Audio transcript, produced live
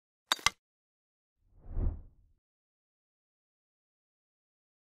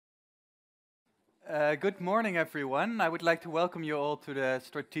Good morning, everyone. I would like to welcome you all to the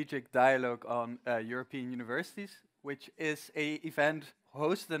Strategic Dialogue on European Universities, which is an event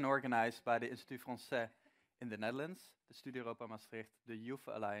hosted and organized by the Institut Français in the Netherlands, the Studio Europa Maastricht, the Youth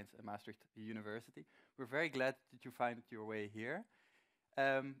Alliance, and Maastricht University. We're very glad that you find your way here.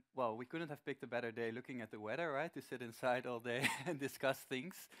 Well, we couldn't have picked a better day looking at the weather, right? To sit inside all day and discuss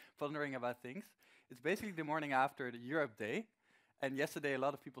things, pondering about things. It's basically the morning after the Europe Day. And yesterday, a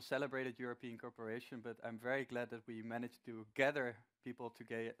lot of people celebrated European cooperation, but I'm very glad that we managed to gather people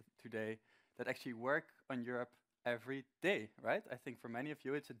today that actually work on Europe every day, right? I think for many of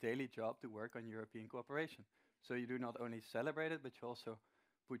you, it's a daily job to work on European cooperation. So you do not only celebrate it, but you also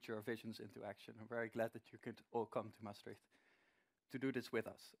put your visions into action. I'm very glad that you could all come to Maastricht to do this with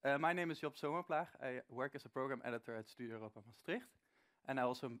us. My name is Job Zomerplaag. I work as a program editor at Studio Europa Maastricht, and I'm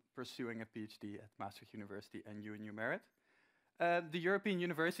also pursuing a PhD at Maastricht University and UNU Merit. The European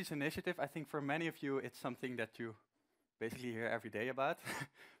Universities Initiative, I think for many of you, it's something that you basically hear every day about.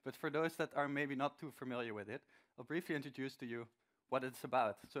 But for those that are maybe not too familiar with it, I'll briefly introduce to you what it's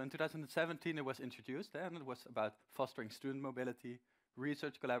about. So in 2017, it was introduced, and it was about fostering student mobility,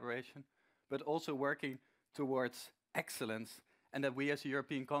 research collaboration, but also working towards excellence, and that we as a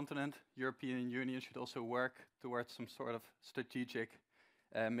European continent, European Union, should also work towards some sort of strategic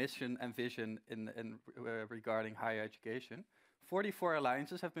mission and vision regarding higher education. 44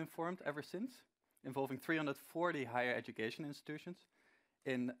 alliances have been formed ever since, involving 340 higher education institutions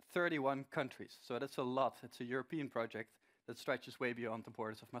in 31 countries. So that's a lot. It's a European project that stretches way beyond the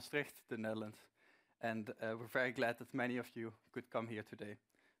borders of Maastricht, the Netherlands. And we're very glad that many of you could come here today,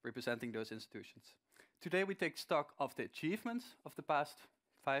 representing those institutions. Today we take stock of the achievements of the past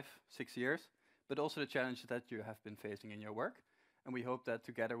 5-6 years, but also the challenges that you have been facing in your work. And we hope that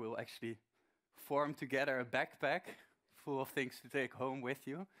together we'll actually form together a backpack full of things to take home with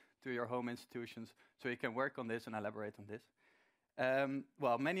you to your home institutions, so you can work on this and elaborate on this.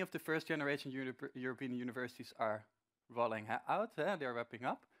 Well, many of the first generation European universities are rolling out, they're wrapping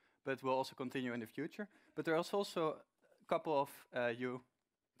up, but will also continue in the future. But there's also a couple of you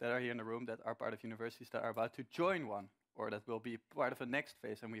that are here in the room that are part of universities that are about to join one, or that will be part of a next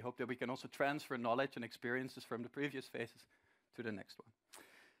phase. And we hope that we can also transfer knowledge and experiences from the previous phases to the next one.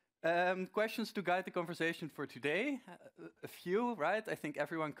 Questions to guide the conversation for today. A few, right? I think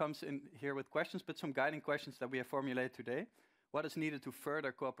everyone comes in here with questions, but some guiding questions that we have formulated today. What is needed to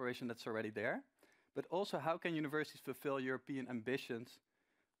further cooperation that's already there? But also, how can universities fulfill European ambitions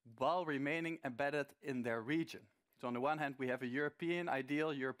while remaining embedded in their region? So on the one hand, we have a European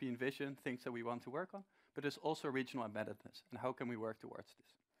ideal, European vision, things that we want to work on, but there's also regional embeddedness, and how can we work towards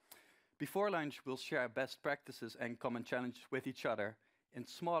this? Before lunch, we'll share best practices and common challenges with each other in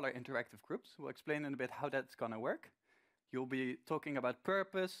smaller interactive groups. We'll explain in a bit how that's going to work. You'll be talking about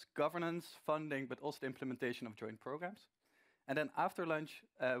purpose, governance, funding, but also the implementation of joint programs. And then after lunch,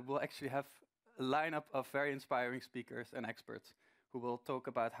 we'll actually have a lineup of very inspiring speakers and experts who will talk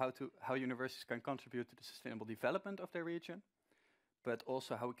about how universities can contribute to the sustainable development of their region, but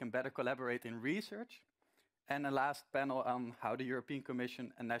also how we can better collaborate in research. And a last panel on how the European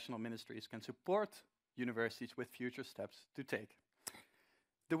Commission and national ministries can support universities with future steps to take.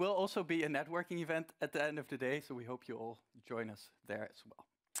 There will also be a networking event at the end of the day, so we hope you all join us there as well.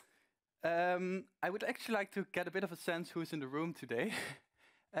 I would actually like to get a bit of a sense who's in the room today.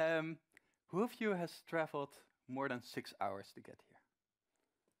 Who of you has traveled more than 6 hours to get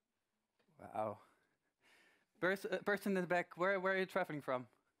here? Wow. Person in the back, where are you traveling from?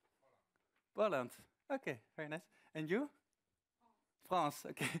 Poland. Okay, very nice. And you? France.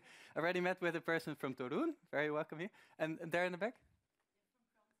 Okay. I already met with a person from Torun. Very welcome here. And there in the back?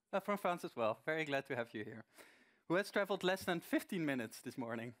 From France as well. Very glad to have you here. Who has traveled less than 15 minutes this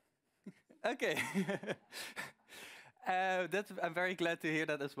morning? Okay. I'm very glad to hear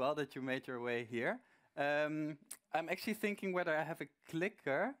that as well, that you made your way here. I'm actually thinking whether I have a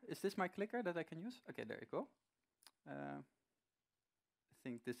clicker. Is this my clicker that I can use? Okay, there you go. I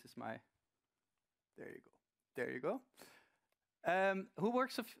think this is my... There you go. There you go.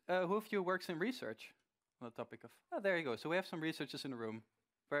 Who of you works in research on the topic of... Oh, there you go. So we have some researchers in the room.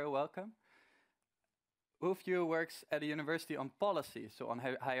 Very welcome. Who of you works at a university on policy, so on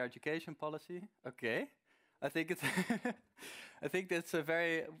higher education policy? Okay. I think it's I think that's a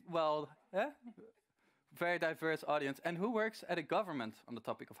very very diverse audience. And who works at a government on the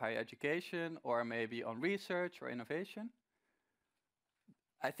topic of higher education, or maybe on research or innovation?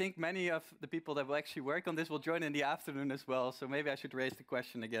 I think many of the people that will actually work on this will join in the afternoon as well, so maybe I should raise the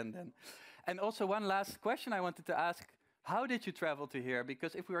question again then. And also one last question I wanted to ask. How did you travel to here?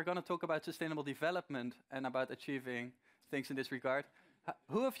 Because if we are going to talk about sustainable development and about achieving things in this regard,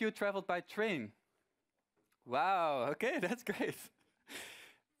 who of you traveled by train? Wow, okay, that's great.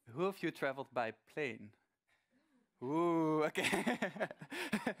 Who of you traveled by plane? Ooh, okay.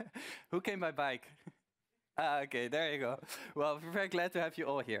 Who came by bike? Okay, there you go. Well, we're very glad to have you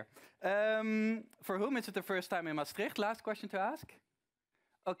all here. For whom is it the first time in Maastricht? Last question to ask.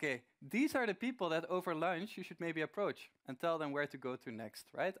 Okay, these are the people that over lunch you should maybe approach and tell them where to go to next,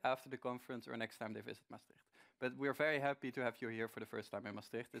 right? After the conference or next time they visit Maastricht. But we're very happy to have you here for the first time in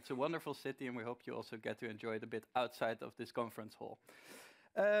Maastricht. It's a wonderful city and we hope you also get to enjoy it a bit outside of this conference hall.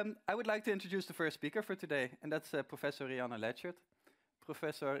 I would like to introduce the first speaker for today, and that's Professor Rianne Letschert.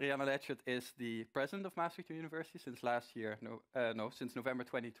 Professor Rianne Letschert is the president of Maastricht University since last year, since November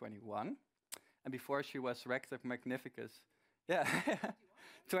 2021. And before she was rector magnificus. Yeah,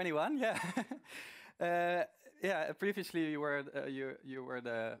 21, yeah. Previously you were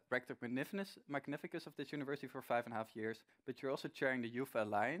the rector magnificus of this university for 5.5 years, but you're also chairing the Youth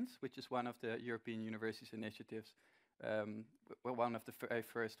Alliance, which is one of the European Universities initiatives, one of the very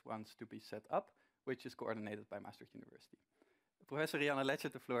first ones to be set up, which is coordinated by Maastricht University. Professor Rianne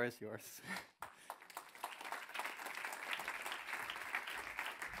Letschert, the floor is yours.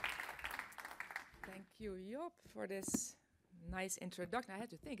 Thank you, Job, for this nice introduction. I had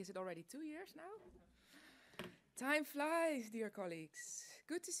to think, is it already 2 years now? Time flies, dear colleagues.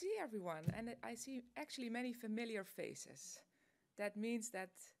 Good to see everyone. And I see actually many familiar faces. That means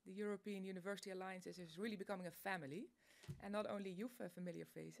that the European University Alliance is really becoming a family. And not only you familiar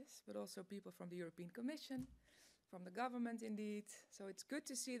faces, but also people from the European Commission, from the government indeed. So it's good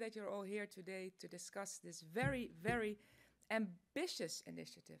to see that you're all here today to discuss this very, very ambitious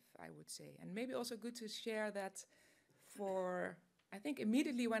initiative, I would say. And maybe also good to share that I think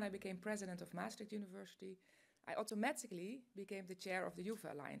immediately when I became president of Maastricht University, I automatically became the chair of the Youth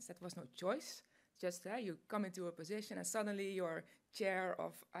Alliance. That was no choice. Just you come into a position and suddenly you're chair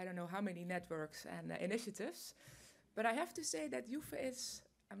of I don't know how many networks and initiatives. But I have to say that Youth is,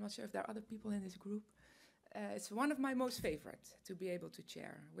 I'm not sure if there are other people in this group, it's one of my most favorite to be able to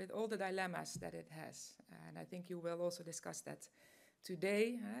chair with all the dilemmas that it has. And I think you will also discuss that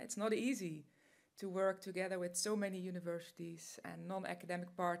today. It's not easy to work together with so many universities and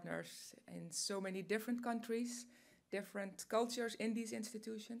non-academic partners in so many different countries, different cultures in these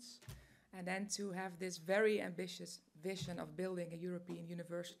institutions, and then to have this very ambitious vision of building a European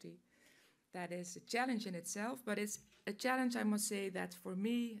university. That is a challenge in itself, but it's a challenge, I must say, that for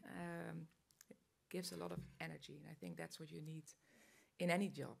me gives a lot of energy. And I think that's what you need in any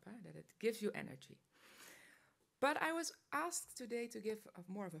job, that it gives you energy. But I was asked today to give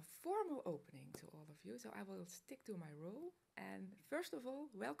more of a formal opening to all of you, so I will stick to my role. And first of all,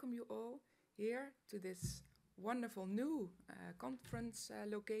 welcome you all here to this wonderful new conference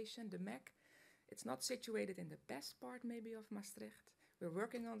location, the MEC. It's not situated in the best part maybe of Maastricht. We're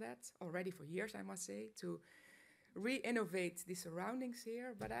working on that already for years, I must say, to re-innovate the surroundings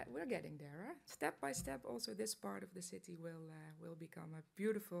here, but we're getting there. Step by step, also this part of the city will become a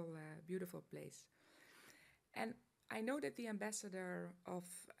beautiful, beautiful place. And I know that the ambassador of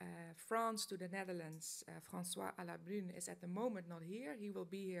France to the Netherlands, François Alabrune, is at the moment not here. He will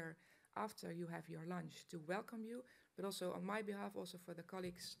be here after you have your lunch to welcome you, but also on my behalf, also for the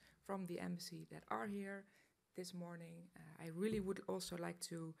colleagues from the embassy that are here this morning. I really would also like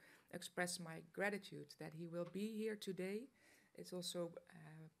to express my gratitude that he will be here today. It's also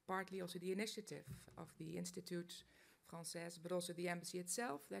partly also the initiative of the Institut Français, but also the embassy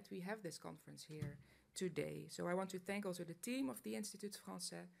itself, that we have this conference here today. So I want to thank also the team of the Institut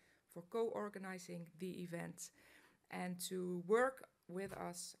Français for co-organizing the event and to work with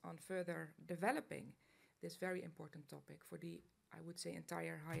us on further developing this very important topic for the, I would say,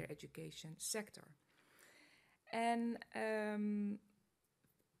 entire higher education sector. And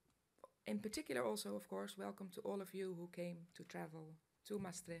in particular also, of course, welcome to all of you who came to travel to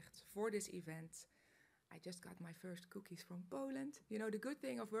Maastricht for this event. I just got my first cookies from Poland. You know, the good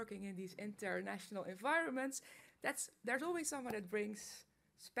thing of working in these international environments, there's always someone that brings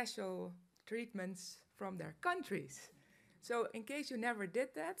special treatments from their countries. So in case you never did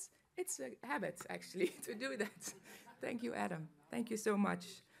that, it's a habit actually to do that. Thank you, Adam. Thank you so much.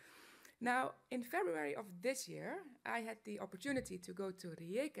 Now, in February of this year, I had the opportunity to go to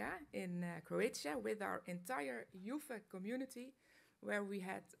Rijeka in Croatia with our entire youth community, where we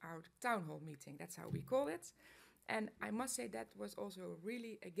had our town hall meeting. That's how we call it. And I must say that was also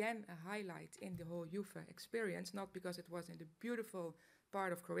really, again, a highlight in the whole youth experience, not because it was in the beautiful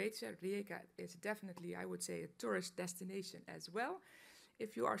part of Croatia. Rijeka is definitely, I would say, a tourist destination as well,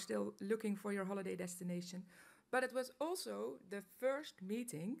 if you are still looking for your holiday destination. But it was also the first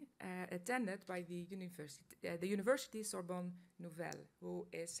meeting attended by the University Sorbonne Nouvelle, who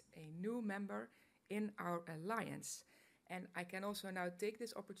is a new member in our alliance. And I can also now take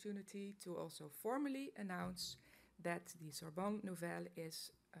this opportunity to also formally announce that the Sorbonne Nouvelle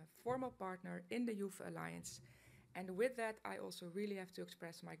is a formal partner in the Youth Alliance. And with that, I also really have to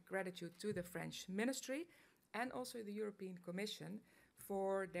express my gratitude to the French Ministry and also the European Commission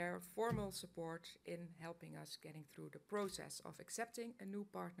for their formal support in helping us getting through the process of accepting a new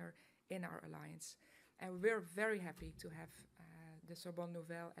partner in our alliance. And we're very happy to have the Sorbonne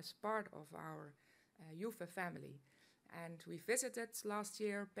Nouvelle as part of our youth family. And we visited last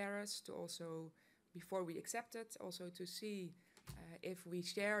year Paris to also, before we accepted, also to see if we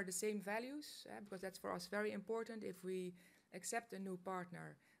share the same values, because that's for us very important. If we accept a new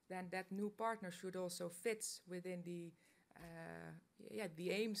partner, then that new partner should also fit within the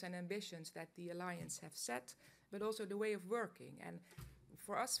aims and ambitions that the Alliance have set, but also the way of working. And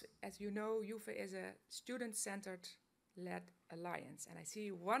for us, as you know, UFA is a student-centered led alliance. And I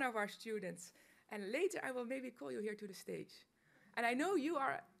see one of our students, and later I will maybe call you here to the stage. And I know you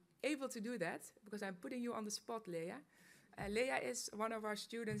are able to do that, because I'm putting you on the spot, Leah. Leah is one of our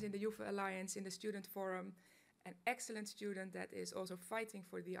students in the UFA Alliance, in the Student Forum, an excellent student that is also fighting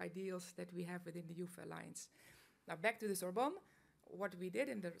for the ideals that we have within the UFA Alliance. Now back to the Sorbonne. What we did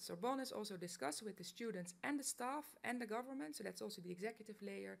in the Sorbonne is also discuss with the students and the staff and the government, so that's also the executive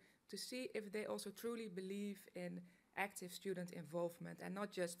layer, to see if they also truly believe in active student involvement and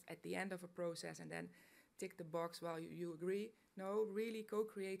not just at the end of a process and then tick the box while you agree. No, really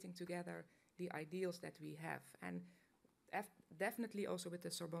co-creating together the ideals that we have. And definitely also with the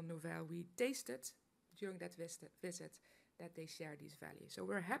Sorbonne Nouvelle, we tasted during that visit that they share these values. So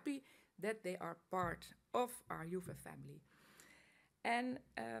we're happy that they are part of our UFA family. And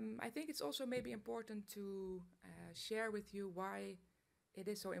I think it's also maybe important to share with you why it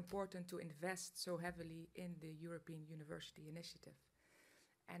is so important to invest so heavily in the European University Initiative.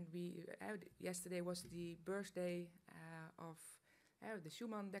 And yesterday was the birthday of the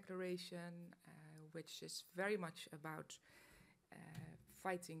Schuman Declaration, which is very much about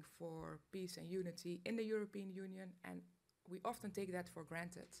fighting for peace and unity in the European Union, and we often take that for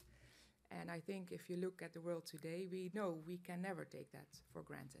granted. And I think if you look at the world today, we know we can never take that for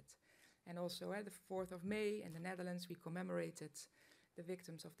granted. And also the 4th of May in the Netherlands, we commemorated the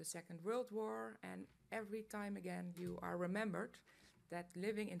victims of the Second World War, and every time again you are remembered that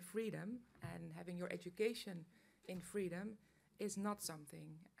living in freedom and having your education in freedom is not something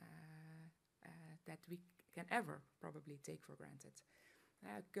that we can ever probably take for granted.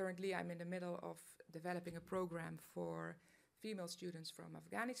 Currently, I'm in the middle of developing a program for female students from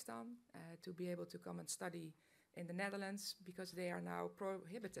Afghanistan to be able to come and study in the Netherlands, because they are now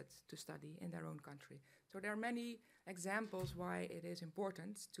prohibited to study in their own country. So there are many examples why it is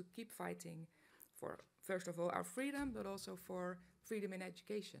important to keep fighting for, first of all, our freedom, but also for freedom in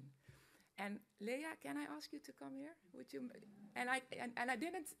education. And Leah, can I ask you to come here? Would you? And I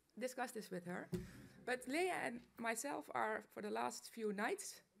didn't discuss this with her, but Leah and myself are for the last few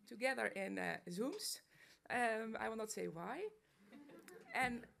nights together in Zooms. I will not say why.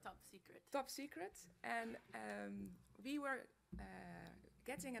 And top secret. Top secret. And we were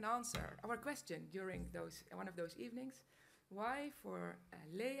getting an answer or a question during one of those evenings. Why, for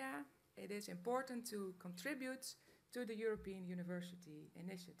Leah, it is important to contribute to the European University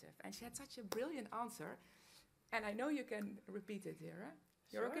Initiative. And she had such a brilliant answer. And I know you can repeat it here. Huh?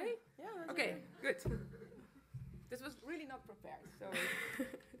 You're Sure. okay? Yeah. That's Okay, okay. good. This was really not prepared. So.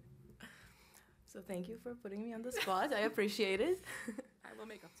 So thank you for putting me on the spot. I appreciate it. I will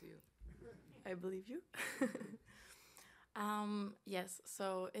make up to you. I believe you. Yes,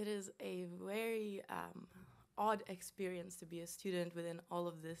 so it is a very odd experience to be a student within all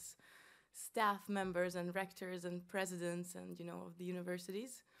of this staff members and rectors and presidents and, of the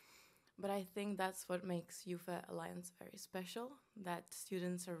universities. But I think that's what makes UFA Alliance very special, that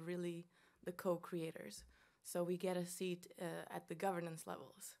students are really the co-creators. So we get a seat at the governance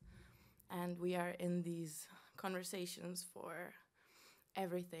levels. And we are in these conversations for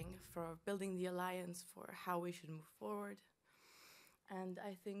everything, for building the alliance, for how we should move forward. And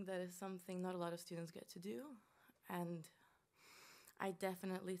I think that is something not a lot of students get to do. And I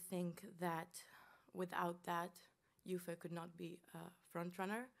definitely think that without that, UFA could not be a front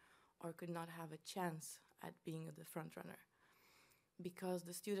runner or could not have a chance at being the front runner. Because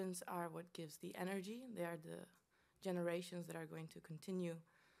the students are what gives the energy. They are the generations that are going to continue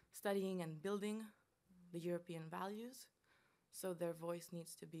studying and building the European values. So their voice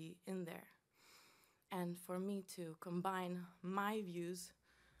needs to be in there. And for me to combine my views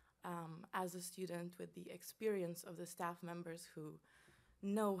as a student with the experience of the staff members who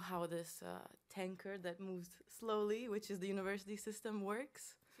know how this tanker that moves slowly, which is the university system,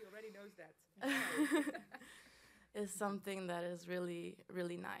 works. She already knows that. Is something that is really,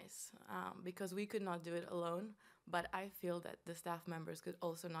 really nice because we could not do it alone. But I feel that the staff members could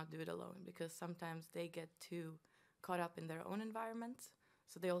also not do it alone because sometimes they get too caught up in their own environment.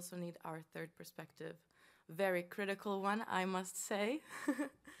 So they also need our third perspective. Very critical one, I must say.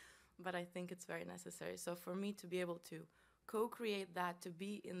 But I think it's very necessary. So for me to be able to co-create that, to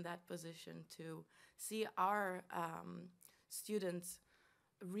be in that position, to see our students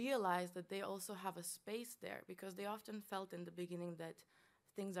realize that they also have a space there, because they often felt in the beginning that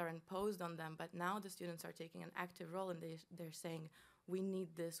things are imposed on them, but now the students are taking an active role and they're saying, we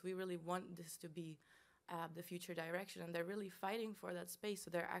need this, we really want this to be the future direction, and they're really fighting for that space. So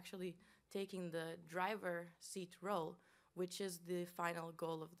they're actually taking the driver seat role, which is the final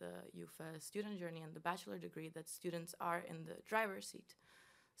goal of the UFA student journey and the bachelor degree, that students are in the driver's seat.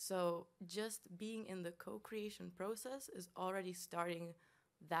 So just being in the co-creation process is already starting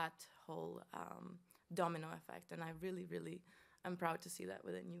that whole domino effect, and I really, really am proud to see that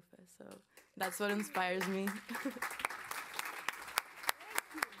within UFA. So that's what inspires me.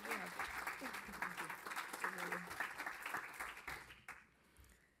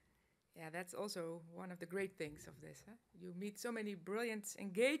 Yeah, that's also one of the great things of this. Huh? You meet so many brilliant,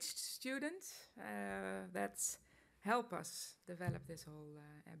 engaged students that help us develop this whole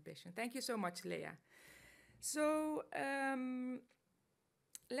ambition. Thank you so much, Leah. So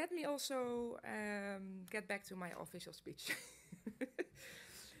let me also get back to my official speech.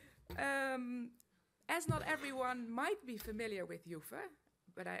 As not everyone might be familiar with UFA,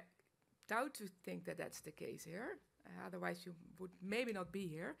 but I doubt to think that that's the case here. Otherwise, you would maybe not be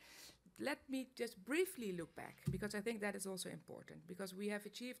here. Let me just briefly look back, because I think that is also important, because we have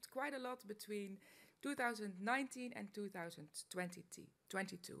achieved quite a lot between 2019 and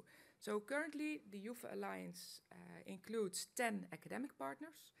 2022. So currently, the UFA Alliance includes 10 academic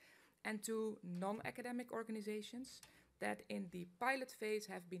partners and 2 non-academic organizations that in the pilot phase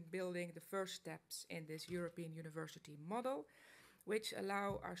have been building the first steps in this European university model, which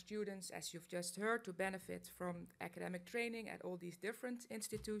allow our students, as you've just heard, to benefit from academic training at all these different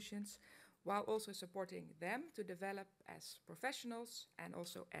institutions, while also supporting them to develop as professionals and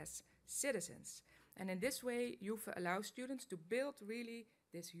also as citizens. And in this way, UFA allows students to build really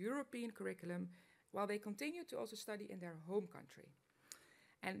this European curriculum while they continue to also study in their home country.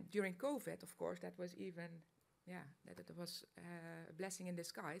 And during COVID, of course, that was even, that it was a blessing in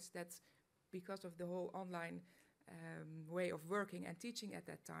disguise, that because of the whole online way of working and teaching at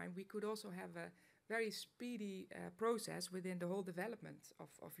that time, we could also have a very speedy process within the whole development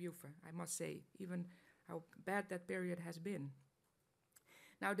of UFA, I must say, even how bad that period has been.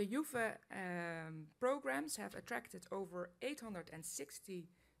 Now, the UFA programs have attracted over 860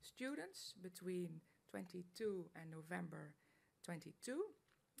 students between 22 and November 22,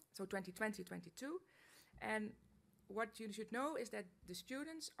 so 2020-22. And what you should know is that the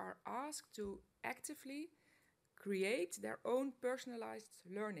students are asked to actively create their own personalized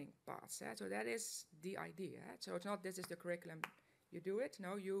learning paths. So that is the idea. So it's not this is the curriculum, you do it.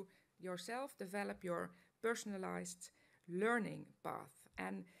 No, you yourself develop your personalized learning path.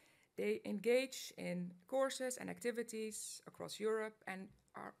 And they engage in courses and activities across Europe and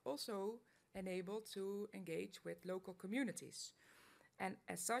are also enabled to engage with local communities. And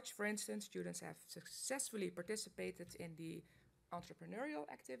as such, for instance, students have successfully participated in the entrepreneurial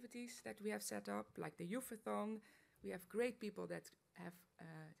activities that we have set up, like the Youth-a-thon. We have great people that have a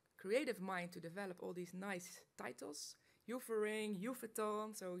creative mind to develop all these nice titles. Youth-a-ring,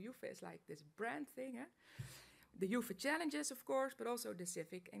 Youth-a-thon, so Youth is like this brand thing. The Youth challenges, of course, but also the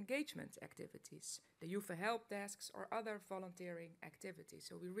civic engagement activities, the Youth help desks or other volunteering activities.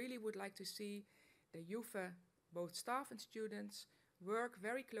 So we really would like to see the Youth, both staff and students, work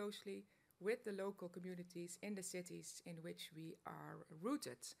very closely with the local communities in the cities in which we are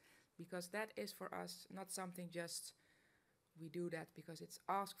rooted, because that is for us not something just we do that because it's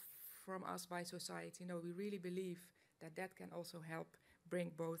asked from us by society. No, we really believe that that can also help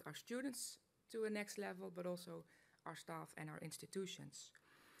bring both our students to a next level, but also our staff and our institutions.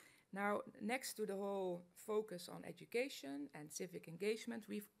 Now, next to the whole focus on education and civic engagement,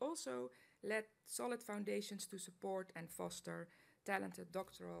 we've also laid solid foundations to support and foster talented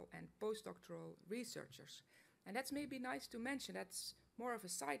doctoral and postdoctoral researchers. And that's maybe nice to mention. That's more of a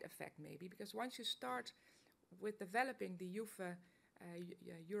side effect maybe, because once you start with developing the UFA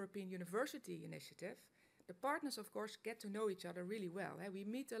European University Initiative, the partners, of course, get to know each other really well. We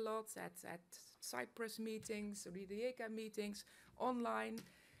meet a lot at Cyprus meetings, Rijeka meetings, online.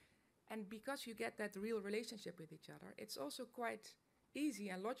 And because you get that real relationship with each other, it's also quite easy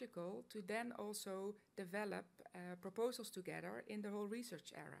and logical to then also develop proposals together in the whole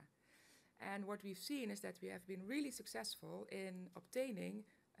research era. And what we've seen is that we have been really successful in obtaining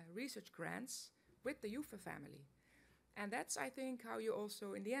research grants with the Yuzhuo family. And that's, I think, how you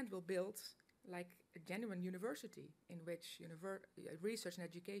also, in the end, will build like a genuine university in which research and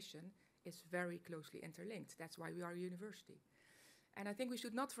education is very closely interlinked. That's why we are a university. And I think we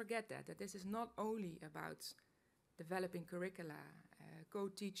should not forget that this is not only about developing curricula,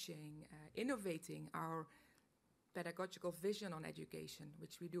 co-teaching, innovating our pedagogical vision on education,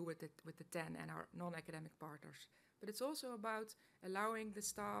 which we do with the 10 and our non-academic partners. But it's also about allowing the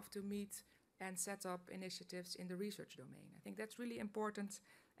staff to meet and set up initiatives in the research domain. I think that's really important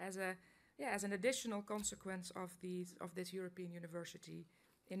as an additional consequence of this European University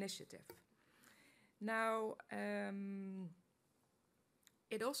initiative. Now,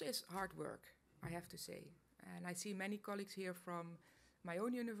 it also is hard work, I have to say. And I see many colleagues here from my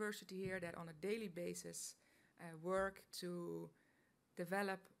own university here that on a daily basis work to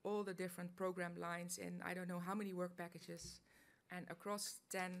develop all the different program lines in I don't know how many work packages and across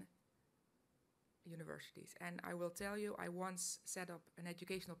 10 universities. And I will tell you, I once set up an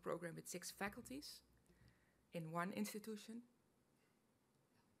educational program with 6 faculties in one institution.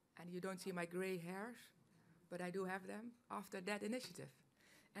 And you don't see my gray hairs, but I do have them after that initiative.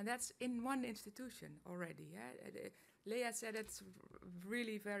 And that's in one institution already. Yeah? Leah said it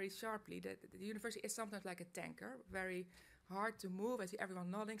really very sharply, that the university is sometimes like a tanker, very hard to move. I see everyone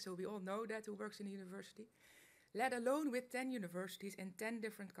nodding, so we all know that who works in a university. Let alone with 10 universities in 10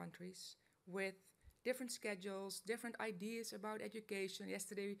 different countries, with different schedules, different ideas about education.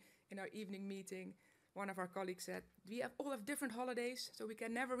 Yesterday in our evening meeting, one of our colleagues said, we all have different holidays, so we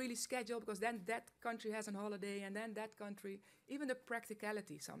can never really schedule, because then that country has a holiday, and then that country. Even the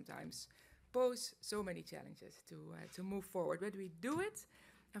practicality sometimes pose so many challenges to move forward. But we do it,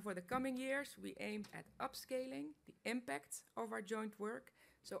 and for the coming years, we aim at upscaling the impact of our joint work,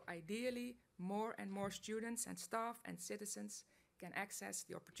 so ideally more and more students and staff and citizens can access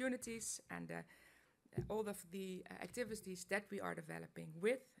the opportunities and all of the activities that we are developing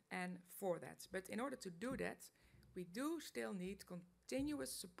with and for that. But in order to do that, we do still need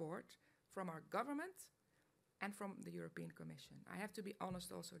continuous support from our government and from the European Commission. I have to be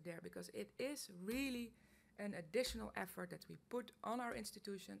honest also there, because it is really an additional effort that we put on our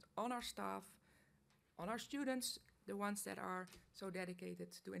institutions, on our staff, on our students, the ones that are so dedicated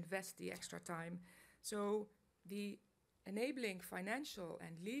to invest the extra time. So the enabling financial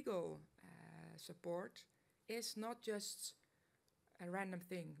and legal support is not just a random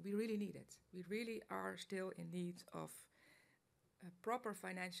thing. We really need it. We really are still in need of a proper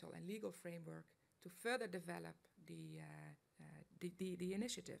financial and legal framework to further develop the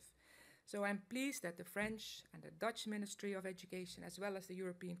initiative. So I'm pleased that the French and the Dutch Ministry of Education, as well as the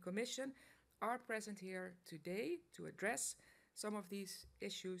European Commission, are present here today to address some of these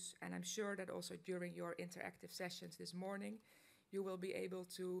issues. And I'm sure that also during your interactive sessions this morning, you will be able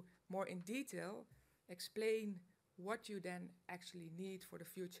to more in detail explain what you then actually need for the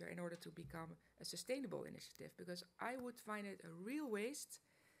future in order to become a sustainable initiative. Because I would find it a real waste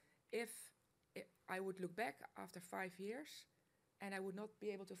if I would look back after 5 years and I would not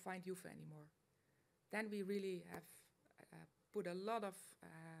be able to find Yuzhuo anymore. Then we really have put a lot of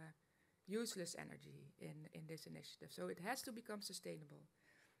useless energy in this initiative. So it has to become sustainable.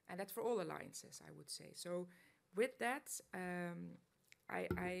 And that's for all alliances, I would say. So with that,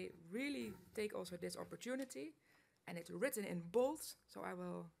 I really take also this opportunity, and it's written in bold, so I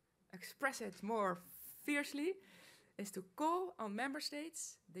will express it more fiercely, is to call on member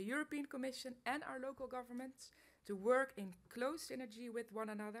states, the European Commission and our local governments to work in close synergy with one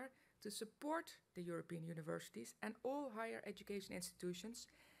another to support the European universities and all higher education institutions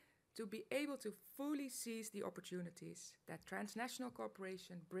to be able to fully seize the opportunities that transnational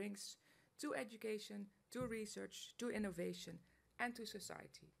cooperation brings to education, to research, to innovation, and to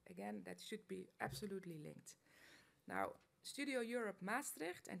society. Again, that should be absolutely linked. Now, Studio Europe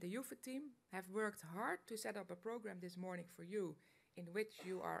Maastricht and the Yuzhuo team have worked hard to set up a program this morning for you in which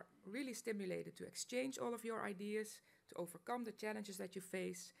you are really stimulated to exchange all of your ideas, to overcome the challenges that you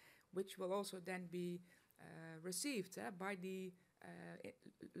face, which will also then be received by the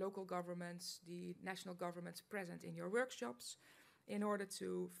local governments, the national governments present in your workshops, in order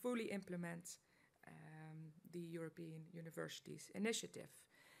to fully implement the European Universities Initiative.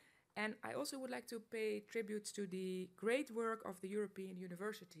 And I also would like to pay tribute to the great work of the European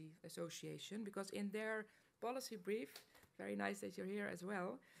University Association, because in their policy brief, very nice that you're here as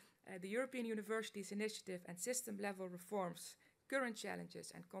well, the European Universities Initiative and system-level reforms, current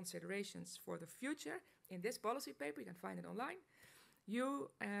challenges and considerations for the future. In this policy paper, you can find it online. you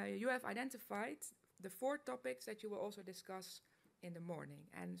have identified the 4 topics that you will also discuss in the morning.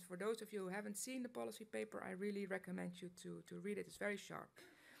 And for those of you who haven't seen the policy paper, I really recommend you to read it. It's very sharp.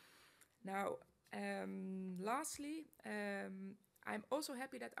 Now, lastly, I'm also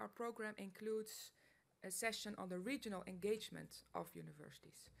happy that our program includes a session on the regional engagement of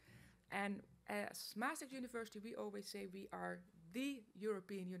universities. And as Maastricht University, we always say we are the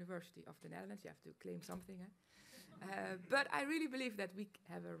European University of the Netherlands. You have to claim something, but I really believe that we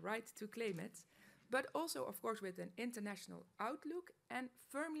have a right to claim it, but also, of course, with an international outlook and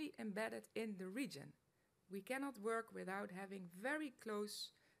firmly embedded in the region. We cannot work without having very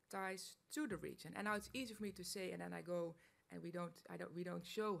close ties to the region. And now it's easy for me to say, and then I go, and we don't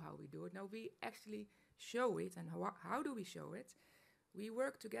show how we do it. No, we actually show it. And how do we show it? We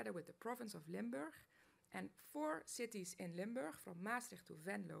work together with the province of Limburg and 4 cities in Limburg, from Maastricht to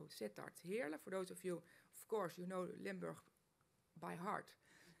Venlo, Sittard, Heerlen. For those of you, of course, you know Limburg by heart.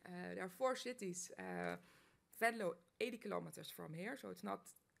 There are 4 cities. Venlo, 80 kilometers from here, so it's not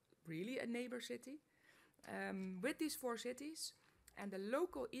really a neighbor city. With these 4 cities and the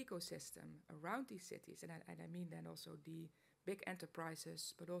local ecosystem around these cities, and I mean then also the big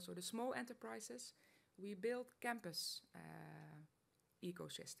enterprises, but also the small enterprises, we build campus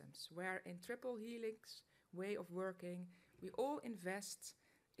ecosystems where in triple helix way of working, we all invest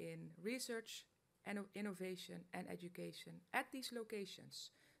in research and innovation and education at these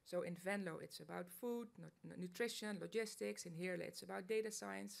locations. So in Venlo, it's about food, nutrition, logistics. In Heerlen, it's about data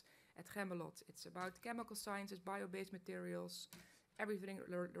science. At Gemmelot, it's about chemical sciences, bio-based materials, everything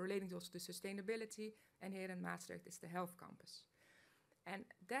relating also to sustainability. And here in Maastricht, it's the health campus. And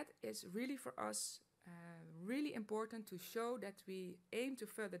that is really for us really important to show that we aim to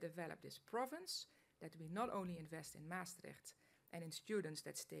further develop this province, that we not only invest in Maastricht and in students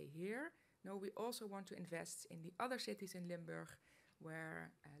that stay here, no, we also want to invest in the other cities in Limburg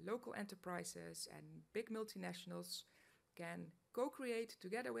where local enterprises and big multinationals can co-create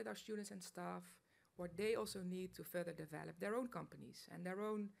together with our students and staff what they also need to further develop their own companies and their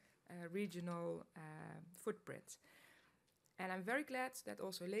own regional footprint. And I'm very glad that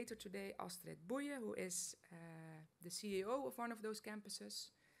also later today, Astrid, who is the CEO of one of those campuses,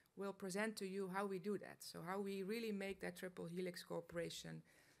 will present to you how we do that. So how we really make that triple helix cooperation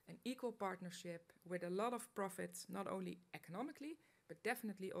an equal partnership with a lot of profit, not only economically, but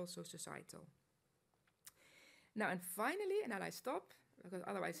definitely also societal. Now, and finally, and then I stop, because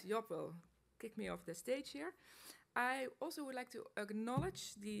otherwise Job will kick me off the stage here. I also would like to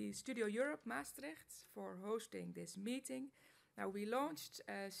acknowledge the Studio Europe Maastricht for hosting this meeting. Now, we launched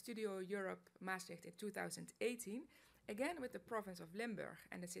Studio Europe Maastricht in 2018, again with the province of Limburg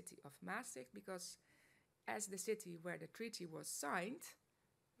and the city of Maastricht, because as the city where the treaty was signed,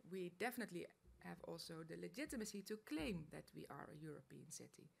 we definitely have also the legitimacy to claim that we are a European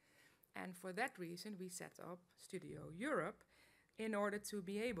city. And for that reason, we set up Studio Europe in order to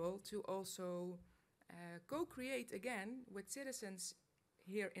be able to also co-create again with citizens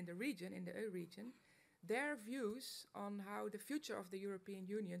here in the region, in the EU region, their views on how the future of the European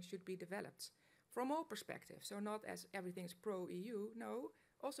Union should be developed from all perspectives. So not as everything's pro-EU, no,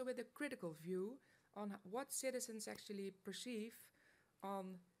 also with a critical view on what citizens actually perceive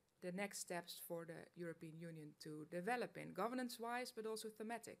on the next steps for the European Union to develop in, governance-wise, but also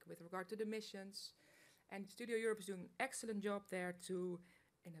thematic with regard to the missions. And Studio Europe is doing an excellent job there to,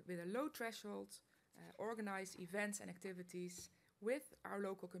 with a low threshold, organize events and activities with our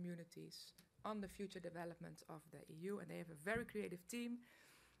local communities on the future development of the EU. And they have a very creative team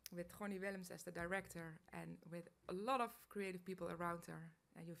with Gonnie Willems as the director and with a lot of creative people around her.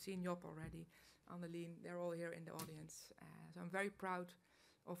 And you've seen Job already, Anna-Lena, they're all here in the audience. So I'm very proud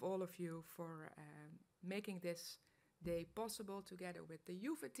of all of you for making this day possible together with the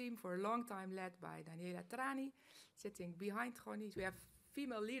UFA team for a long time led by Daniela Trani, sitting behind Gonnie. We have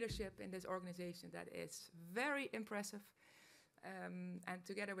female leadership in this organization that is very impressive. And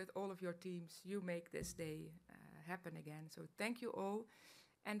together with all of your teams, you make this day happen again. So thank you all.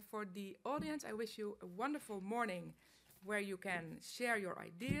 And for the audience, I wish you a wonderful morning where you can share your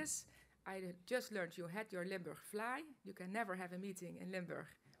ideas. I just learned you had your Limburg fly. You can never have a meeting in Limburg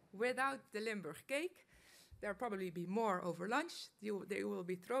without the Limburg cake. There'll probably be more over lunch. They will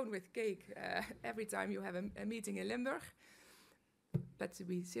be thrown with cake every time you have a meeting in Limburg. But to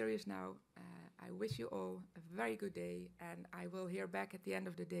be serious now, I wish you all a very good day. And I will hear back at the end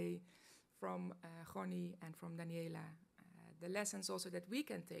of the day from Gonnie and from Daniela the lessons also that we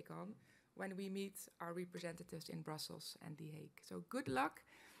can take on when we meet our representatives in Brussels and The Hague. So good luck.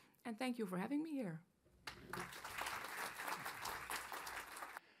 And thank you for having me here.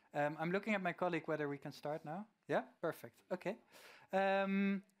 I'm looking at my colleague whether we can start now. Yeah, perfect. Okay.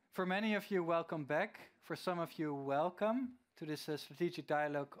 For many of you, welcome back. For some of you, welcome to this strategic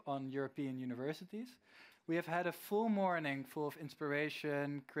dialogue on European universities. We have had a full morning full of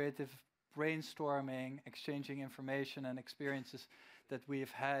inspiration, creative brainstorming, exchanging information and experiences that we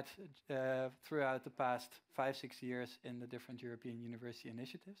have had throughout the past 5-6 years in the different European university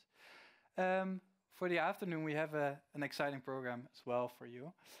initiatives. For the afternoon, we have an exciting program as well for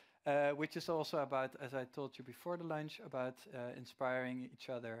you, which is also about, as I told you before the lunch, about inspiring each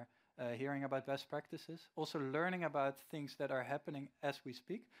other, hearing about best practices, also learning about things that are happening as we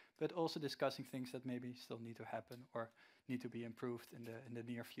speak, but also discussing things that maybe still need to happen or need to be improved in the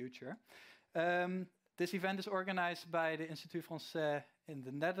near future. This event is organized by the Institut Français in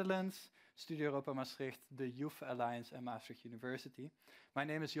the Netherlands, Studio Europa Maastricht, the Youth Alliance, and Maastricht University. My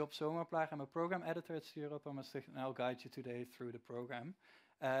name is Job Zomerplaag. I'm a program editor at Studio Europa Maastricht, and I'll guide you today through the program.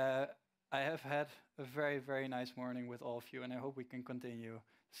 I have had a very, very nice morning with all of you, and I hope we can continue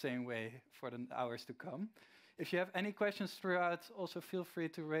the same way for the hours to come. If you have any questions throughout, also feel free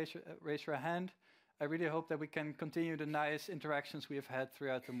to raise your hand. I really hope that we can continue the nice interactions we have had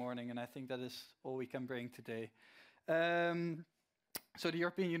throughout the morning, and I think that is all we can bring today. So the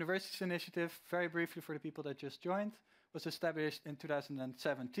European Universities Initiative, very briefly for the people that just joined, was established in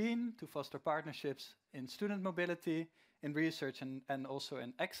 2017 to foster partnerships in student mobility, in research and also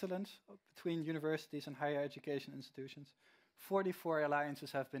in excellence between universities and higher education institutions. 44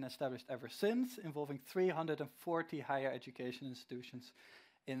 alliances have been established ever since, involving 340 higher education institutions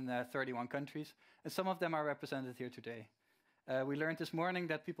in 31 countries, and some of them are represented here today. We learned this morning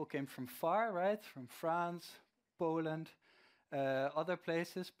that people came from far, right? From France, Poland, other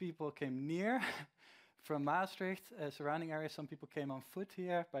places. People came near, from Maastricht, surrounding areas. Some people came on foot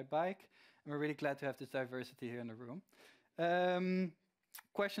here, by bike, and we're really glad to have this diversity here in the room.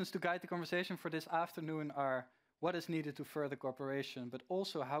 Questions to guide the conversation for this afternoon are: what is needed to further cooperation, but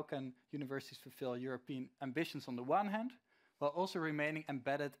also how can universities fulfill European ambitions on the one hand, while also remaining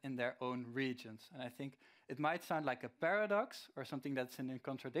embedded in their own regions? And I think it might sound like a paradox or something that's in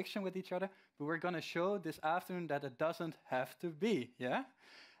contradiction with each other, but we're going to show this afternoon that it doesn't have to be, yeah?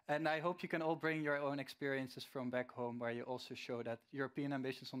 And I hope you can all bring your own experiences from back home, where you also show that European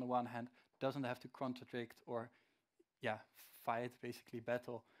ambitions on the one hand doesn't have to contradict or, yeah, fight, basically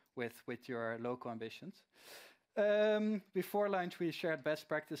battle with your local ambitions. Before lunch, we shared best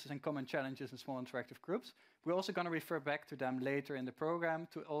practices and common challenges in small interactive groups. We're also going to refer back to them later in the program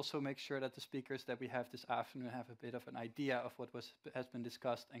to also make sure that the speakers that we have this afternoon have a bit of an idea of what has been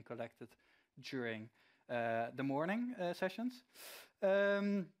discussed and collected during the morning sessions.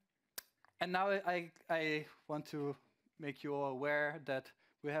 And now I want to make you all aware that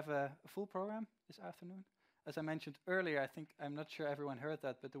we have a full program this afternoon. As I mentioned earlier, I'm not sure everyone heard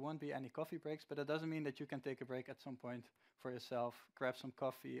that, but there won't be any coffee breaks, but that doesn't mean that you can take a break at some point for yourself, grab some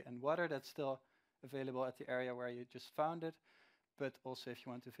coffee and water. That's still available at the area where you just found it. But also if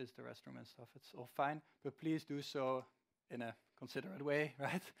you want to visit the restroom and stuff, it's all fine. But please do so in a considerate way,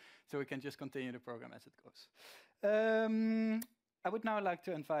 right? So we can just continue the program as it goes. I would now like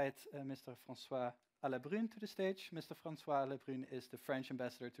to invite Mr. François Alabrune to the stage. Mr. François Alabrune is the French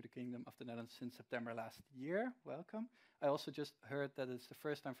ambassador to the Kingdom of the Netherlands since September last year. Welcome. I also just heard that it's the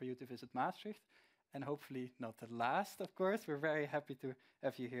first time for you to visit Maastricht, and hopefully not the last, of course. We're very happy to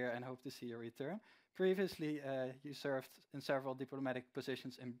have you here and hope to see your return. Previously, you served in several diplomatic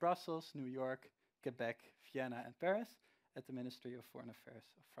positions in Brussels, New York, Quebec, Vienna, and Paris at the Ministry of Foreign Affairs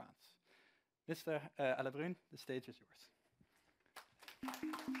of France. Mr. Alabrune, the stage is yours.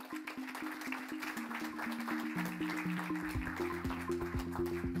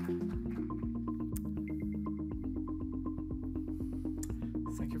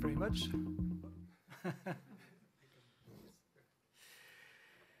 Thank you very much.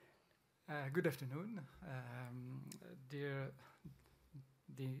 Good afternoon, dear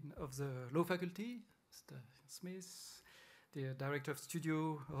Dean of the Law Faculty, Mr. Smith, dear Director of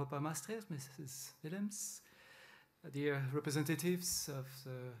Studio Europa Maastricht, Mrs. Willems, dear representatives of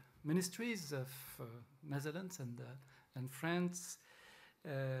the ministries of Netherlands and France,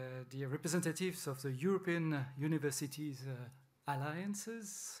 dear representatives of the European Universities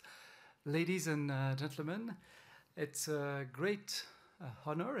Alliances, ladies and gentlemen, it's a great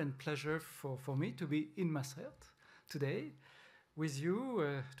honor and pleasure for me to be in Maastricht today with you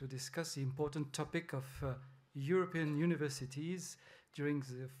to discuss the important topic of European universities during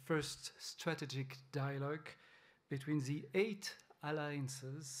the first strategic dialogue between the 8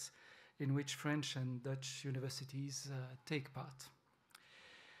 alliances in which French and Dutch universities take part.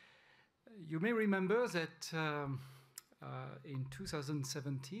 You may remember that in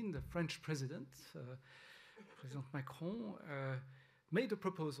 2017, the French president, President Macron, made a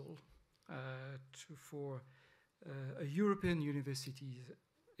proposal for a European universities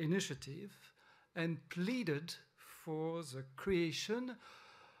initiative and pleaded for the creation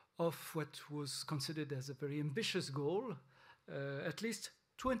of what was considered as a very ambitious goal, at least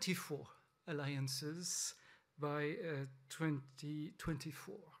 24 alliances by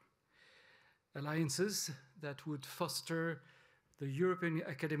 2024. Alliances that would foster the European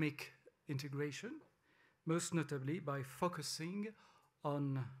academic integration, most notably by focusing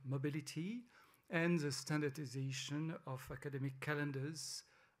on mobility and the standardization of academic calendars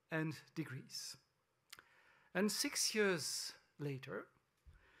and degrees. And 6 years later,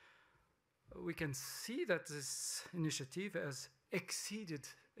 we can see that this initiative has exceeded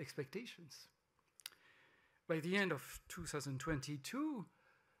expectations. By the end of 2022,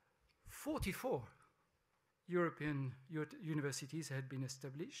 44 European universities had been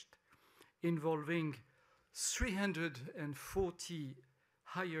established, involving 340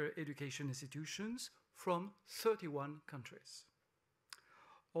 higher education institutions from 31 countries.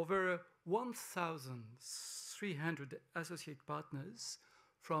 Over 1,300 associate partners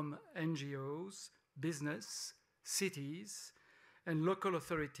from NGOs, business, cities, and local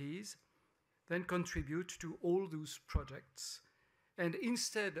authorities then contribute to all those projects. And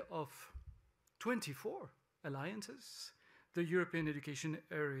instead of 24 alliances, the European education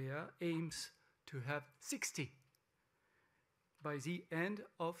area aims to have 60 by the end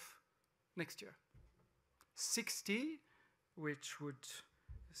of next year. 60, which would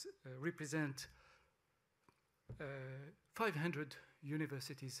represent 500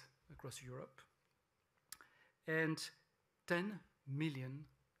 universities across Europe and 10 million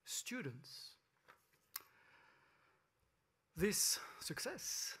students. This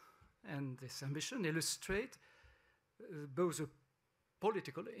success and this ambition illustrate both the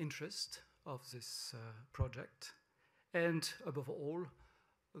political interest of this project and, above all,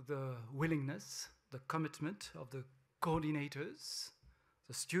 the willingness, the commitment of the coordinators,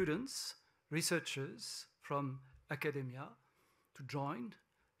 the students, researchers from academia to join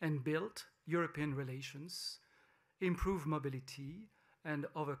and build European relations, improve mobility, and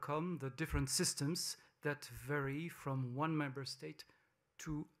overcome the different systems that vary from one member state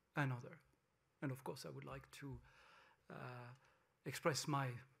to another. And of course, I would like to express my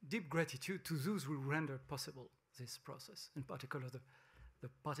deep gratitude to those who rendered possible this process, in particular the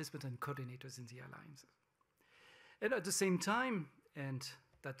participants and coordinators in the alliance. And at the same time, and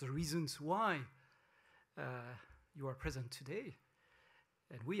that's the reasons why you are present today,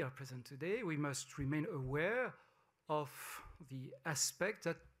 and we are present today, we must remain aware of the aspect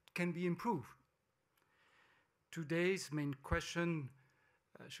that can be improved. Today's main question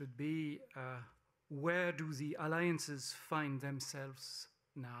should be, where do the alliances find themselves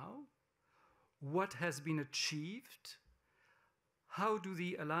now? What has been achieved? How do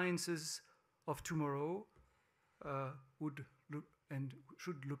the alliances of tomorrow would look and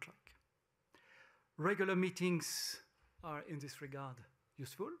should look like? Regular meetings are in this regard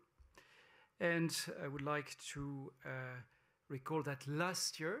useful. And I would like to recall that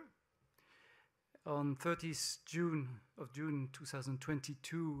last year, on 30th June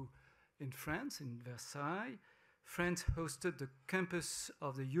 2022 in France, in Versailles, France hosted the campus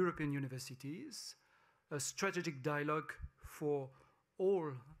of the European universities, a strategic dialogue for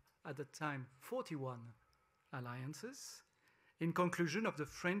all, at the time, 41 alliances, in conclusion of the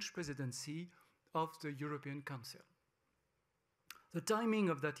French presidency of the European Council. The timing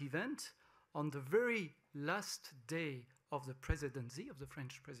of that event, on the very last day of the presidency, of the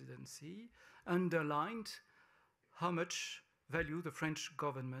French presidency, underlined how much value the French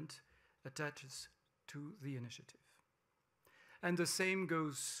government attaches to the initiative. And the same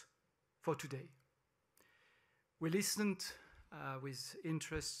goes for today. We listened with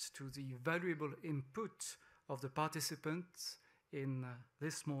interest to the valuable input of the participants in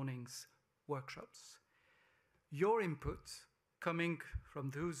this morning's workshops. Your input, coming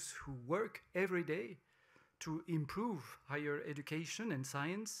from those who work every day to improve higher education and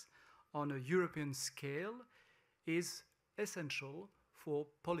science on a European scale, is essential for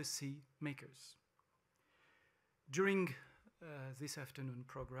policy makers. During this afternoon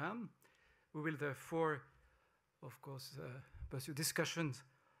program, we will therefore, of course, pursue discussions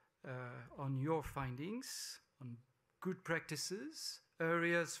on your findings, on good practices,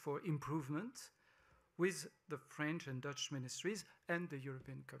 areas for improvement, with the French and Dutch ministries and the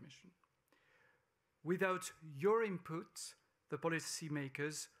European Commission. Without your input, the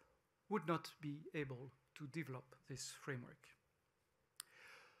policymakers would not be able to develop this framework.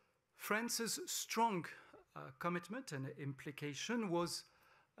 France's strong commitment and implication was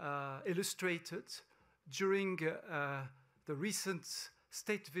illustrated during the recent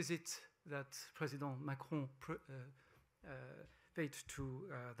state visit that President Macron paid to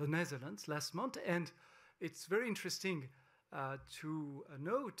the Netherlands last month. And it's very interesting to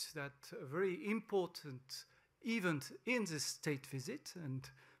note that a very important event in this state visit, and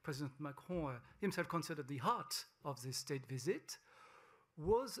President Macron himself considered the heart of this state visit,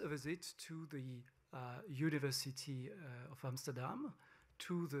 was a visit to the University of Amsterdam,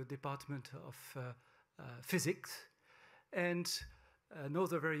 to the Department of Physics. And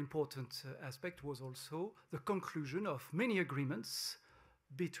another very important aspect was also the conclusion of many agreements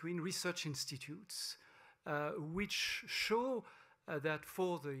between research institutes, which show that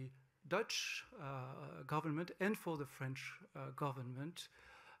for the Dutch government and for the French government,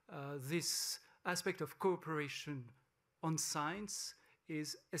 this aspect of cooperation on science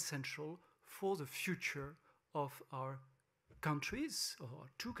is essential for the future of our countries, or our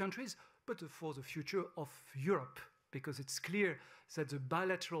two countries, but for the future of Europe, because it's clear that the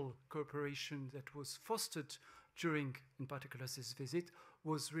bilateral cooperation that was fostered during, in particular, this visit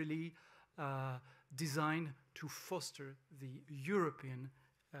was really designed to foster the European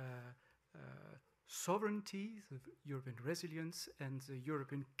sovereignty, the European resilience, and the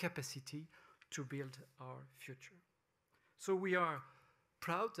European capacity to build our future. So we are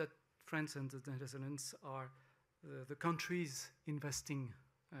proud that France and the Netherlands are the countries investing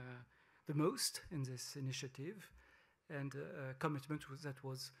the most in this initiative, and a commitment that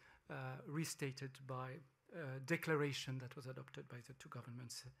was restated by a declaration that was adopted by the two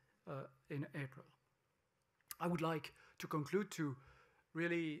governments in April. I would like to conclude to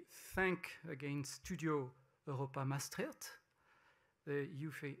really thank again Studio Europa Maastricht, the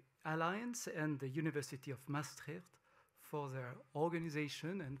Youth Alliance, and the University of Maastricht for their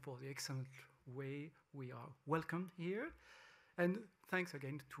organization and for the excellent way we are welcomed here. And thanks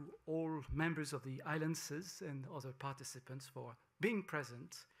again to all members of the alliances and other participants for being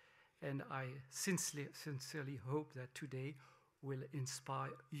present. And I sincerely hope that today will inspire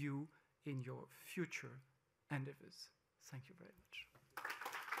you in your future endeavors. Thank you very much.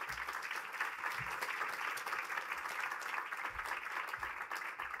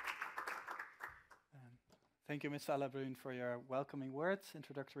 Thank you, Mr. Alabrune, for your welcoming words,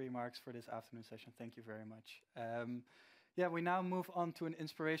 introductory remarks for this afternoon session. Thank you very much. Yeah, we now move on to an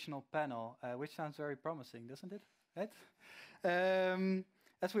inspirational panel, which sounds very promising, doesn't it? Right?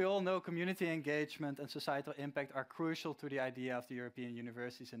 As we all know, community engagement and societal impact are crucial to the idea of the European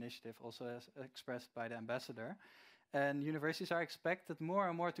Universities Initiative, also as expressed by the ambassador. And universities are expected more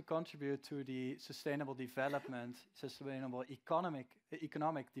and more to contribute to the sustainable development, sustainable economic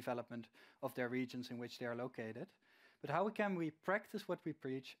development of their regions in which they are located. But how can we practice what we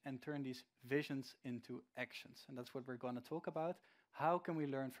preach and turn these visions into actions? And that's what we're going to talk about. How can we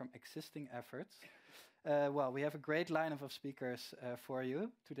learn from existing efforts? Well, we have a great lineup of speakers for you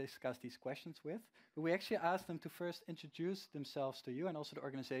to discuss these questions with. But we actually asked them to first introduce themselves to you and also the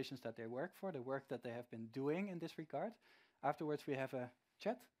organizations that they work for, the work that they have been doing in this regard. Afterwards, we have a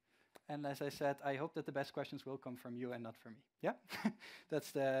chat. And as I said, I hope that the best questions will come from you and not from me. Yeah,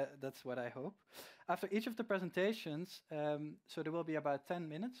 that's what I hope. After each of the presentations, so there will be about 10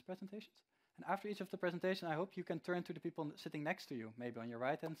 minutes presentations. And after each of the presentation, I hope you can turn to the people sitting next to you, maybe on your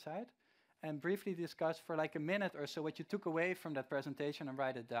right-hand side, and briefly discuss for like a minute or so what you took away from that presentation and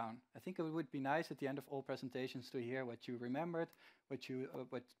write it down. I think it would be nice at the end of all presentations to hear what you remembered, what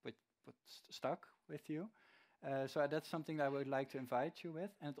stuck with you. So that's something that I would like to invite you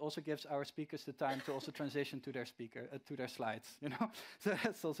with, and it also gives our speakers the time to also transition to their slides. You know, so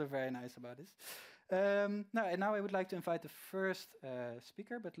that's also very nice about this. Now I would like to invite the first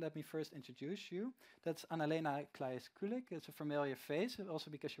speaker, but let me first introduce you. That's Anna-Lena Claeys-Kulik. It's a familiar face, also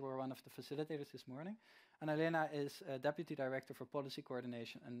because you were one of the facilitators this morning. Anna-Lena is Deputy Director for Policy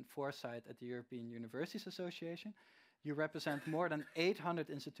Coordination and Foresight at the European Universities Association. You represent more than 800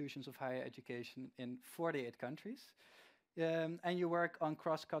 institutions of higher education in 48 countries. And you work on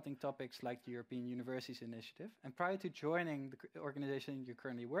cross-cutting topics like the European Universities Initiative. And prior to joining the organization you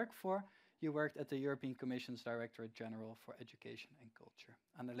currently work for, you worked at the European Commission's Directorate General for Education and Culture.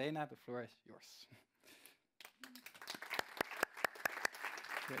 Anna-Lena, the floor is yours.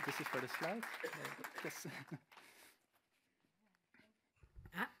 Yeah, this is for the slide. Yes.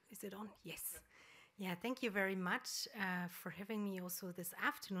 Is it on? Yes. Yeah, thank you very much for having me also this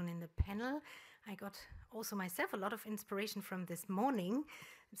afternoon in the panel. I got also myself a lot of inspiration from this morning.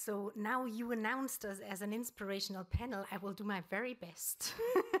 So now you announced us as an inspirational panel. I will do my very best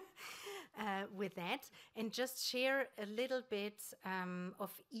with that and just share a little bit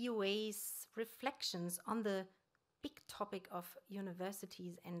of EUA's reflections on the big topic of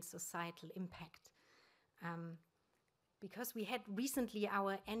universities and societal impact. because we had recently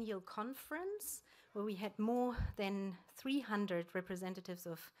our annual conference where we had more than 300 representatives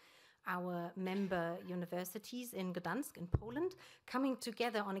of our member universities in Gdansk in Poland coming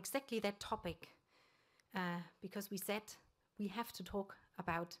together on exactly that topic, because we said we have to talk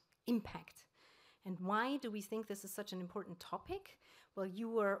about impact. And why do we think this is such an important topic? Well, you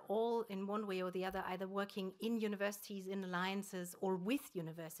were all in one way or the other either working in universities, in alliances, or with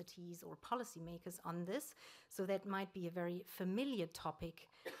universities or policymakers on this. So that might be a very familiar topic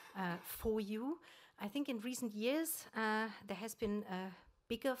for you. I think in recent years, there has been a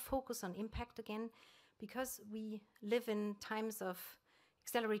bigger focus on impact again, because we live in times of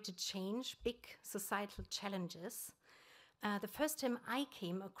accelerated change, big societal challenges. The first time I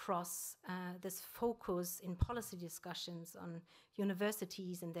came across this focus in policy discussions on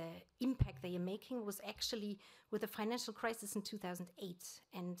universities and the impact they are making was actually with the financial crisis in 2008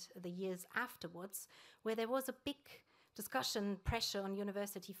 and the years afterwards, where there was a big discussion, pressure on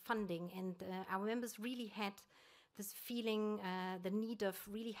university funding, and our members really had this feeling, the need of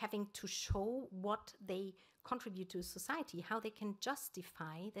really having to show what they contribute to society, how they can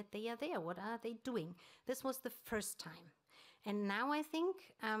justify that they are there, what are they doing. This was the first time. And now I think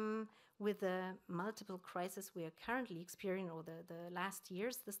with the multiple crises we are currently experiencing, or the last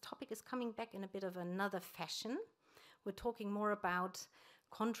years, this topic is coming back in a bit of another fashion. We're talking more about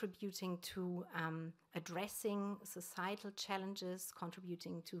contributing to addressing societal challenges,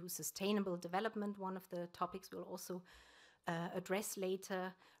 contributing to sustainable development, one of the topics we'll also address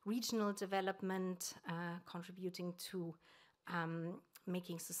later, regional development, contributing to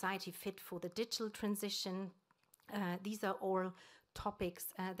making society fit for the digital transition. These are all topics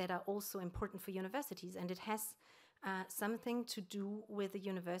that are also important for universities, and it has something to do with the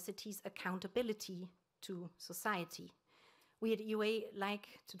university's accountability to society. We at UA like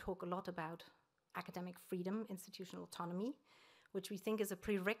to talk a lot about academic freedom, institutional autonomy, which we think is a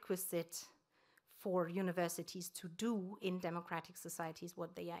prerequisite for universities to do in democratic societies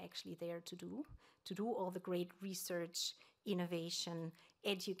what they are actually there to do all the great research, innovation,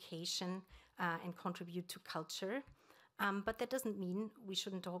 education, and contribute to culture. But that doesn't mean we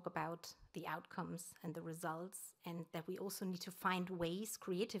shouldn't talk about the outcomes and the results, and that we also need to find ways,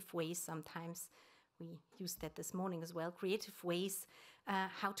 creative ways sometimes. We used that this morning as well, creative ways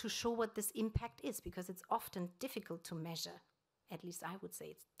how to show what this impact is, because it's often difficult to measure. At least I would say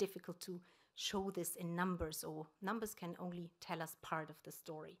it's difficult to show this in numbers, or numbers can only tell us part of the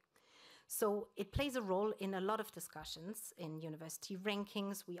story. So it plays a role in a lot of discussions in university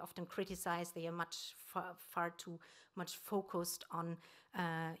rankings. We often criticize they are far too much focused on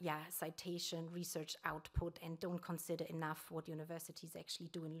citation, research output, and don't consider enough what universities actually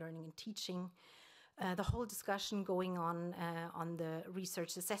do in learning and teaching. The whole discussion going on the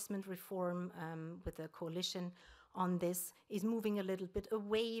research assessment reform with the coalition on this is moving a little bit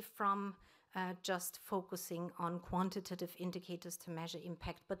away from just focusing on quantitative indicators to measure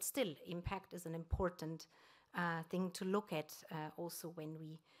impact, but still impact is an important thing to look at also when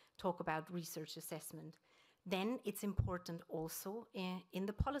we talk about research assessment. Then it's important also in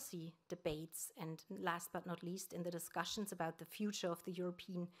the policy debates, and last but not least in the discussions about the future of the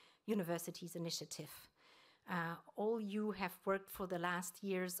European Universities Initiative. All you have worked for the last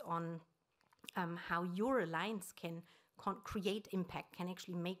years on how your alliance can create impact, can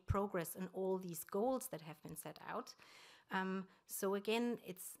actually make progress in all these goals that have been set out. So again,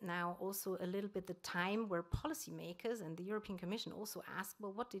 it's now also a little bit the time where policymakers and the European Commission also ask,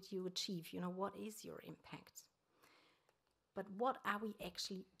 well, what did you achieve? You know, what is your impact? But what are we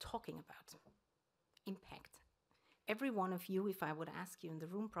actually talking about? Impact. Every one of you, if I would ask you in the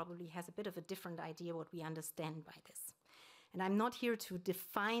room, probably has a bit of a different idea what we understand by this. And I'm not here to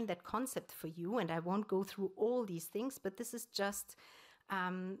define that concept for you, and I won't go through all these things, but this is just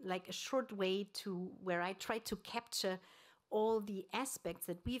like a short way to where I try to capture all the aspects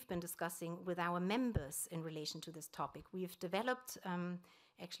that we've been discussing with our members in relation to this topic. We've developed,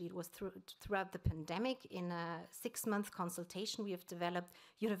 actually it was throughout the pandemic, in a 6-month consultation, we have developed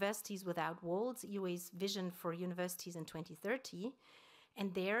Universities Without Walls, UA's vision for universities in 2030,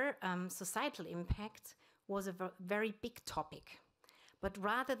 and their societal impact was a very big topic. But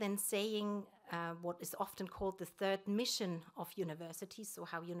rather than saying what is often called the third mission of universities, so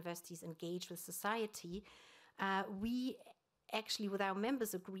how universities engage with society, we actually, with our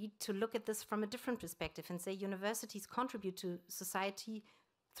members, agreed to look at this from a different perspective and say universities contribute to society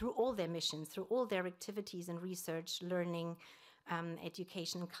through all their missions, through all their activities in research, learning,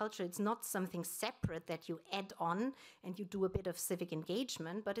 education and culture. It's not something separate that you add on and you do a bit of civic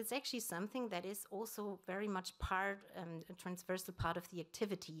engagement, but it's actually something that is also very much part, a transversal part of the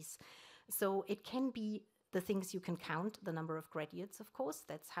activities. So it can be the things you can count, the number of graduates, of course.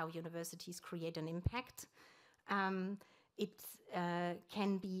 That's how universities create an impact. It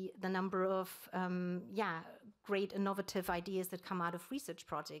can be the number of great innovative ideas that come out of research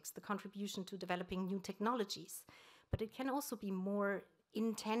projects, the contribution to developing new technologies. But it can also be more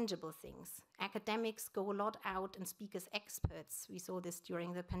intangible things. Academics go a lot out and speak as experts. We saw this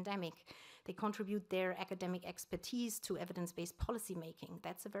during the pandemic. They contribute their academic expertise to evidence-based policy making.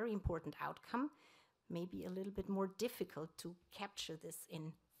 That's a very important outcome. Maybe a little bit more difficult to capture this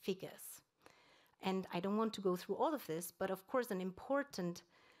in figures. And I don't want to go through all of this, but of course an important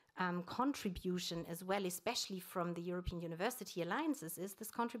contribution as well, especially from the European University Alliances, is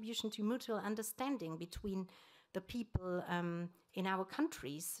this contribution to mutual understanding between the people in our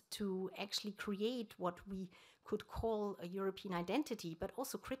countries to actually create what we could call a European identity, but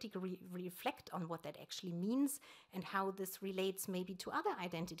also critically reflect on what that actually means and how this relates maybe to other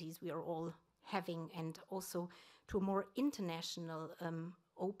identities we are all having, and also to a more international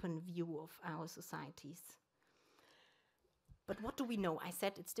open view of our societies. But what do we know? I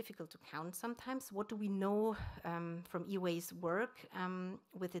said it's difficult to count sometimes. What do we know from EUA's work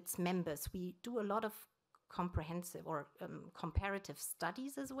with its members? We do a lot of comprehensive or comparative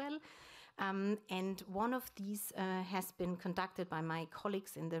studies as well. And one of these has been conducted by my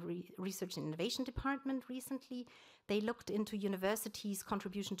colleagues in the Research and Innovation Department recently. They looked into universities'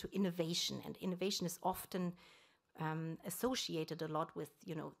 contribution to innovation, and innovation is often associated a lot with,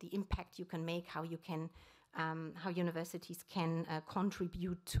 you know, the impact you can make, how you can, how universities can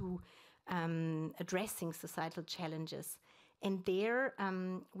contribute to addressing societal challenges. And there,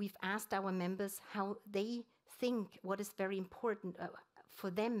 we've asked our members how they think what is very important for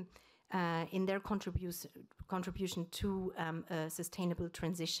them in their contribution to a sustainable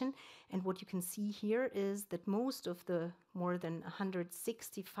transition. And what you can see here is that most of the more than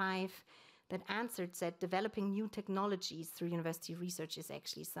 165 that answered said developing new technologies through university research is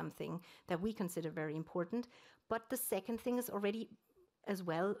actually something that we consider very important. But the second thing is already as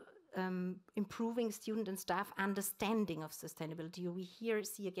well improving student and staff understanding of sustainability. We here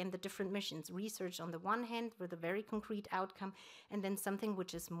see again the different missions. Research on the one hand with a very concrete outcome, and then something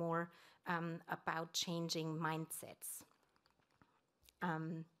which is more about changing mindsets.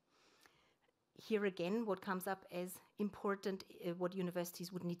 Here again, what comes up as important, what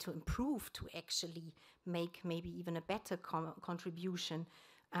universities would need to improve to actually make maybe even a better contribution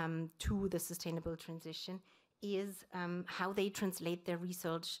to the sustainable transition is how they translate their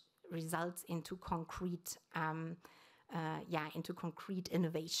research results into concrete, into concrete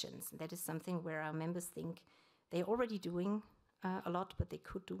innovations. That is something where our members think they're already doing a lot, but they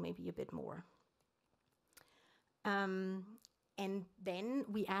could do maybe a bit more. And then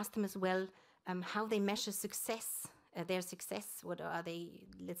we asked them as well how they measure success, their success. What are they,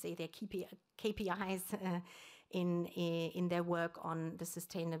 let's say, their KPIs in their work on the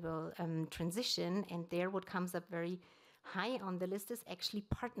sustainable transition. And there what comes up very high on the list is actually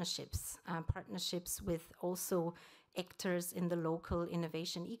partnerships, partnerships with also actors in the local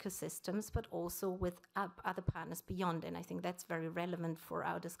innovation ecosystems, but also with other partners beyond. And I think that's very relevant for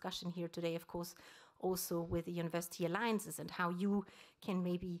our discussion here today, of course, also with the university alliances and how you can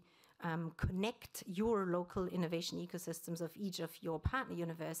maybe connect your local innovation ecosystems of each of your partner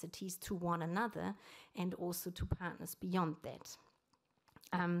universities to one another and also to partners beyond that.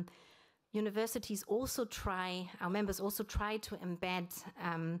 Universities also try, our members also try to embed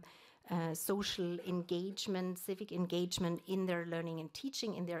social engagement, civic engagement in their learning and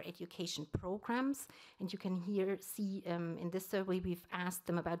teaching, in their education programs. And you can here see in this survey, we've asked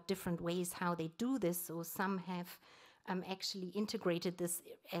them about different ways how they do this. So some have actually integrated this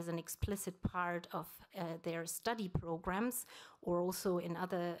as an explicit part of their study programs, or also in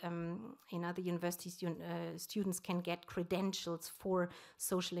other universities, students can get credentials for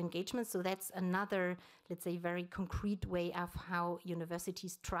social engagement. So that's another, let's say, very concrete way of how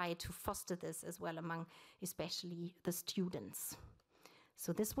universities try to foster this as well among especially the students.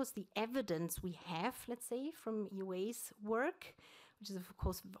 So this was the evidence we have, let's say, from EUA's work, which is of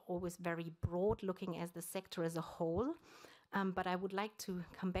course always very broad, looking at the sector as a whole. But I would like to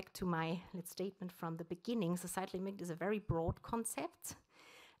come back to my statement from the beginning. Societal impact is a very broad concept.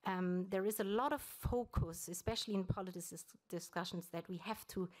 There is a lot of focus, especially in politics discussions, that we have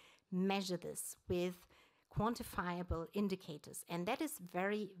to measure this with quantifiable indicators. And that is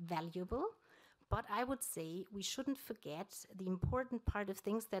very valuable. But I would say we shouldn't forget the important part of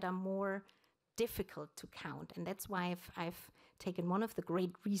things that are more difficult to count. And that's why I've taken one of the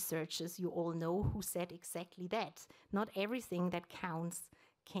great researchers you all know who said exactly that. Not everything that counts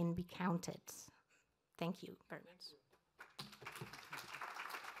can be counted. Thank you very much.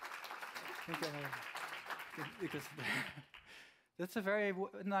 Thank you. because that's a very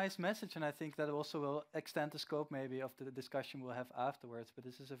nice message, and I think that also will extend the scope maybe of the discussion we'll have afterwards. But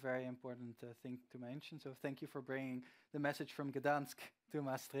this is a very important thing to mention. So thank you for bringing the message from Gdansk to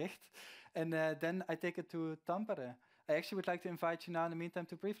Maastricht. And then I take it to Tampere. I actually would like to invite you now in the meantime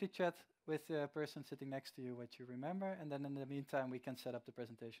to briefly chat with the person sitting next to you what you remember. And then in the meantime, we can set up the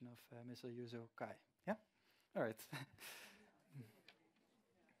presentation of Mr. Yuzhuo. Yeah? All right.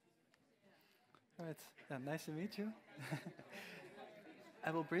 All right. Nice to meet you. I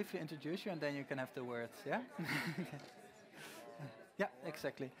will briefly introduce you, and then you can have the words, yeah? Yeah,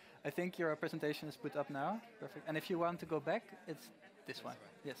 exactly. I think your presentation is put up now. Perfect. And if you want to go back, it's this one.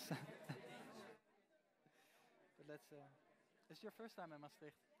 Yes. But let's... it's your first time in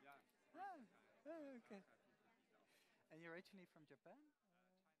Maastricht? Yeah. Oh, okay. And you're originally from Japan?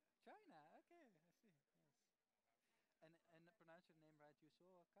 China, okay, I see. Yes. And pronounce your name right,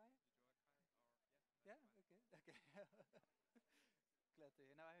 Yuzhuo Kai? Yeah, okay, okay. Glad to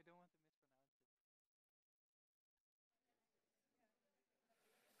hear. Now I don't want to mispronounce it.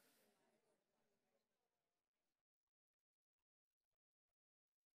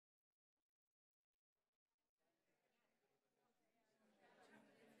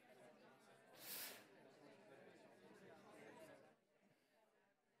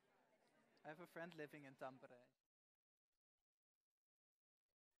 I have a friend living in Tampere.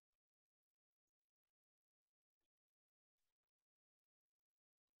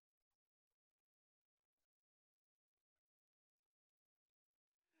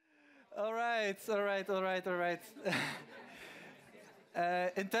 All right.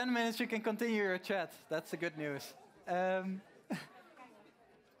 In 10 minutes you can continue your chat. That's the good news.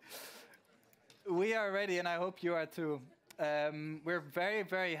 We are ready, and I hope you are too. We're very,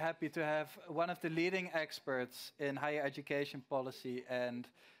 very happy to have one of the leading experts in higher education policy and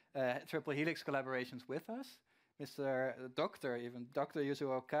triple helix collaborations with us, Dr.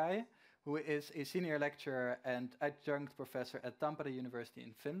 Yuzhuo Kai, who is a senior lecturer and adjunct professor at Tampere University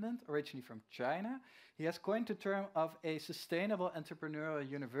in Finland, originally from China. He has coined the term of a sustainable entrepreneurial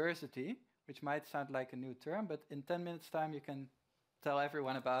university, which might sound like a new term, but in 10 minutes' time you can tell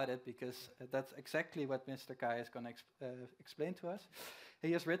everyone about it, because that's exactly what Mr. Kai is going to explain to us.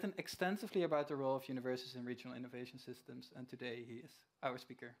 He has written extensively about the role of universities in regional innovation systems, and today he is our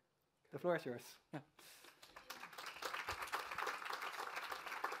speaker. The floor is yours.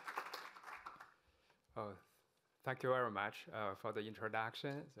 Oh, thank you very much for the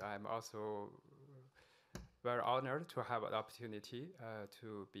introduction. I'm also very honored to have an opportunity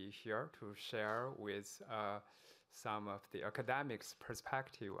to be here to share with some of the academics'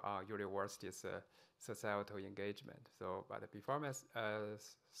 perspective on universities' societal engagement. So, but before I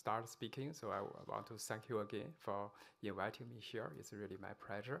start speaking, so I want to thank you again for inviting me here. It's really my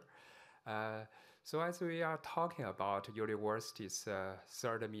pleasure. So as we are talking about universities'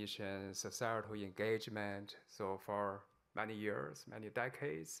 third mission, societal engagement, so for many years, many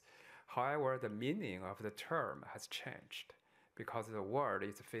decades, however, the meaning of the term has changed because the world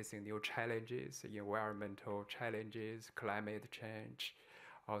is facing new challenges, environmental challenges, climate change,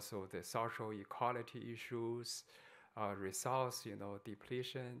 also the social equality issues, resource,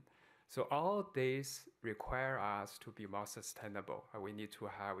 depletion. So all these require us to be more sustainable. We need to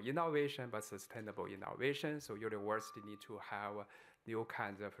have innovation, but sustainable innovation. So university need to have new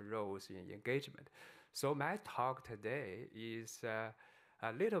kinds of roles in engagement. So my talk today is a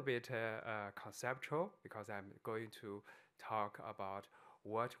little bit conceptual, because I'm going to talk about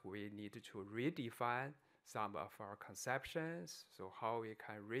what we need to redefine some of our conceptions, so how we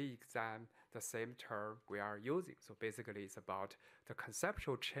can re-examine the same term we are using. So basically it's about the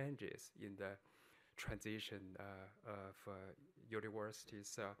conceptual changes in the transition of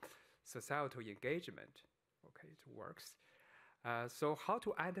universities' societal engagement. Okay, it works. So how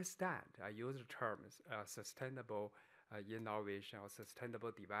to understand? I use the terms sustainable innovation or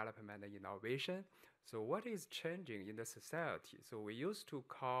sustainable development and innovation. So what is changing in the society? So we used to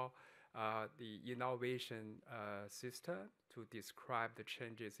call the innovation system to describe the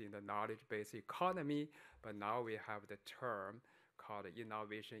changes in the knowledge-based economy, but now we have the term called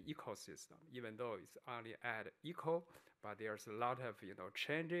innovation ecosystem, even though it's only add eco, but there's a lot of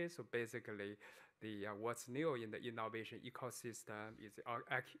changes. So basically, the what's new in the innovation ecosystem is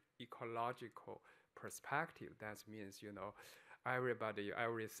ecological perspective. That means everybody,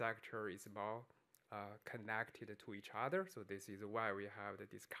 every sector is more connected to each other. So this is why we have the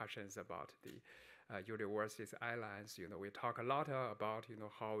discussions about the universities islands. We talk a lot about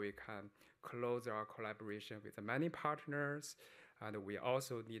how we can close our collaboration with many partners, and we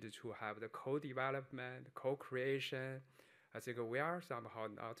also need to have the co-development, co-creation, I think we are somehow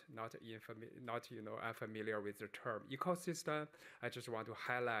not unfamiliar with the term ecosystem. I just want to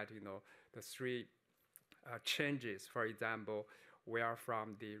highlight, the three changes. For example, we are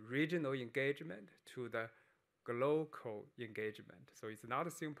from the regional engagement to the global engagement. So it's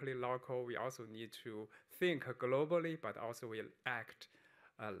not simply local. We also need to think globally, but also we act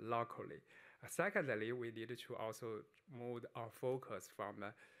locally. Secondly, we need to also move our focus from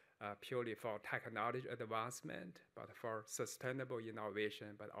purely for technology advancement, but for sustainable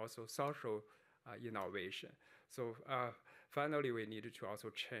innovation, but also social innovation. So finally, we need to also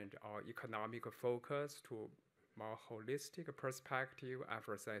change our economic focus to more holistic perspective,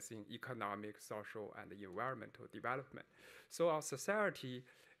 emphasizing economic, social, and environmental development. So our society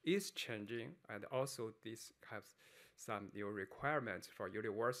is changing, and also this has some new requirements for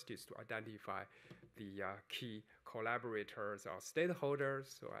universities to identify the key collaborators or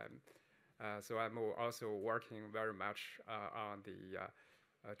stakeholders. So I'm also working very much on the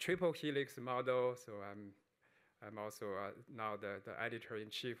triple helix model. So I'm also now the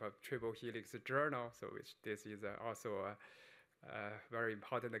editor-in-chief of Triple Helix Journal. So this is also a very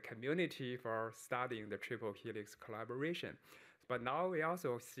important community for studying the triple helix collaboration. But now we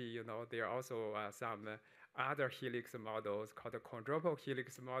also see, there are also some other helix models called the quadruple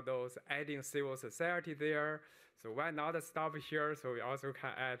helix models, adding civil society there. So why not stop here? So we also can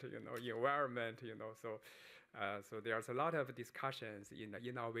add, environment, so there's a lot of discussions in the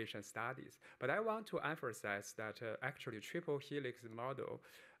innovation studies. But I want to emphasize that actually triple helix model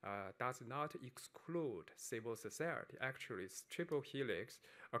does not exclude civil society. Actually, triple helix,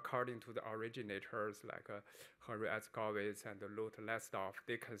 according to the originators like Henry Escovitz and Lute Lestoff,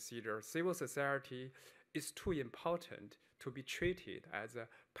 they consider civil society is too important to be treated as a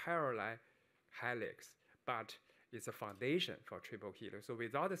parallel helix, but it's a foundation for triple helix. So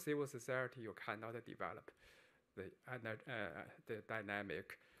without the civil society, you cannot develop the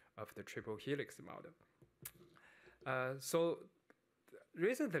dynamic of the triple helix model. So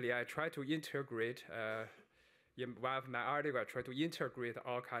recently, I tried to integrate, in one of my articles, I tried to integrate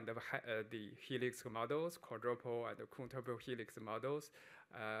all kind of the helix models, quadruple and quintuple helix models.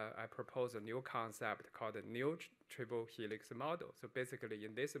 I propose a new concept called the new triple helix model. So basically,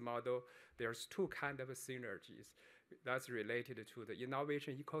 in this model, there's two kind of synergies that's related to the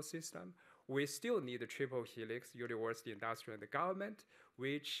innovation ecosystem. We still need a triple helix, university, industry, and the government,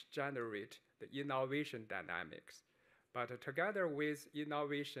 which generate the innovation dynamics. But together with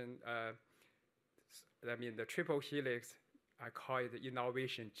innovation, the triple helix, I call it the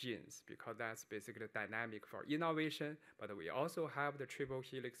innovation genes, because that's basically dynamic for innovation, but we also have the triple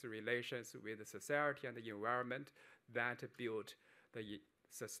helix relations with the society and the environment that build the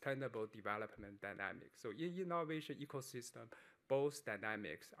sustainable development dynamics. So in innovation ecosystem, both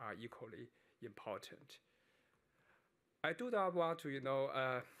dynamics are equally important. I do not want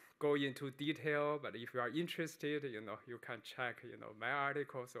to, go into detail, but if you are interested, you can check, my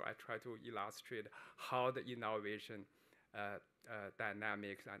article. So I try to illustrate how the innovation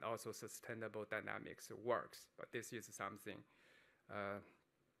dynamics and also sustainable dynamics works. But this is something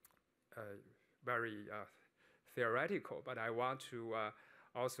very theoretical, but I want to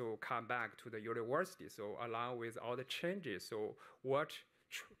also come back to the university. So along with all the changes, so what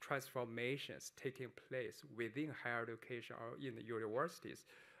transformations taking place within higher education or in the universities.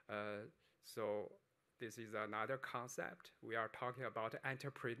 So this is another concept. We are talking about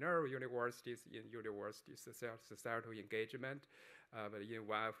entrepreneurial universities in university societal engagement. But in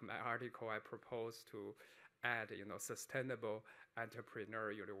one of my article, I propose to add, sustainable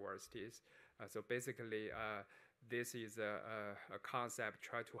entrepreneurial universities. So basically, this is a concept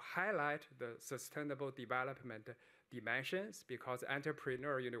try to highlight the sustainable development dimensions, because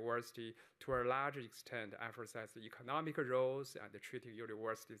entrepreneurial university to a large extent emphasize the economic roles and treating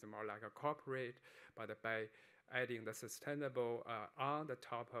universities more like a corporate, but by adding the sustainable on the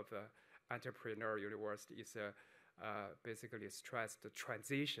top of the entrepreneurial university is basically stress the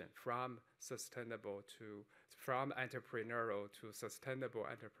transition from entrepreneurial to sustainable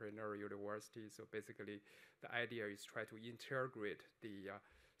entrepreneurial university. So basically the idea is try to integrate the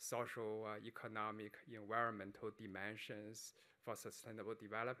social, economic, environmental dimensions for sustainable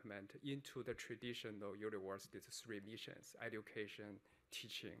development into the traditional university's three missions: education,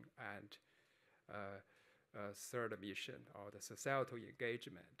 teaching, and third mission, or the societal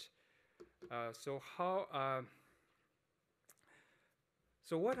engagement. So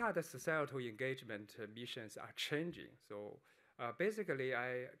what are the societal engagement missions are changing? So basically,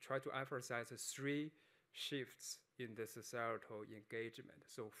 I try to emphasize three shifts in the societal engagement.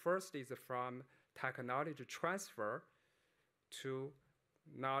 So first is from technology transfer to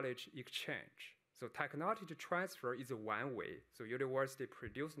knowledge exchange. So technology transfer is one way. So university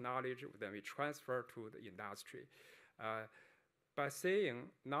produce knowledge, then we transfer to the industry. By saying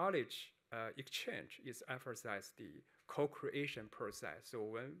knowledge exchange is emphasized the co-creation process. So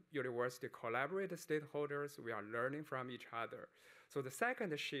when university collaborate with stakeholders, we are learning from each other. So the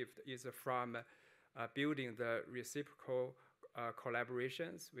second shift is from building the reciprocal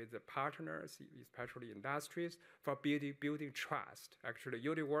collaborations with the partners, especially industries, for building trust. Actually,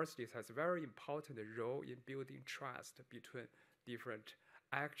 universities has a very important role in building trust between different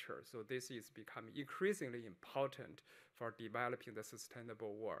actors. So this is becoming increasingly important for developing the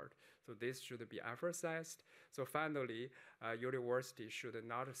sustainable world. So this should be emphasized. So finally, university should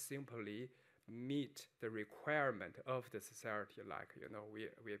not simply meet the requirement of the society, like, we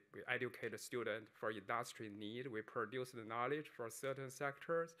educate a student for industry need, we produce the knowledge for certain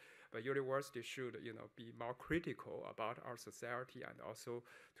sectors, but university should, be more critical about our society and also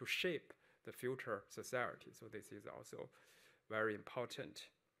to shape the future society. So this is also very important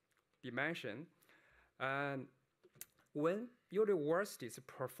dimension. And when universities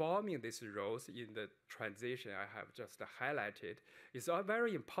performing these roles in the transition I have just highlighted, it's all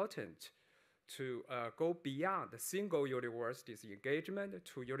very important to go beyond the single university's engagement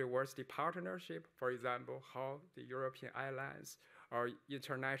to university partnership. For example, how the European Alliance or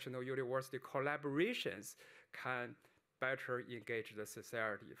international university collaborations can better engage the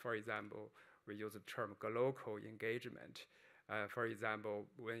society. For example, we use the term local engagement. For example,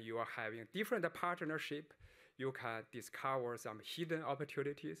 when you are having different partnership, you can discover some hidden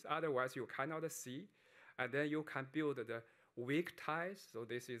opportunities, otherwise you cannot see, and then you can build the weak ties. So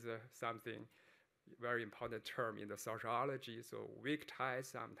this is something very important term in the sociology. So weak ties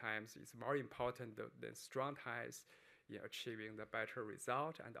sometimes is more important than strong ties in achieving the better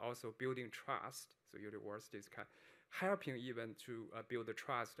result and also building trust. So universities can helping even to build the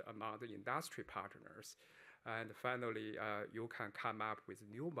trust among the industry partners. And finally, you can come up with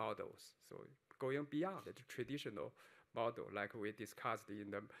new models. So going beyond the traditional model, like we discussed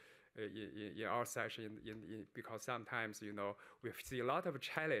in the in our session, because sometimes we see a lot of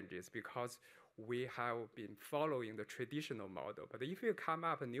challenges because we have been following the traditional model. But if you come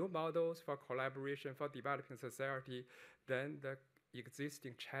up with new models for collaboration for developing society, then the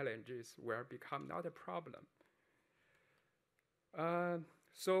existing challenges will become not a problem.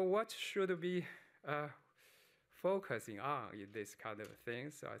 So what should we focusing on in this kind of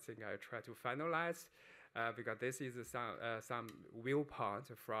thing? So I think I try to finalize because this is some viewpoint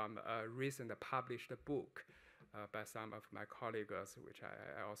from a recent published book by some of my colleagues, which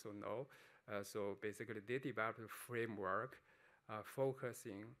I also know. So basically, they developed a framework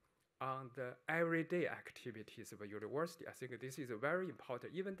focusing on the everyday activities of a university. I think this is very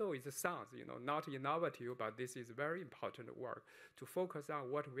important, even though it sounds, not innovative, but this is very important work to focus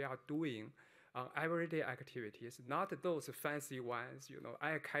on what we are doing on everyday activities, not those fancy ones,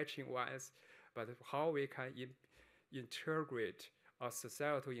 eye-catching ones, but how we can integrate our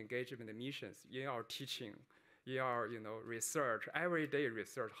societal engagement missions in our teaching, in our research, everyday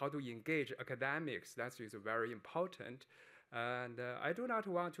research, how to engage academics. That is very important. And I do not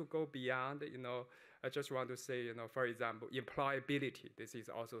want to go beyond, I just want to say, for example, employability. This is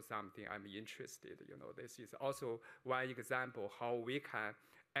also something I'm interested. This is also one example how we can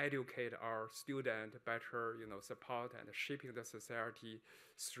educate our student better, support and shaping the society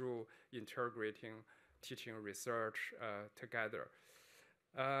through integrating teaching research together.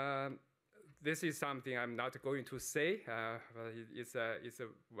 This is something I'm not going to say, but it's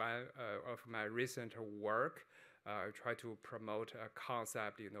one of my recent work. I try to promote a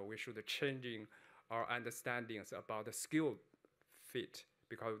concept, we should changing our understandings about the skill fit,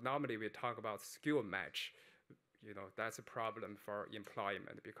 because normally we talk about skill match. That's a problem for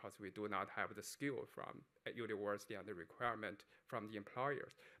employment because we do not have the skill from university and the requirement from the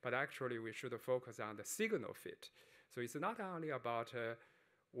employers. But actually, we should focus on the signal fit. So it's not only about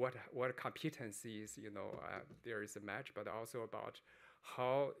what competencies there is a match, but also about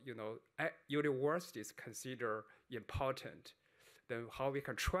how universities consider important, then how we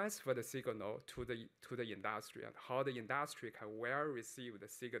can transfer the signal to the industry and how the industry can well receive the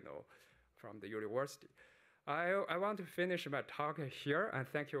signal from the university. I want to finish my talk here, and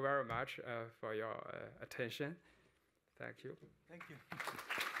thank you very much for your attention. Thank you. Thank you.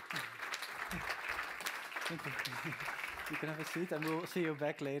 Thank you. You can have a seat, and we'll see you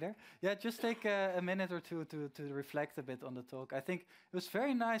back later. Yeah, just take a minute or two to reflect a bit on the talk. I think it was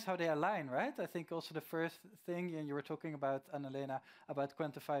very nice how they align, right? I think also the first thing, and you were talking about, Anna-Lena, about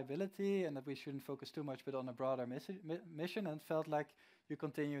quantifiability, and that we shouldn't focus too much, but on a broader mission, and it felt like you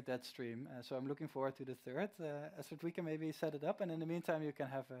continued that stream. So I'm looking forward to the third. Astrid, we can maybe set it up, and in the meantime, you can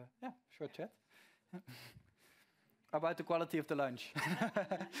have a short chat. About the quality of the lunch.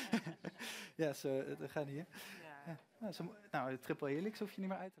 Ja, we gaan hier. Nou, de triple helix hoef je niet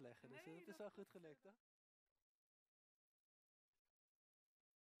meer uit te leggen. Dus dat is wel goed gelukt, toch?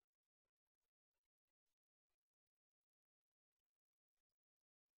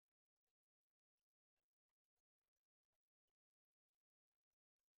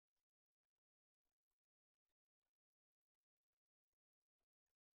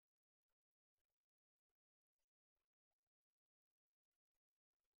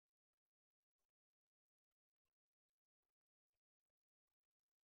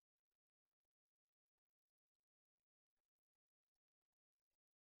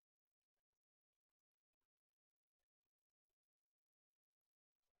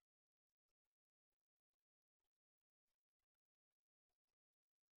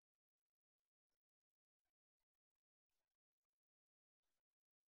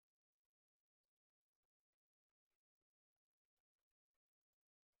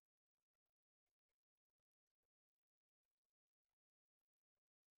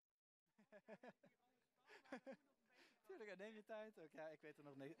 Tuurlijk, neem je tijd ook. Ja, ik weet er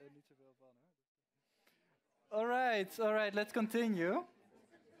nog niet zoveel van, hoor. All right, let's continue.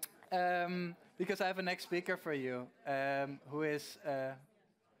 Because I have a next speaker for you, who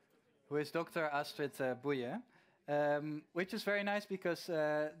is Dr. Astrid Boeijen, which is very nice because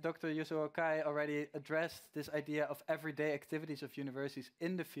Dr. Yuzhuo already addressed this idea of everyday activities of universities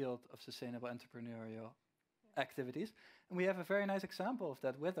in the field of sustainable entrepreneurial activities. And we have a very nice example of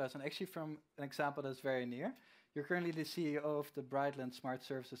that with us, and actually from an example that's very near. You're currently the CEO of the Brightlands Smart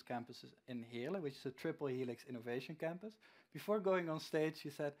Services Campus in Heerlen, which is a triple helix innovation campus. Before going on stage,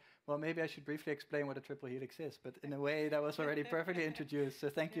 you said, well, maybe I should briefly explain what a triple helix is, but in a way that was already perfectly introduced, so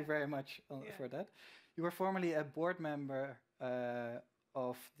thank you very much for that. You were formerly a board member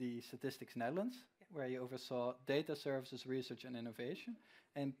of the Statistics Netherlands, where you oversaw data services, research and innovation.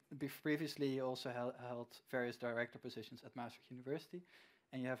 And previously you also held various director positions at Maastricht University,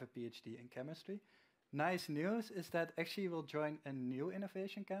 and you have a PhD in chemistry. Nice news is that actually you will join a new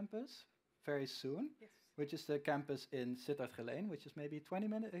innovation campus very soon, which is the campus in Sittard-Geleen, which is maybe 20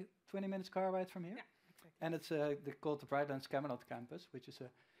 minutes car ride from here. Yeah, exactly. And it's called the Brightlands Camelot campus, which is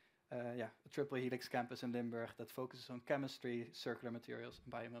a triple helix campus in Limburg that focuses on chemistry, circular materials,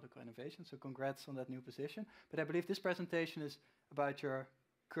 and biomedical innovation. So congrats on that new position. But I believe this presentation is about your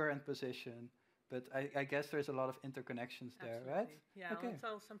current position, but I guess there's a lot of interconnections there, right? Yeah, I'll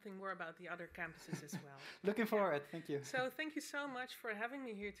tell something more about the other campuses as well. Looking forward, thank you. So thank you so much for having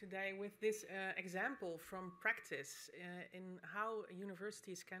me here today with this example from practice in how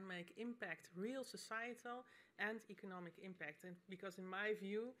universities can make impact, real societal and economic impact. And because in my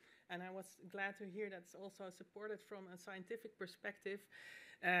view, and I was glad to hear that's also supported from a scientific perspective,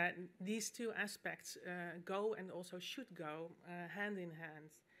 these two aspects go and also should go hand in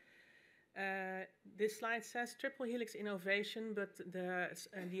hand. This slide says triple helix innovation, but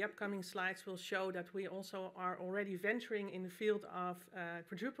the upcoming slides will show that we also are already venturing in the field of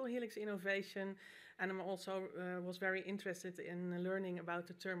quadruple helix innovation, and I'm also was very interested in learning about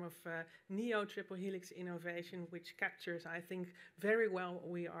the term of neo triple helix innovation, which captures, I think, very well what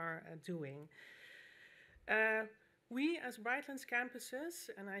we are doing. We as Brightlands campuses,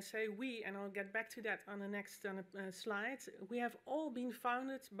 and I say we, and I'll get back to that on the next slide, we have all been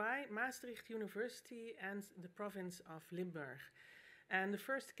founded by Maastricht University and the province of Limburg. And the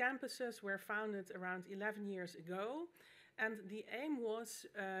first campuses were founded around 11 years ago, and the aim was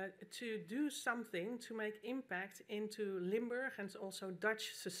to do something to make impact into Limburg and also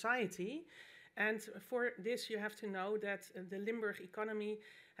Dutch society. And for this you have to know that the Limburg economy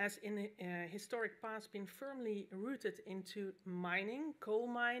has in the historic past been firmly rooted into mining, coal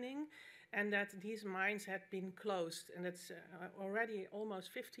mining, and that these mines had been closed. And that's already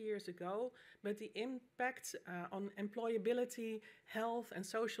almost 50 years ago, but the impact on employability, health and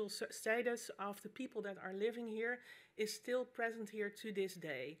social status of the people that are living here is still present here to this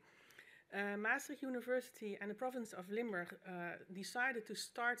day. Maastricht University and the province of Limburg decided to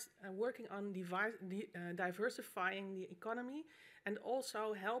start working on diversifying the economy and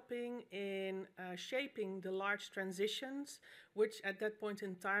also helping in shaping the large transitions, which at that point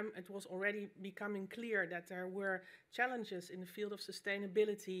in time it was already becoming clear that there were challenges in the field of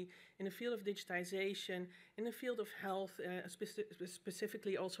sustainability, in the field of digitization, in the field of health,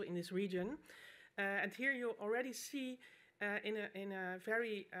 specifically also in this region. And here you already see in a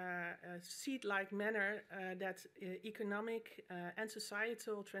very seed-like manner that economic and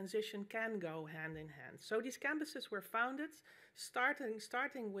societal transition can go hand in hand. So these campuses were founded,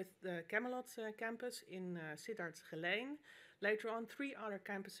 starting with the Camelot campus in Sittard-Geleen. Later on, 3 other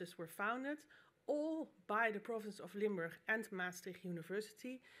campuses were founded, all by the province of Limburg and Maastricht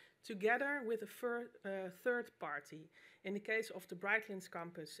University, together with a third party. In the case of the Brightlands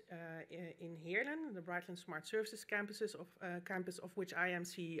campus in Heerlen, the Brightlands Smart Services campus of which I am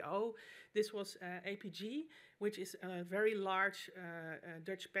CEO, this was APG, which is a very large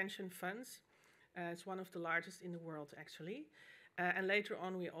Dutch pension fund. It's one of the largest in the world, actually. And later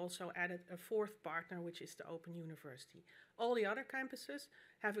on, we also added a fourth partner, which is the Open University. All the other campuses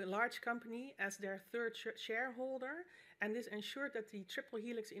have a large company as their third shareholder, and this ensured that the triple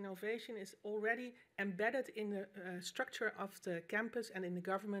helix innovation is already embedded in the structure of the campus and in the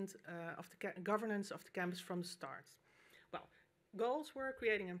governance of the campus from the start. Well, goals were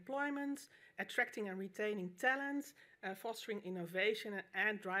creating employment, attracting and retaining talent, fostering innovation,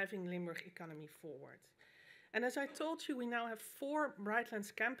 and driving Limburg economy forward. And as I told you, we now have 4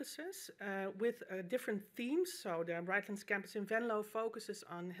 Brightlands campuses with different themes. So the Brightlands campus in Venlo focuses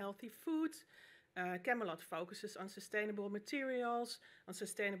on healthy food. Camelot focuses on sustainable materials, on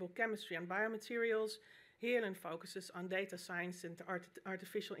sustainable chemistry and biomaterials. Heerlen focuses on data science and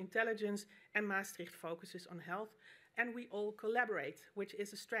artificial intelligence. And Maastricht focuses on health. And we all collaborate, which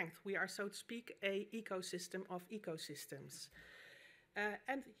is a strength. We are, so to speak, an ecosystem of ecosystems.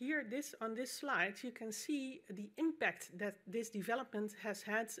 And here, on this slide, you can see the impact that this development has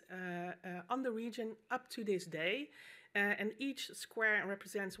had on the region up to this day. And each square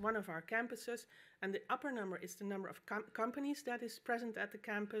represents one of our campuses. And the upper number is the number of companies that is present at the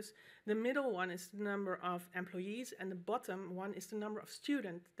campus. The middle one is the number of employees. And the bottom one is the number of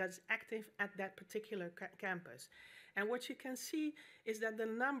students that is active at that particular campus. And what you can see is that the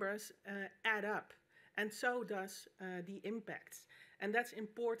numbers add up. And so does the impacts. And that's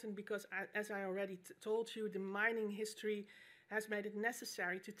important because, as I already told you, the mining history has made it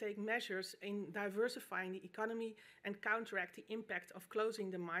necessary to take measures in diversifying the economy and counteract the impact of closing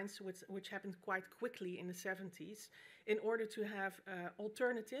the mines, which happened quite quickly in the 70s, in order to have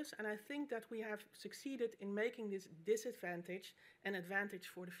alternatives. And I think that we have succeeded in making this disadvantage an advantage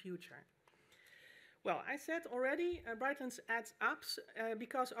for the future. Well, I said already, Brightlands adds up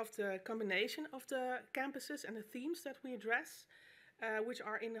because of the combination of the campuses and the themes that we address, which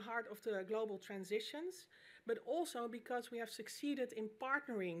are in the heart of the global transitions, but also because we have succeeded in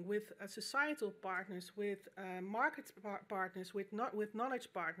partnering with societal partners, with market partners, with knowledge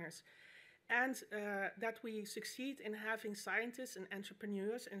partners, and that we succeed in having scientists and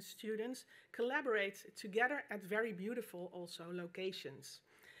entrepreneurs and students collaborate together at very beautiful also locations.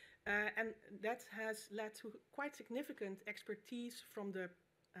 And that has led to quite significant expertise from the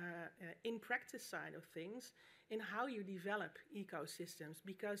in-practice side of things in how you develop ecosystems,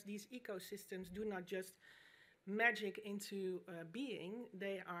 because these ecosystems do not just magic into being.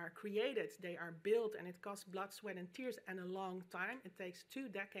 They are created, they are built, and it costs blood, sweat, and tears and a long time. It takes 2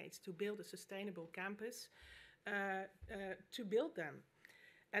 decades to build a sustainable campus, to build them.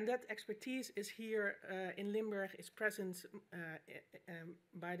 And that expertise is here in Limburg, is present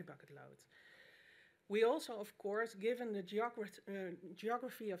by the bucket load. We also, of course, given the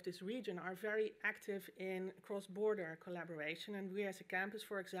geography of this region, are very active in cross-border collaboration. And we as a campus,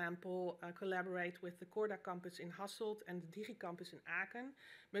 for example, collaborate with the Corda campus in Hasselt and the Digi campus in Aachen.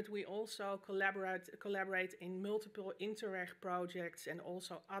 But we also collaborate in multiple Interreg projects and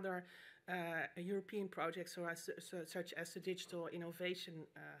also other European projects, such as the digital innovation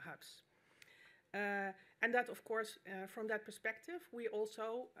hubs. And that, of course, from that perspective, we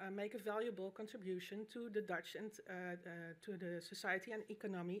also make a valuable contribution to the Dutch and to the society and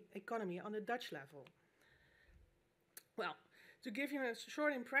economy on the Dutch level. Well, to give you a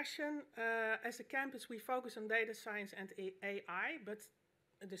short impression, as a campus, we focus on data science and AI, but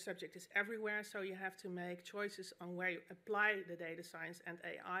the subject is everywhere, so you have to make choices on where you apply the data science and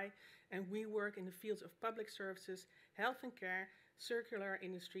AI. And we work in the fields of public services, health and care, circular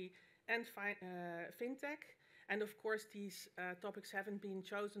industry, and fintech. And of course, these topics haven't been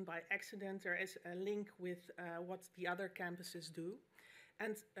chosen by accident. There is a link with what the other campuses do.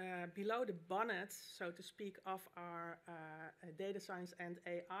 And below the bonnet, so to speak, of our data science and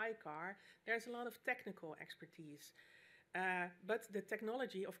AI car, there's a lot of technical expertise. But the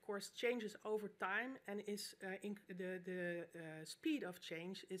technology, of course, changes over time, and is the speed of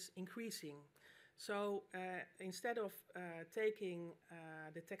change is increasing. So instead of taking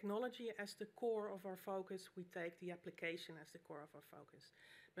the technology as the core of our focus, we take the application as the core of our focus.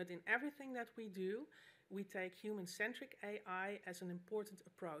 But in everything that we do, we take human-centric AI as an important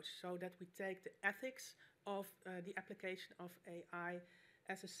approach, so that we take the ethics of the application of AI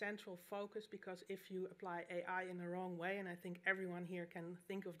as a central focus, because if you apply AI in the wrong way, and I think everyone here can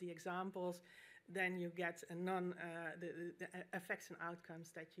think of the examples, then you get the effects and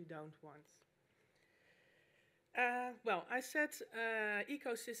outcomes that you don't want. Well, I said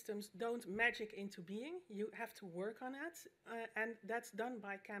ecosystems don't magic into being. You have to work on it, and that's done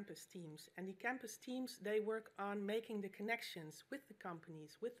by campus teams. And the campus teams, they work on making the connections with the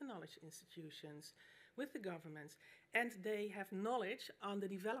companies, with the knowledge institutions, with the governments, and they have knowledge on the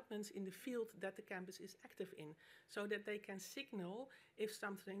developments in the field that the campus is active in, so that they can signal if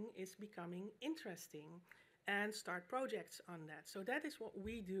something is becoming interesting and start projects on that. So that is what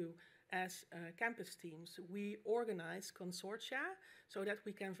we do as campus teams. We organize consortia so that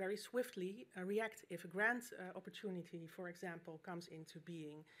we can very swiftly react if a grant opportunity, for example, comes into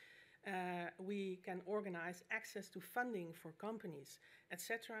being. We can organize access to funding for companies,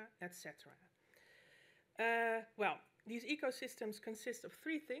 etc., etc. Well, these ecosystems consist of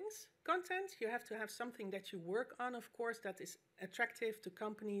three things. Content, you have to have something that you work on, of course, that is attractive to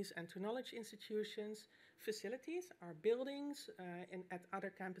companies and to knowledge institutions. Facilities are buildings, and at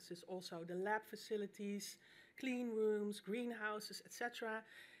other campuses also the lab facilities, clean rooms, greenhouses, etc.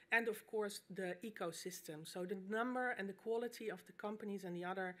 And of course the ecosystem. So the number and the quality of the companies and the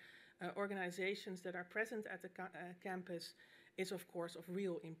other organizations that are present at the campus is of course of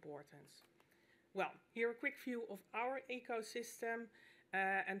real importance. Well, here a quick view of our ecosystem.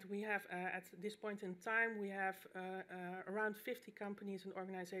 And we have, at this point in time, we have around 50 companies and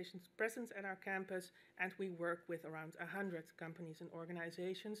organizations present at our campus, and we work with around 100 companies and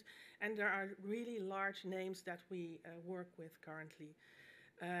organizations. And there are really large names that we work with currently.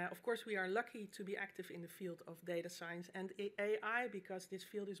 Of course, we are lucky to be active in the field of data science and AI, because this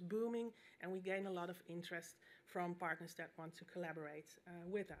field is booming, and we gain a lot of interest from partners that want to collaborate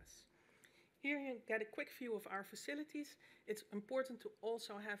with us. Here you get a quick view of our facilities. It's important to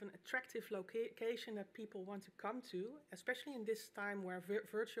also have an attractive location that people want to come to, especially in this time where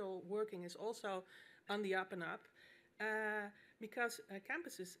virtual working is also on the up and up, because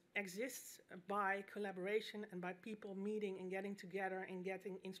campuses exist by collaboration and by people meeting and getting together and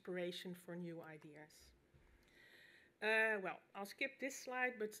getting inspiration for new ideas. Well, I'll skip this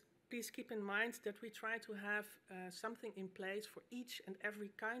slide, but please keep in mind that we try to have something in place for each and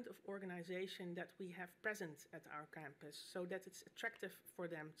every kind of organization that we have present at our campus, so that it's attractive for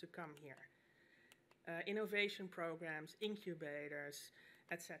them to come here. Innovation programs, incubators,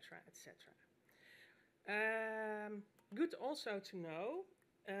 etc., etc. Good also to know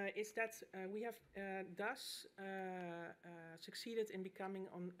is that we have thus succeeded in becoming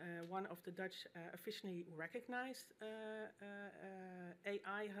one of the Dutch officially recognized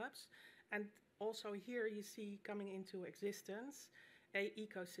AI hubs. And also here you see coming into existence an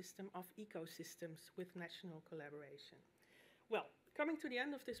ecosystem of ecosystems with national collaboration. Well, coming to the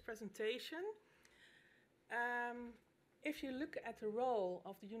end of this presentation, if you look at the role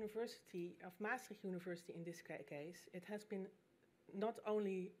of the University of Maastricht University in this case, it has been not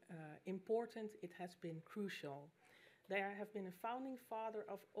only important, it has been crucial. They have been a founding father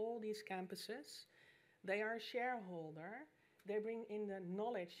of all these campuses. They are a shareholder. They bring in the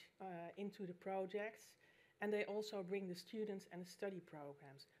knowledge into the projects, and they also bring the students and the study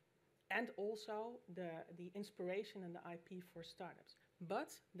programs, and also the inspiration and the IP for startups. But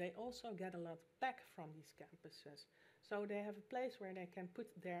they also get a lot back from these campuses. So they have a place where they can put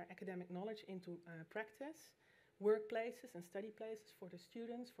their academic knowledge into practice, workplaces and study places for the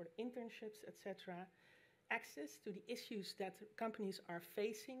students, for the internships, etc. Access to the issues that companies are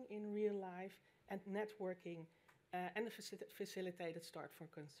facing in real life, and networking, and the facilitated start for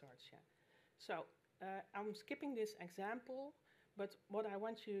consortia. So I'm skipping this example, but what I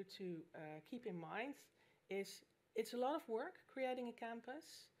want you to keep in mind is it's a lot of work creating a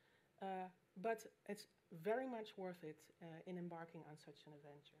campus, but it's very much worth it in embarking on such an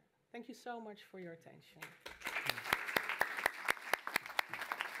adventure. Thank you so much for your attention.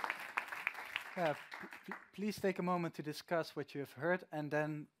 Please take a moment to discuss what you have heard, and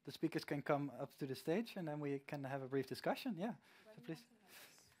then the speakers can come up to the stage, and then we can have a brief discussion. Yeah, so please.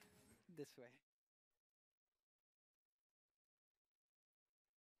 This way.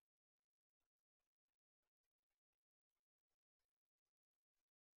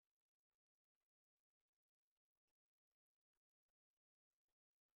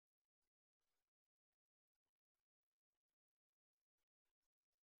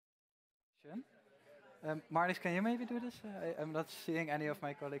 Marlies, can you maybe do this? I'm not seeing any of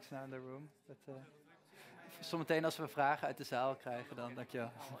my colleagues now in the room. But zometeen als we vragen uit de zaal krijgen, dan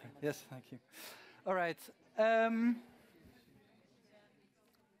dankjewel. Yes, thank you. All right.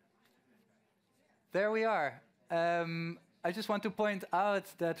 There we are. I just want to point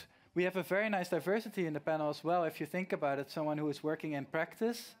out that we have a very nice diversity in the panel as well. If you think about it, someone who is working in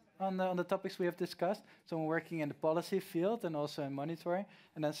practice on the topics we have discussed. Someone working in the policy field and also in monitoring,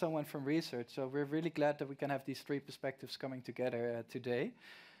 and then someone from research. So we're really glad that we can have these three perspectives coming together today.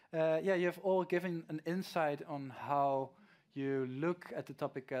 Yeah, you have all given an insight on how you look at the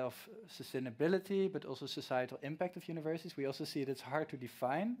topic of sustainability, but also societal impact of universities. We also see that it's hard to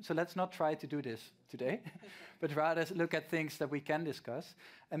define. So let's not try to do this today, but rather look at things that we can discuss.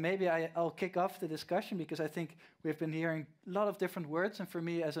 And maybe I'll kick off the discussion because I think we've been hearing a lot of different words. And for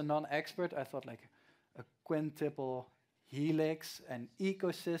me, as a non-expert, I thought like a quintuple helix and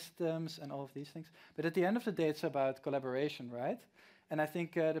ecosystems and all of these things. But at the end of the day, it's about collaboration, right? And I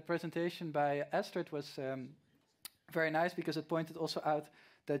think the presentation by Astrid was very nice because it pointed also out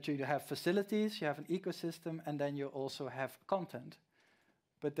that you have facilities, you have an ecosystem, and then you also have content.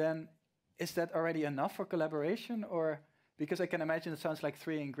 But then, is that already enough for collaboration? Or, because I can imagine it sounds like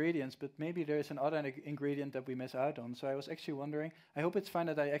 3 ingredients, but maybe there is another ingredient that we miss out on. So I was actually wondering, I hope it's fine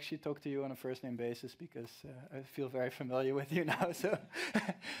that I actually talk to you on a first name basis because I feel very familiar with you now. So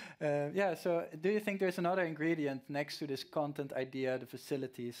yeah, so do you think there's another ingredient next to this content idea, the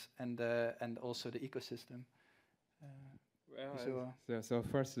facilities, and also the ecosystem? So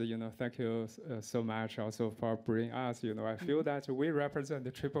first, thank you so much also for bringing us. I feel that we represent the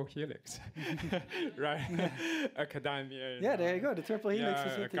triple helix, right? Academia. Yeah, there you go. The triple helix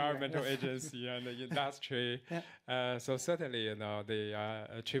is a governmental agency and the industry. Yeah. So certainly,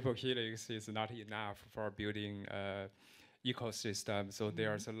 the triple helix is not enough for building ecosystem. So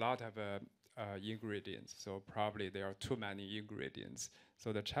there's a lot of ingredients. So probably there are too many ingredients.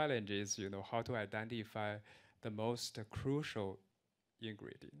 So the challenge is, how to identify the most crucial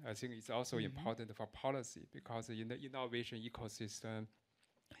ingredient. I think it's also important for policy because in the innovation ecosystem,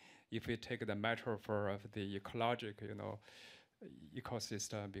 if we take the metaphor of the ecological,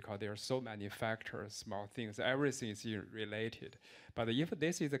 ecosystem, because there are so many factors, small things, everything is related. But if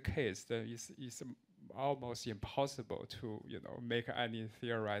this is the case, then it's almost impossible to, make any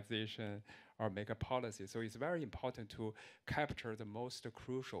theorization or make a policy. So it's very important to capture the most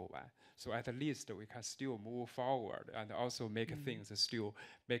crucial one. So at least we can still move forward and also make things still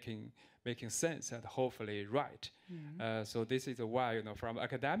making sense and hopefully right. So this is why, from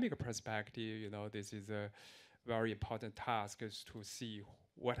academic perspective, this is a very important task is to see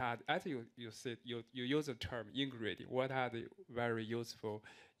what are, as you said, you use the term ingredient, what are the very useful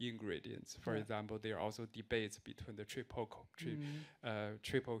ingredients? For example, there are also debates between the triple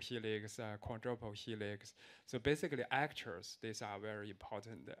helix, quadruple helix. So basically actors, these are very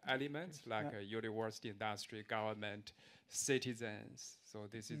important elements like university, industry, government, citizens. So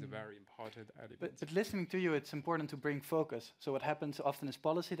this is a very important element. But listening to you, it's important to bring focus. So what happens often is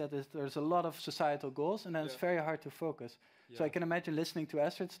policy, there's a lot of societal goals and then it's very hard to focus. So I can imagine listening to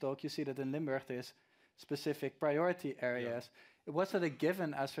Astrid's talk, you see that in Limburg there's specific priority areas. Was that a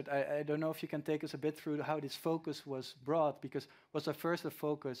given, Astrid? I don't know if you can take us a bit through how this focus was brought, because was there first a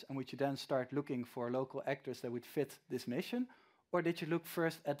focus and would you then start looking for local actors that would fit this mission? Or did you look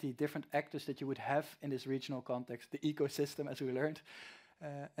first at the different actors that you would have in this regional context, the ecosystem as we learned,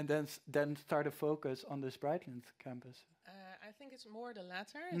 and then start a focus on this Brightlands campus? I think it's more the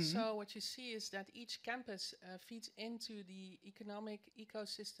latter. So what you see is that each campus feeds into the economic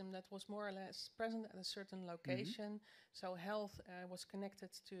ecosystem that was more or less present at a certain location. So health was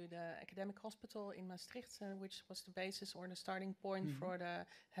connected to the academic hospital in Maastricht, which was the basis or the starting point for the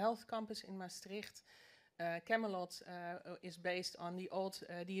health campus in Maastricht. Camelot is based on the old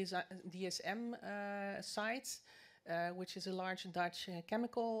DSM site, which is a large Dutch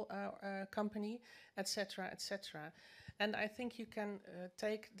chemical company, etc., etc. And I think you can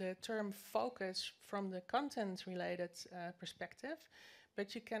take the term focus from the content-related perspective,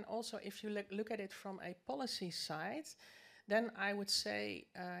 but you can also, if you look at it from a policy side, then I would say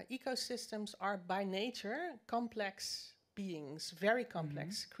ecosystems are by nature complex beings, very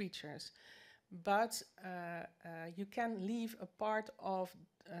complex creatures. But you can leave a part of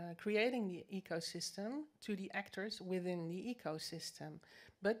creating the ecosystem to the actors within the ecosystem.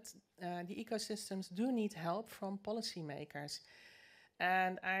 But the ecosystems do need help from policymakers.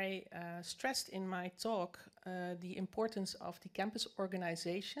 And I stressed in my talk the importance of the campus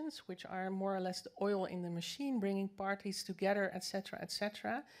organizations, which are more or less the oil in the machine, bringing parties together, etc.,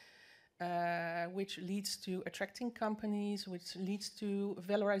 etc., which leads to attracting companies, which leads to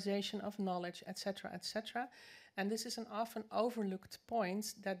valorization of knowledge, etc., etc. And this is an often overlooked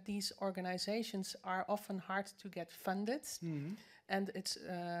point, that these organizations are often hard to get funded. And it's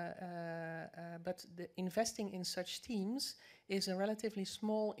but the investing in such teams is a relatively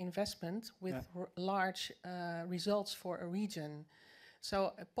small investment with large results for a region.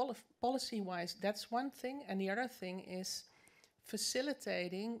 So policy-wise, that's one thing. And the other thing is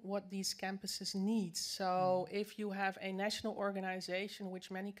facilitating what these campuses need. So if you have a national organization,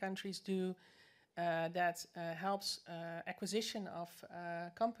 which many countries do, that helps acquisition of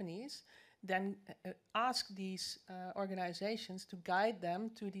companies, then ask these organizations to guide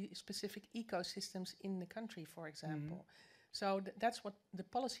them to the specific ecosystems in the country, for example. So that's what the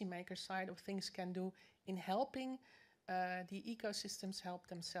policymaker side of things can do in helping the ecosystems help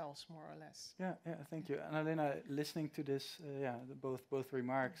themselves, more or less. Yeah, thank you. Anna-Lena, listening to this, both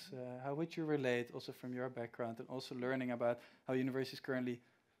remarks, how would you relate also from your background and also learning about how universities currently,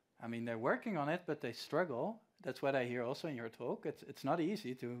 I mean, they're working on it, but they struggle. That's what I hear also in your talk. It's not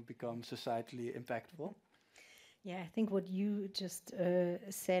easy to become societally impactful. Yeah, I think what you just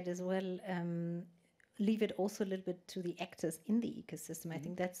said as well, leave it also a little bit to the actors in the ecosystem. I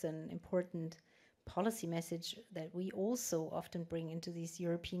think that's an important policy message that we also often bring into these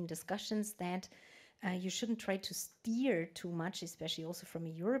European discussions, that you shouldn't try to steer too much, especially also from a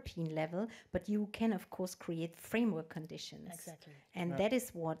European level, but you can of course create framework conditions. Exactly. And that is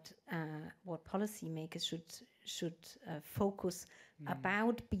what policymakers should focus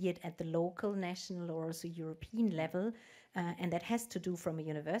about, be it at the local, national, or also European level. And that has to do from a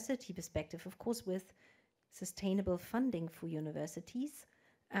university perspective, of course, with sustainable funding for universities.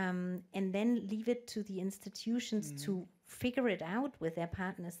 And then leave it to the institutions to figure it out with their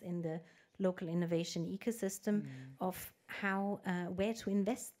partners in the local innovation ecosystem of how, where to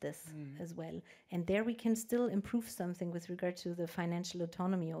invest this as well. And there we can still improve something with regard to the financial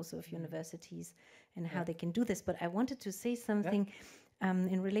autonomy also of universities and how they can do this. But I wanted to say something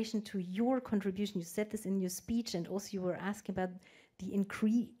in relation to your contribution. You said this in your speech, and also you were asking about the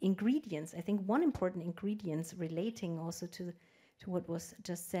ingredients. I think one important ingredient relating also to what was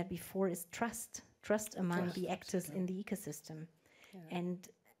just said before is trust among the actors in the ecosystem. And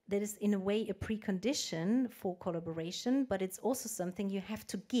that is in a way a precondition for collaboration, but it's also something you have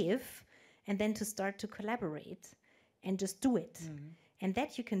to give and then to start to collaborate and just do it. And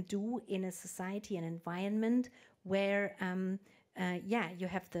that you can do in a society and environment where you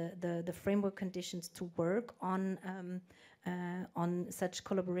have the framework conditions to work on such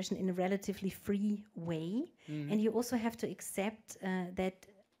collaboration in a relatively free way. And you also have to accept that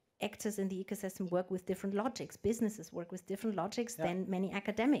actors in the ecosystem work with different logics. Businesses work with different logics than many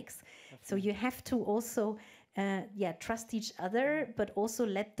academics. So you have to also trust each other, but also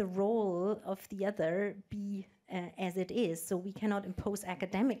let the role of the other be as it is. So we cannot impose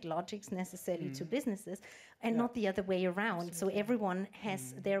academic logics necessarily to businesses, and not the other way around. Absolutely. So everyone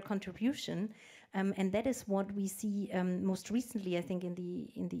has their contribution, and that is what we see most recently, I think, in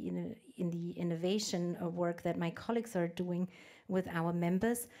the innovation work that my colleagues are doing with our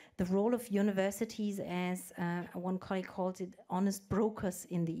members. The role of universities, as one colleague called it, honest brokers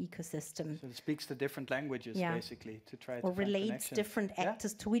in the ecosystem. So it speaks the different languages, basically, to try to or relates different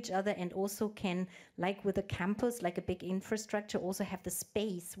actors to each other, and also can, like with a campus, like a big infrastructure, also have the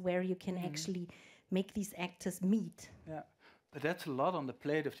space where you can actually make these actors meet. Yeah. But that's a lot on the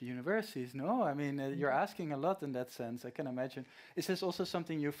plate of the universities, no? I mean, you're asking a lot in that sense, I can imagine. Is this also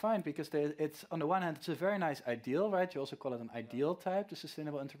something you find? Because it's, on the one hand, it's a very nice ideal, right? You also call it an ideal type, the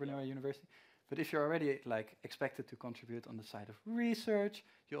Sustainable Entrepreneurial University. But if you're already expected to contribute on the side of research,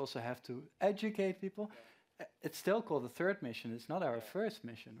 you also have to educate people. It's still called the third mission. It's not our first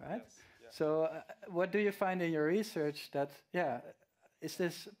mission, right? Yes. Yeah. So what do you find in your research that, is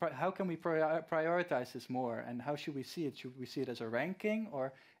this, how can we prioritize this more, and how should we see it? Should we see it as a ranking,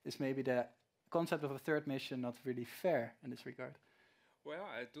 or is maybe the concept of a third mission not really fair in this regard? Well,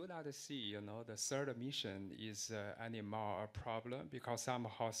 I do not see, the third mission is anymore a problem, because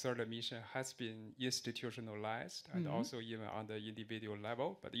somehow third mission has been institutionalized and also even on the individual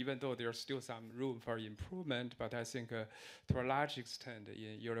level. But even though there's still some room for improvement, but I think to a large extent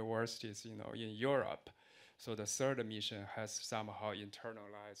in universities, in Europe, so the third mission has somehow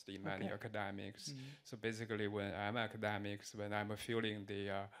internalized in many academics. So basically when I'm academics, when I'm filling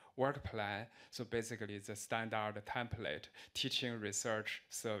the work plan, so basically it's a standard template, teaching, research,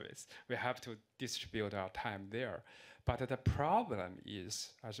 service. We have to distribute our time there. But the problem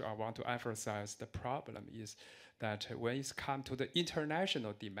is, as I want to emphasize, the problem is that when it's come to the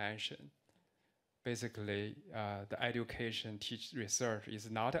international dimension, basically the education, research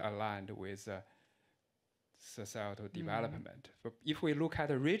is not aligned with societal development. But if we look at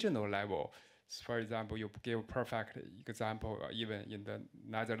the regional level, for example, you give a perfect example, even in the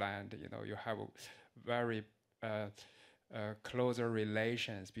Netherlands, you have very closer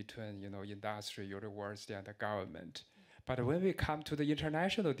relations between, industry, university, and the government. But when we come to the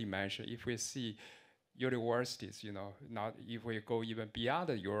international dimension, if we see universities, not if we go even beyond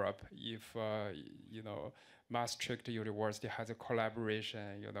Europe, if, Maastricht University has a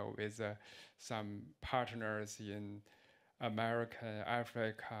collaboration, with some partners in America,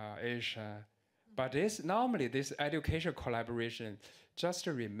 Africa, Asia. But normally this education collaboration just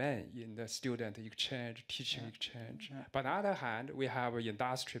remain in the student exchange, teaching exchange. Yeah. But on the other hand, we have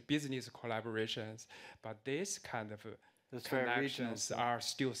industry business collaborations, but this kind of connections are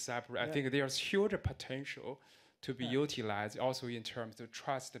still separate. I think there's huge potential to be utilized also in terms of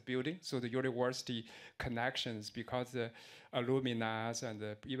trust building. So the university connections, because the alumni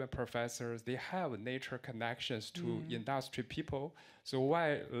and even professors, they have nature connections to industry people. So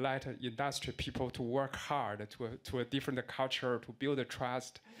why let industry people to work hard to a different culture to build a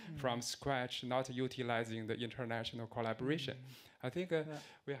trust from scratch, not utilizing the international collaboration? I think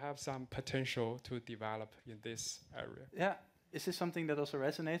we have some potential to develop in this area. Yeah. Is this something that also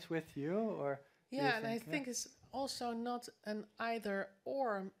resonates with you, or? Yeah, and I think it's also not an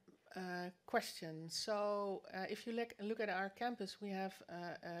either-or question. So if you look at our campus, we have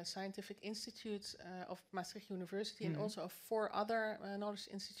scientific institutes of Maastricht University and also 4 other knowledge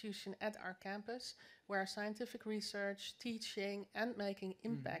institutions at our campus, where scientific research, teaching and making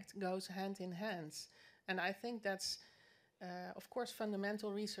impact goes hand in hand. And I think that's, of course,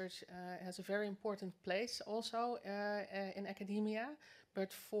 fundamental research has a very important place also in academia,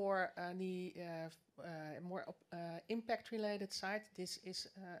 but for the more impact-related side, this is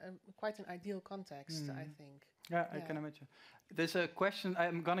quite an ideal context, I think. Yeah, I can imagine. There's a question.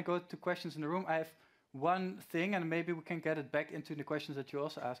 I'm going to go to questions in the room. I have one thing, and maybe we can get it back into the questions that you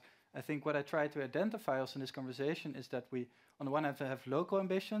also asked. I think what I try to identify also in this conversation is that we, on the one hand, have local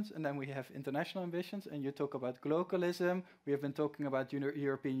ambitions, and then we have international ambitions. And you talk about globalism. We have been talking about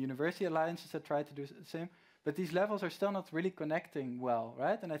European university alliances that try to do the same. But these levels are still not really connecting well,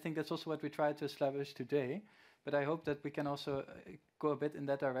 right? And I think that's also what we try to establish today. But I hope that we can also go a bit in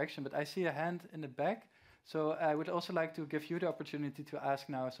that direction. But I see a hand in the back. So I would also like to give you the opportunity to ask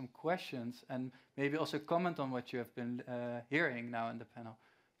now some questions and maybe also comment on what you have been hearing now in the panel.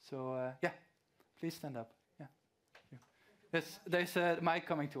 So yeah, please stand up. Yeah. Yes, there's a mic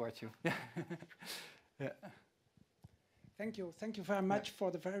coming towards you. Yeah. Yeah. Thank you. Thank you very much for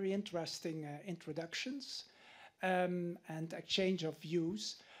the very interesting introductions and exchange of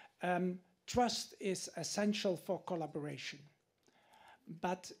views. Trust is essential for collaboration.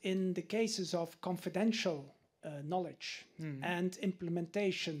 But in the cases of confidential knowledge and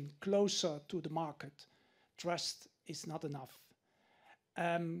implementation closer to the market, trust is not enough.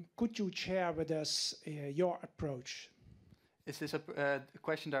 Could you share with us your approach? Is this a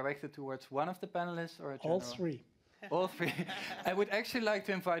question directed towards one of the panelists or a general? All 3. All 3. I would actually like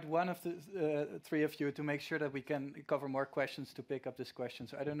to invite one of the 3 of you to make sure that we can cover more questions to pick up this question.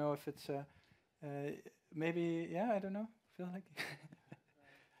 So I don't know if it's maybe, I don't know. Feel like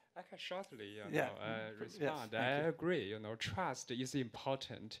I can shortly respond. Yes, I agree. Trust is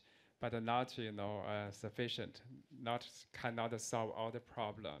important, but not sufficient. Cannot solve all the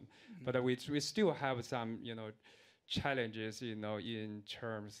problem. But we still have some challenges in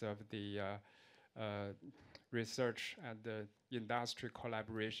terms of the research and the industry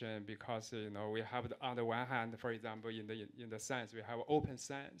collaboration, because we have on the one hand, for example, in the science we have open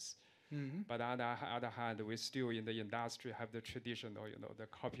science. But on the other hand, we still in the industry have the traditional, the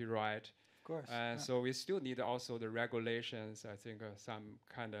copyright. Of course. So we still need also the regulations. I think some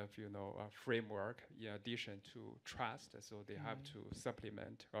kind of framework in addition to trust. So they have to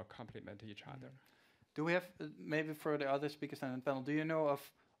supplement or complement each other. Do we have maybe for the other speakers on the panel? Do you know of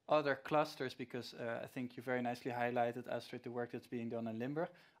other clusters? Because I think you very nicely highlighted, Astrid, the work that's being done in Limburg.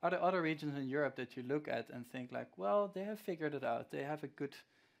 Are there other regions in Europe that you look at and think like, well, they have figured it out. They have a good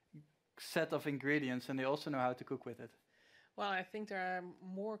set of ingredients and they also know how to cook with it? Well, I think there are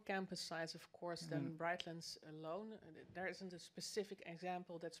more campus sites, of course, than Brightlands alone. There isn't a specific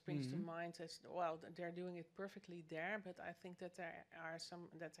example that springs to mind as, well, they're doing it perfectly there, but I think that there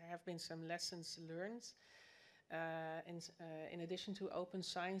have been some lessons learned. In addition to open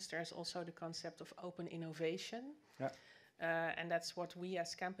science, there's also the concept of open innovation. Yeah. And that's what we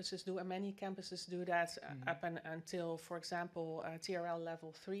as campuses do, and many campuses do that up until, for example, TRL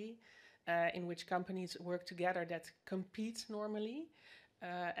level 3. In which companies work together that compete normally.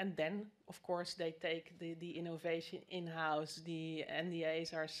 And then, of course, they take the innovation in-house, the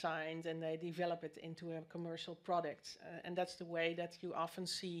NDAs are signed, and they develop it into a commercial product. And that's the way that you often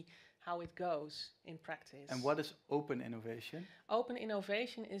see how it goes in practice. And what is open innovation? Open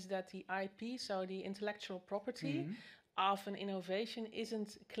innovation is that the IP, so the intellectual property, of an innovation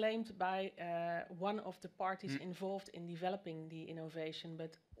isn't claimed by one of the parties involved in developing the innovation,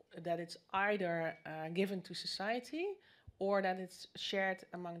 but that it's either given to society or that it's shared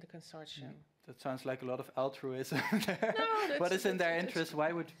among the consortium. That sounds like a lot of altruism there. No, what is in their interest?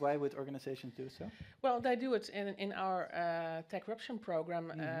 Why would organizations do so? Well, they do it in our Tech-Ruption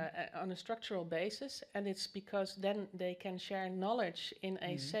program on a structural basis, and it's because then they can share knowledge in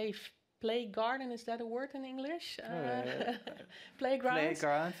a safe play garden. Is that a word in English? Playground.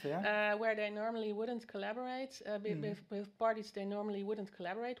 Playground, yeah. Where they normally wouldn't collaborate with parties they normally wouldn't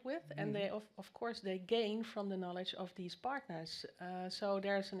collaborate with, and they of course they gain from the knowledge of these partners. So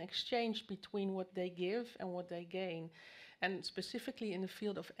there's an exchange between what they give and what they gain. And specifically in the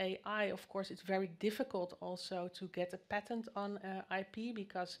field of AI, of course, it's very difficult also to get a patent on IP,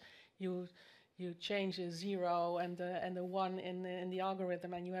 because you change a 0 and a 1 in the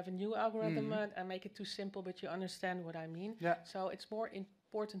algorithm, and you have a new algorithm. I make it too simple, but you understand what I mean. Yeah. So it's more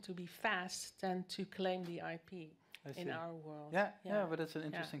important to be fast than to claim the IP in our world. Yeah, but that's an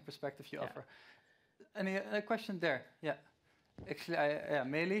interesting perspective you offer. Any question there? Yeah. Actually,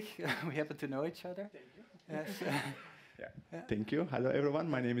 Melich, we happen to know each other. Thank you. Yes. Thank you. Hello, everyone.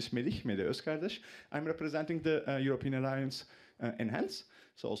 My name is Melich Özkardeş. I'm representing the European Alliance Enhance,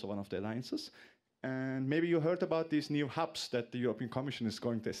 so also one of the alliances. And maybe you heard about these new hubs that the European Commission is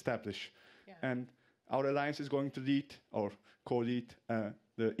going to establish. Yeah. And our alliance is going to lead or co-lead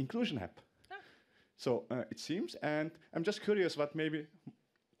the Inclusion Hub. So it seems, and I'm just curious what maybe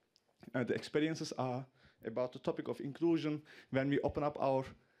the experiences are about the topic of inclusion when we open up our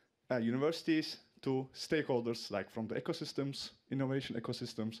universities to stakeholders, like from the ecosystems, innovation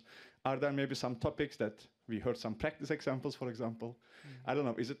ecosystems. Are there maybe some topics that we heard some practice examples, for example? I don't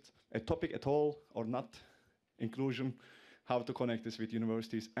know, is it a topic at all or not? Inclusion, how to connect this with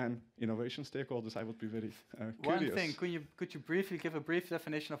universities and innovation stakeholders? I would be very curious. One thing, could you briefly give a brief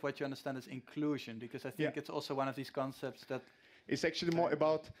definition of what you understand as inclusion? Because I think it's also one of these concepts that... It's actually more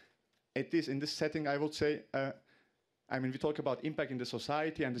about, at least in this setting, I would say, I mean, we talk about impact in the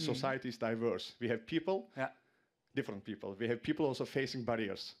society, and the society is diverse. We have people, different people. We have people also facing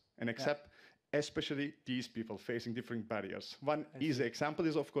barriers, and especially these people facing different barriers. One easy example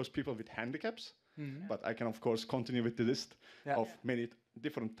is, of course, people with handicaps, but I can, of course, continue with the list of many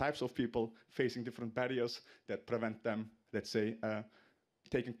different types of people facing different barriers that prevent them, let's say,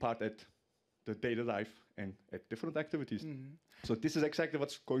 taking part at the daily life and at different activities. So this is exactly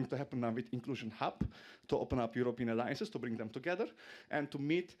what's going to happen now with Inclusion Hub, to open up European alliances, to bring them together, and to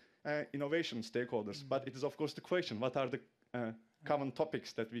meet innovation stakeholders. But it is, of course, the question, what are the common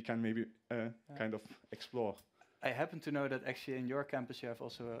topics that we can maybe kind of explore? I happen to know that actually in your campus you have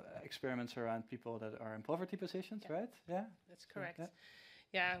also experiments around people that are in poverty positions, right? Yeah, that's correct.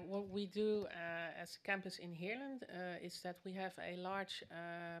 Yeah, what we do as a campus in Heerlen is that we have a large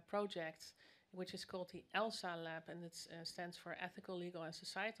project which is called the ELSA Lab, and it stands for Ethical, Legal and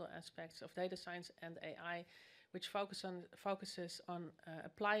Societal Aspects of Data Science and AI, which focuses on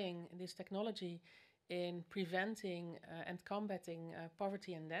applying this technology in preventing and combating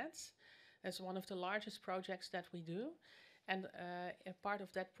poverty and debt. That's one of the largest projects that we do. And a part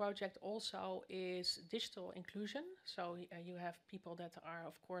of that project also is digital inclusion. So you have people that are,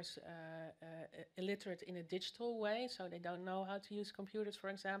 of course, illiterate in a digital way, so they don't know how to use computers, for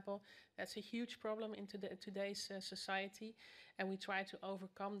example. That's a huge problem in today's society, and we try to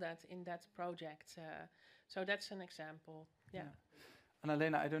overcome that in that project. So that's an example,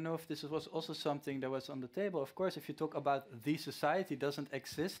 Anna-Lena, I don't know if this was also something that was on the table. Of course, if you talk about the society doesn't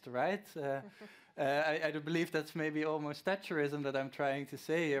exist, right? I do believe that's maybe almost Thatcherism that I'm trying to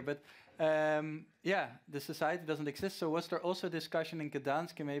say here. But the society doesn't exist. So was there also discussion in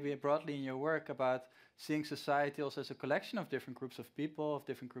Gdansk, maybe broadly in your work, about seeing society also as a collection of different groups of people, of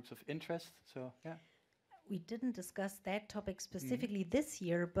different groups of interest? So, we didn't discuss that topic specifically this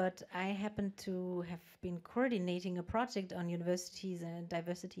year, but I happen to have been coordinating a project on universities and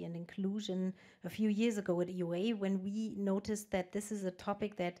diversity and inclusion a few years ago at EUA, when we noticed that this is a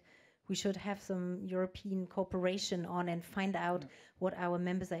topic that we should have some European cooperation on and find out what our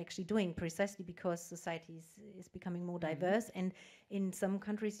members are actually doing, precisely because society is becoming more diverse, and in some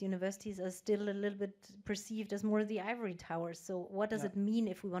countries universities are still a little bit perceived as more the ivory towers. So what does it mean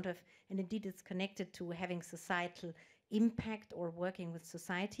if we want to have, and indeed it's connected to having societal impact or working with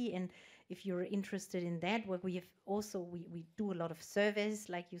society. And if you're interested in that work, we have also, we do a lot of surveys,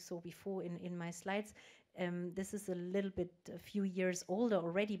 like you saw before in my slides. This is a few years older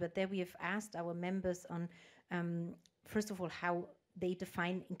already, but there we have asked our members on, first of all, how they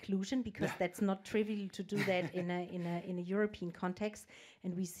define inclusion, because that's not trivial to do that in a European context.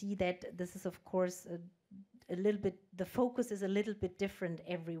 And we see that this is, of course, a little bit, the focus is a little bit different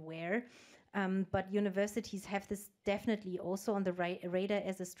everywhere. But universities have this definitely also on the radar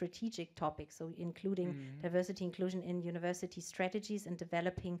as a strategic topic, so including diversity inclusion in university strategies and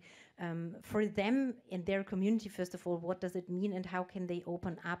developing for them in their community, first of all, what does it mean and how can they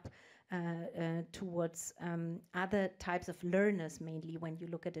open up towards other types of learners, mainly when you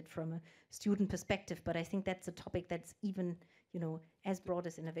look at it from a student perspective. But I think that's a topic that's even, as broad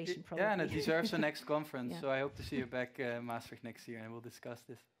as innovation, probably. Yeah, and it deserves the next conference. So I hope to see you back Maastricht next year, and we'll discuss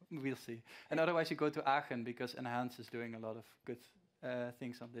this. We'll see. And otherwise, you go to Aachen, because Enhance is doing a lot of good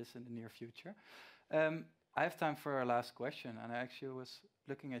things on this in the near future. I have time for our last question, and I actually was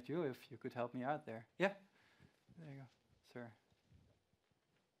looking at you if you could help me out there. Yeah, there you go, sir.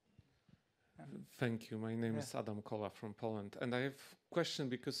 Thank you. My name is Adam Kola from Poland. And I have a question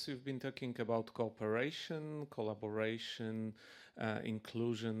because you've been talking about cooperation, collaboration,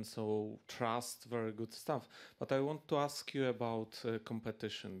 inclusion, so trust, very good stuff. But I want to ask you about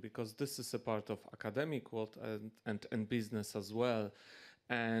competition, because this is a part of academic world and business as well.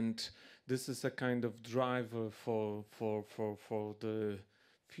 And this is a kind of driver for the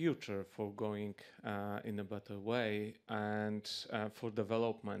future, for going in a better way and for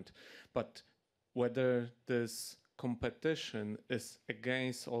development. But whether this competition is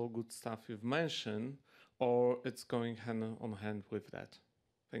against all good stuff you've mentioned, or it's going hand on hand with that.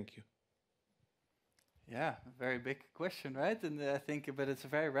 Thank you. Yeah, very big question, right? And I think, but it's a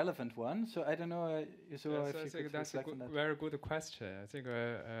very relevant one. So I don't know, Yuzhuo, if you could that's a very good question. I think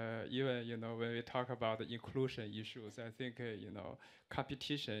even when we talk about the inclusion issues, I think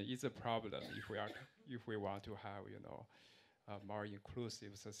competition is a problem if we want to have a more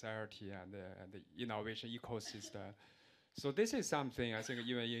inclusive society and the innovation ecosystem. So this is something I think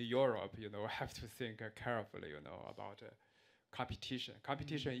even in Europe, have to think carefully, about competition.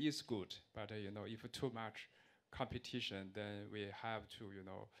 Competition is good, but if too much competition, then we have to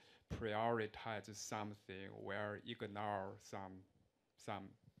prioritize something where ignore some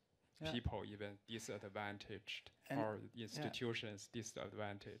people even disadvantaged or institutions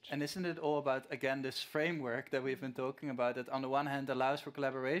disadvantaged. And isn't it all about, again, this framework that we've been talking about, that on the one hand allows for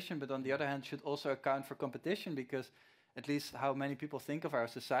collaboration, but on the other hand should also account for competition, because at least how many people think of our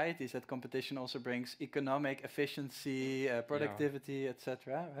societies, that competition also brings economic efficiency, productivity,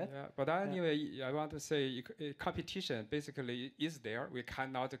 etc. Right? Yeah, but anyway, I want to say competition basically is there. We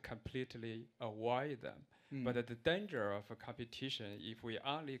cannot completely avoid them. But the danger of a competition, if we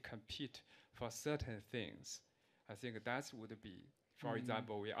only compete for certain things, I think that would be, for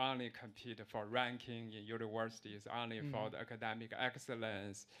example, we only compete for ranking in universities, only for the academic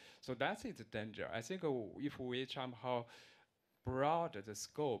excellence. So that is the danger. I think if we somehow broaden the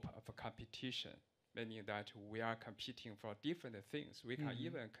scope of a competition, meaning that we are competing for different things, we can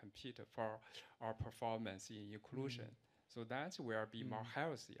even compete for our performance in inclusion. So that will be more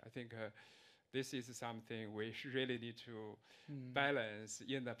healthy. I think this is something we really need to balance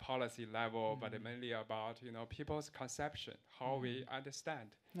in the policy level, but mainly about people's conception, how we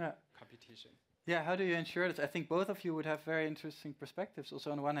understand competition. Yeah, how do you ensure this? I think both of you would have very interesting perspectives.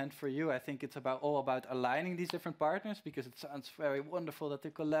 Also, on the one hand, for you, I think it's all about aligning these different partners, because it sounds very wonderful that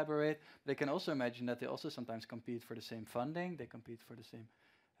they collaborate. They can also imagine that they also sometimes compete for the same funding. They compete for the same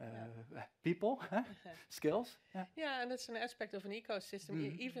people, skills. Yeah, and that's an aspect of an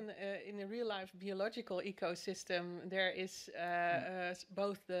ecosystem. Even in a real-life biological ecosystem, there is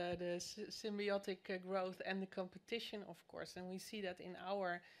both the symbiotic growth and the competition, of course, and we see that in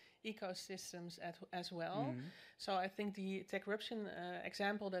our ecosystems as well. So I think the Techruption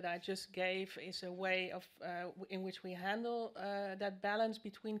example that I just gave is a way of in which we handle that balance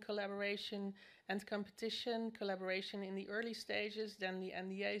between collaboration and competition. Collaboration in the early stages, then the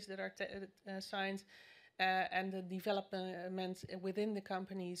NDAs that are signed, and the development within the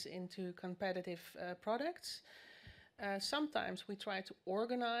companies into competitive products. Sometimes we try to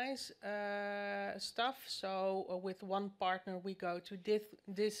organize stuff. So with one partner we go to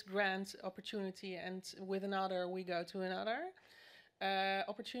this grant opportunity, and with another we go to another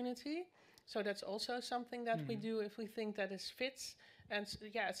opportunity. So that's also something that we do if we think that it fits. And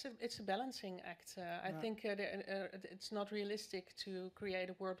it's a balancing act. I think it's not realistic to create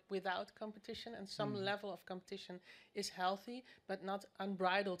a world without competition, and some level of competition is healthy, but not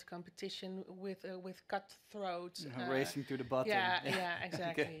unbridled competition with cutthroat racing to the bottom. Yeah,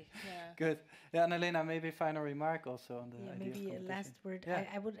 exactly. Okay. Good. Yeah, Anna-Lena, maybe a final remark also on the idea maybe of a last word. Yeah.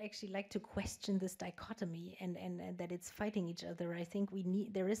 I would actually like to question this dichotomy and that it's fighting each other. I think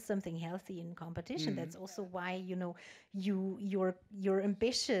there is something healthy in competition. That's also why you're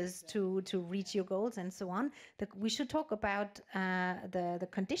ambitious to reach your goals and so on, we should talk about the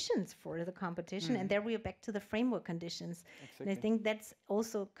conditions for the competition. And there we are back to the framework conditions. Exactly. And I think that's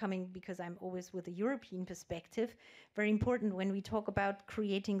also coming, because I'm always with a European perspective, very important when we talk about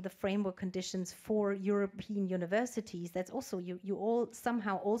creating the framework conditions for European universities. That's also, you all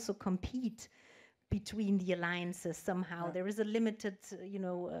somehow also compete between the alliances somehow. There is a limited,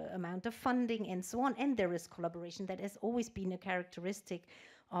 amount of funding and so on, and there is collaboration. That has always been a characteristic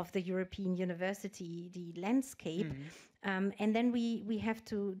of the European university, the landscape. And then we have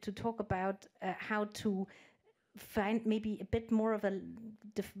to talk about how to find maybe a bit more of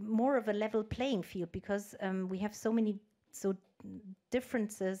a level playing field, because we have so many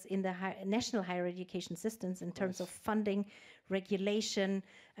differences in the national higher education systems in terms of funding, regulation,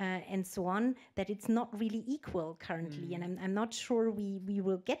 and so on, that it's not really equal currently. And I'm not sure we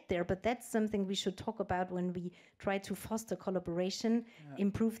will get there, but that's something we should talk about when we try to foster collaboration,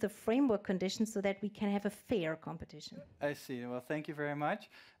 improve the framework conditions so that we can have a fair competition. I see. Well, thank you very much.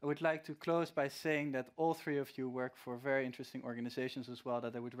 I would like to close by saying that all three of you work for very interesting organizations as well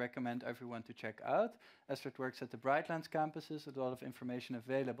that I would recommend everyone to check out. Astrid works at the Brightlands campuses, a lot of information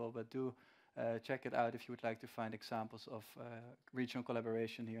available, but do check it out if you would like to find examples of regional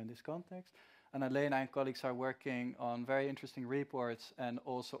collaboration here in this context. Anna-Lena and colleagues are working on very interesting reports and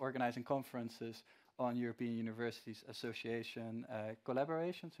also organizing conferences on European Universities Association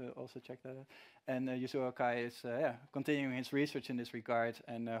collaboration, so also check that out. And Yuzhuo is continuing his research in this regard,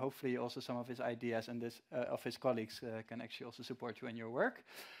 and hopefully also some of his ideas and of his colleagues can actually also support you in your work.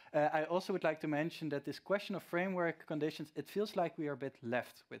 I also would like to mention that this question of framework conditions, it feels like we are a bit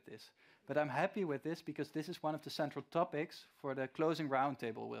left with this. But I'm happy with this because this is one of the central topics for the closing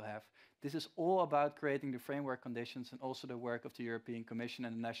roundtable we'll have. This is all about creating the framework conditions and also the work of the European Commission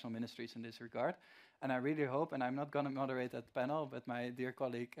and the national ministries in this regard. And I really hope, and I'm not going to moderate that panel, but my dear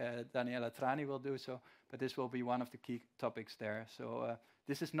colleague Daniela Trani will do so, but this will be one of the key topics there. So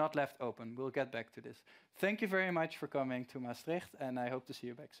this is not left open. We'll get back to this. Thank you very much for coming to Maastricht, and I hope to see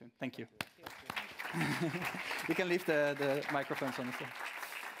you back soon. Thank you. You can leave the microphones on the floor.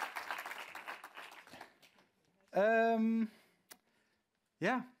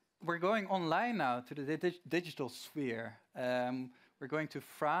 We're going online now to the digital sphere. We're going to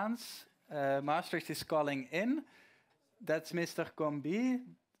France. Maastricht is calling in. That's Mr. Combi.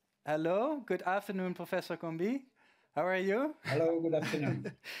 Hello, good afternoon, Professor Combi. How are you? Hello, good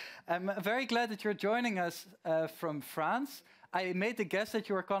afternoon. I'm very glad that you're joining us from France. I made the guess that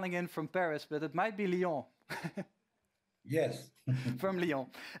you were calling in from Paris, but it might be Lyon. Yes. From Lyon.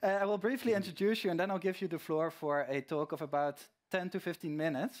 I will briefly introduce you and then I'll give you the floor for a talk of about 10 to 15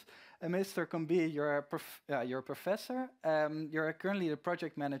 minutes. Mr. Combi, you're a professor. You're currently the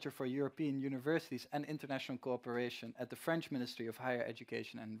project manager for European universities and international cooperation at the French Ministry of Higher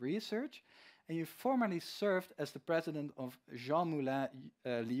Education and Research. And you formerly served as the president of Jean Moulin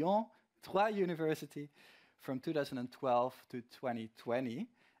Lyon 3 University from 2012 to 2020.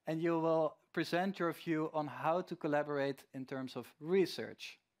 And you will present your view on how to collaborate in terms of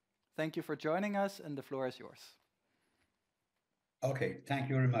research. Thank you for joining us, and the floor is yours. Okay, thank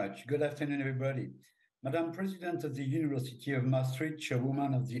you very much. Good afternoon, everybody. Madam President of the University of Maastricht,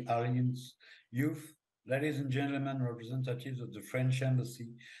 Chairwoman of the Alliance Youth, ladies and gentlemen, representatives of the French Embassy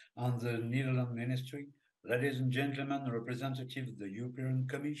and the Netherlands Ministry, ladies and gentlemen, representatives of the European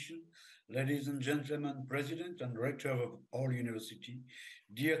Commission, ladies and gentlemen, President and Rector of all university,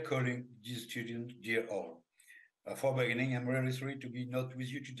 dear colleagues, dear students, dear all. For beginning, I'm really sorry to be not with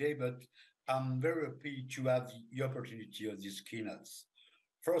you today, but I'm very happy to have the opportunity of these keynotes.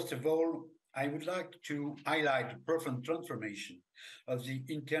 First of all, I would like to highlight the profound transformation of the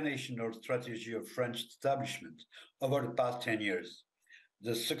international strategy of French establishment over the past 10 years.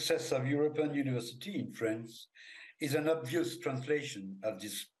 The success of European University in France is an obvious translation of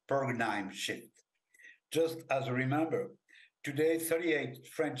this paradigm shift. Just as a reminder, today 38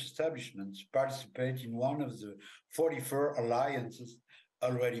 French establishments participate in one of the 44 alliances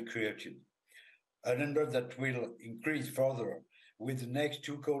already created, a number that will increase further with the next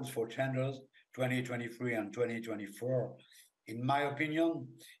 2 calls for tenders, 2023 and 2024. In my opinion,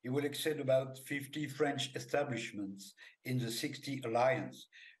 it will exceed about 50 French establishments in the 60 alliance,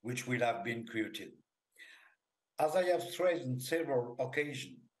 which will have been created. As I have stressed on several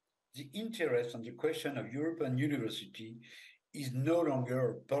occasions, the interest on the question of European university is no longer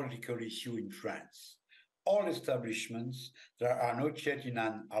a political issue in France. All establishments that are not yet in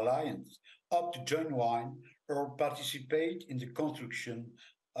an alliance opt to join one or participate in the construction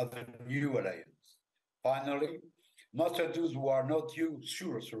of a new alliance. Finally, most of those who are not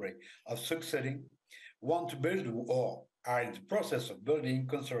sure of succeeding want to build or are in the process of building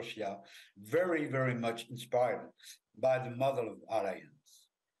consortia very, very much inspired by the model of alliance.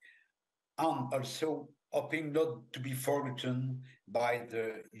 And also hoping not to be forgotten by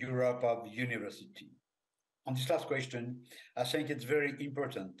the Europe of university. On this last question, I think it's very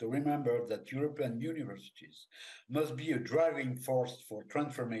important to remember that European universities must be a driving force for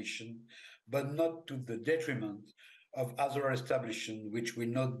transformation, but not to the detriment of other establishments which will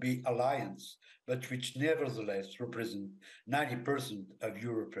not be alliance, but which nevertheless represent 90% of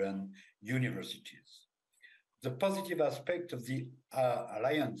European universities. The positive aspect of the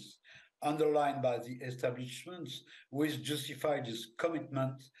alliance underlined by the establishments which justify this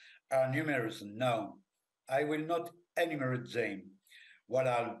commitment are numerous and known. I will not enumerate them while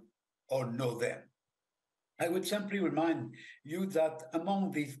I all know them. I would simply remind you that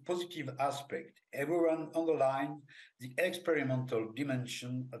among these positive aspects, everyone underlined the experimental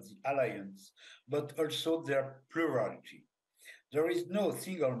dimension of the alliance, but also their plurality. There is no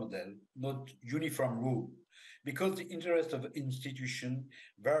single model, not uniform rule, because the interests of institutions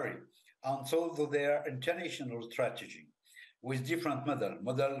vary, and so do their international strategy, with different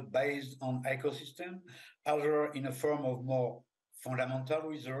model based on ecosystem, other in a form of more fundamental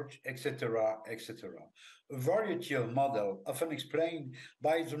research, etc., etc. A variety of models often explained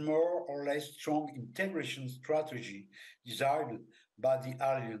by the more or less strong integration strategy desired by the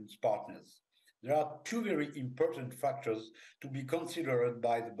alliance partners. There are two very important factors to be considered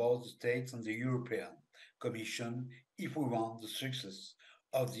by both the states and the European Commission if we want the success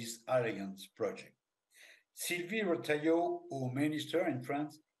of this alliance project. Sylvie Retailleau, our minister in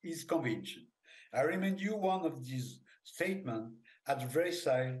France, is convinced. I remind you one of these statements at the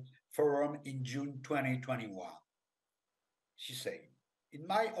Versailles Forum in June 2021. She said, in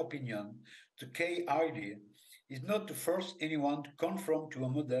my opinion, the key idea is not to force anyone to conform to a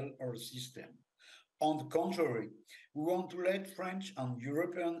model or a system. On the contrary, we want to let French and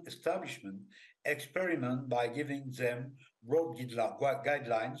European establishments experiment by giving them broad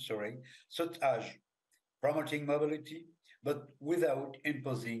guidelines, such as promoting mobility, but without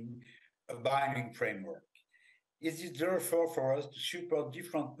imposing a binding framework. It is therefore for us to support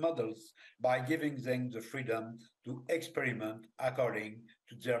different models by giving them the freedom to experiment according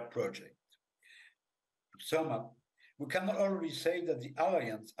to their project. To sum up, we cannot already say that the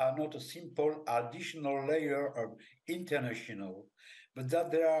alliance are not a simple additional layer of international, but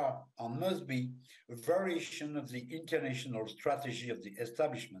that there are and must be a variation of the international strategy of the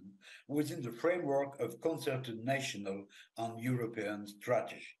establishment within the framework of concerted national and European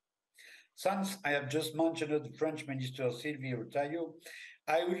strategy. Since I have just mentioned the French Minister Sylvie Retailleau,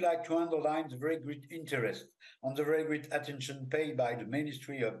 I would like to underline the very great interest and the very great attention paid by the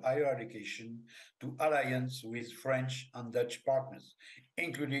Ministry of Higher Education to alliance with French and Dutch partners,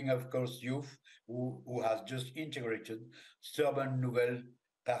 including, of course, youth, who has just integrated Sorbonne Nouvelle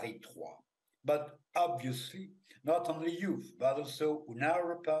Paris 3. But obviously, not only youth, but also Una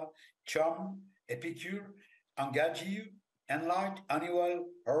Europa, Charm, Epicure, Engage, Enlight, Annual,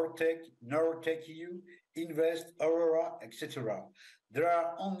 Eurotech, Neurotech EU, Invest, Aurora, etc. There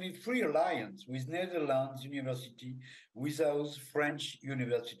are only 3 alliances with Netherlands University without French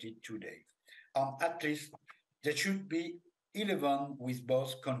University today. At least there should be 11 with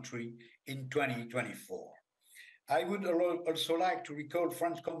both countries in 2024. I would also like to recall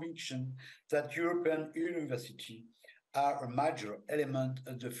France's conviction that European universities are a major element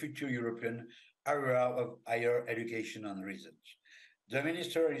of the future European area of higher education and research. The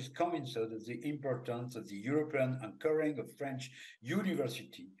minister is convinced of the importance of the European anchoring of French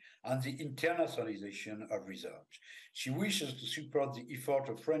university and the internationalization of research. She wishes to support the effort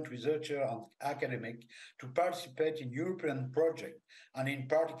of French researchers and academics to participate in European projects, and in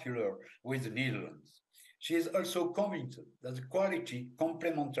particular with the Netherlands. She is also convinced that the quality,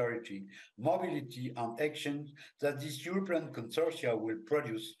 complementarity, mobility, and actions that this European consortia will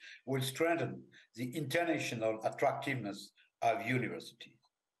produce will strengthen the international attractiveness of universities.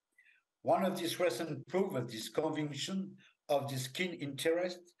 One of these recent proofs of this conviction, of this keen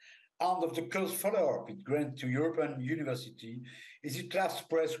interest, and of the close follow-up it grants to European university is its last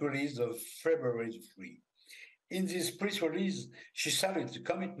press release of February 3. In this press release, she salutes the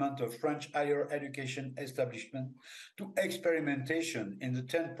commitment of French higher education establishment to experimentation in the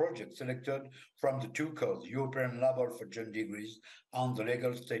 10 projects selected from the 2 codes, European Label for Joint Degrees and the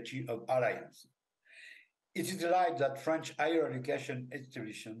Legal Statute of Alliance. It is delight that French higher education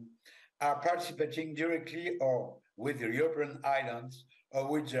institutions are participating directly or with the European islands, of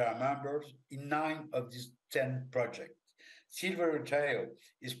which they are members, in 9 of these 10 projects. Silver Tail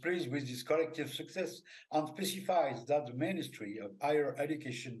is pleased with this collective success and specifies that the Ministry of Higher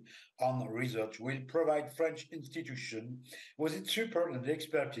Education and Research will provide French institutions with its support and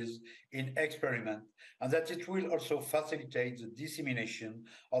expertise in experiment, and that it will also facilitate the dissemination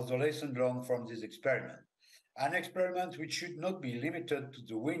of the lessons learned from this experiment. An experiment which should not be limited to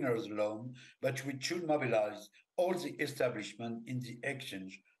the winners alone, but which should mobilize all the establishment in the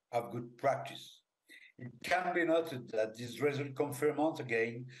exchange of good practice. It can be noted that this result confirms once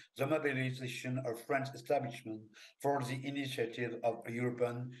again the mobilization of French establishment for the initiative of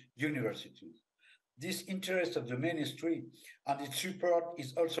European universities. This interest of the ministry and its support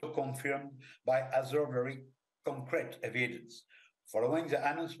is also confirmed by other very concrete evidence. Following the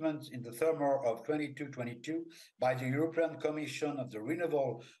announcement in the summer of 2022 by the European Commission of the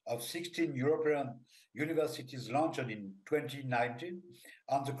renewal of 16 European universities launched in 2019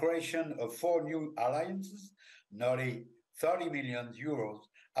 and the creation of 4 new alliances, nearly 30 million euros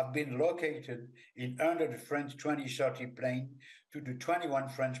have been located in under the French 2030 plan to the 21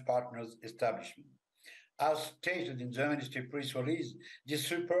 French partners establishment. As stated in the Ministry press release, this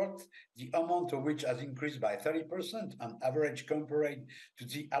support, the amount of which has increased by 30% on average compared to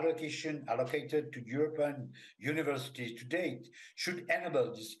the allocation allocated to European universities to date, should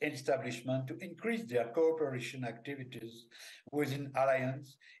enable this establishment to increase their cooperation activities within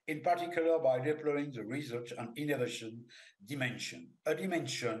Alliance, in particular by deploying the research and innovation dimension, a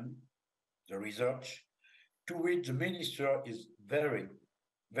dimension, the research, to which the Minister is very,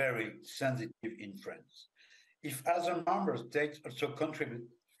 very sensitive in France. If other member states also contribute,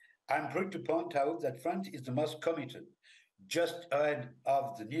 I'm proud to point out that France is the most committed, just ahead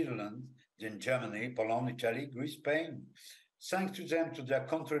of the Netherlands, then Germany, Poland, Italy, Greece, Spain. Thanks to them to their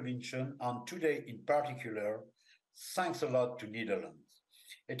contribution, and today in particular, thanks a lot to Netherlands.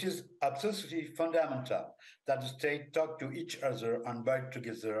 It is absolutely fundamental that the states talk to each other and work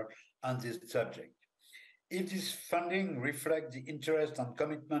together on this subject. If this funding reflects the interest and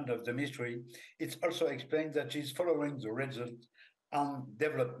commitment of the ministry, it also explains that it is following the results and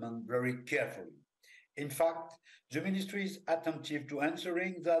development very carefully. In fact, the ministry is attentive to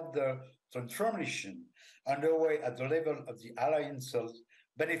ensuring that the transformation underway at the level of the alliances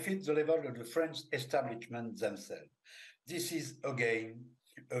benefits the level of the French establishment themselves. This is, again,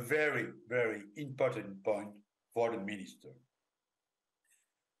 a very, very important point for the minister.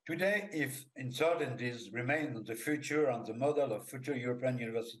 Today, if uncertainties remain on the future and the model of future European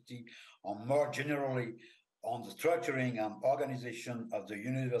university, and more generally on the structuring and organization of the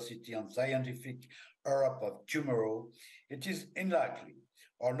university and scientific Europe of tomorrow, it is unlikely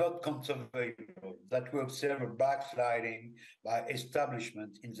or not conceivable that we observe a backsliding by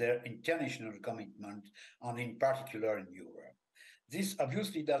establishment in their international commitment, and in particular in Europe. This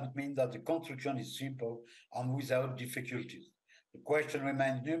obviously doesn't mean that the construction is simple and without difficulties. The question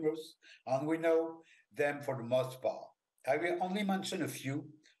remains numerous, and we know them for the most part. I will only mention a few.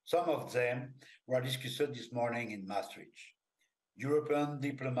 Some of them were discussed this morning in Maastricht. European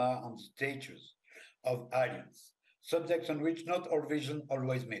diploma on the status of alliance, subjects on which not all visions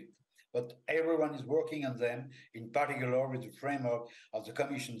always meet, but everyone is working on them, in particular with the framework of the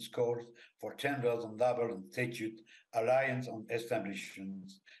Commission's calls for tenders on double and statute, alliance on establishment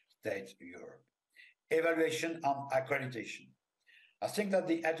states Europe. Evaluation and accreditation. I think that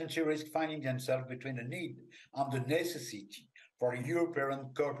the agency risks finding themselves between the need and the necessity for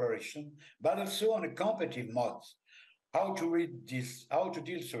European cooperation, but also on a competitive mode. How to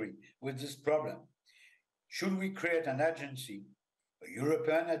deal with this problem? Should we create an agency, a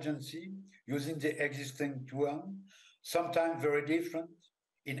European agency, using the existing one, sometimes very different?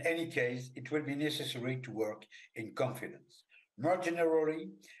 In any case, it will be necessary to work in confidence. More generally,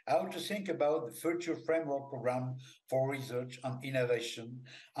 how to think about the future framework program for research and innovation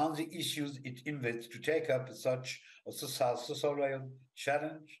and the issues it invites to take up, such as social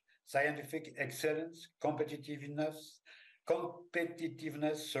challenge, scientific excellence, competitiveness,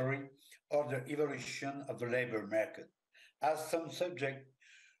 or the evolution of the labor market. As some subject,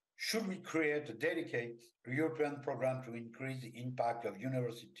 should we create a dedicated European program to increase the impact of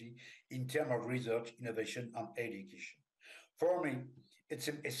university in terms of research, innovation, and education? For me, it's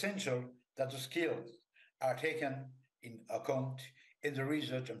essential that the skills are taken in account in the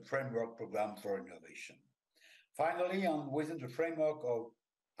research and framework program for innovation. Finally, and within the framework of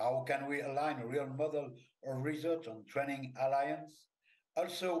how can we align a real model of research and training alliance,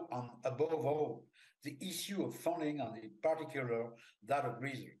 also and above all, the issue of funding and in particular that of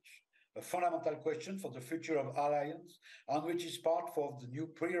research, a fundamental question for the future of alliance and which is part of the new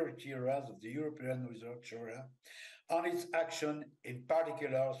priority areas of the European research area, on its action, in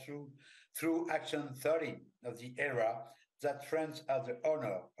particular through Action 13 of the ERA that France has the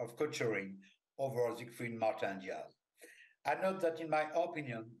honor of co-chairing over Siegfried Martin Diaz. I note that, in my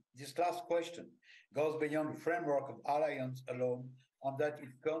opinion, this last question goes beyond the framework of alliance alone, and that it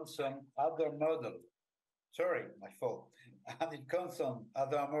concerns other models. Sorry, my fault. And it concerns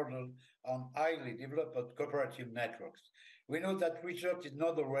other models on highly developed cooperative networks. We know that research is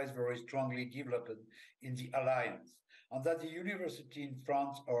not always very strongly developed in the alliance, and that the university in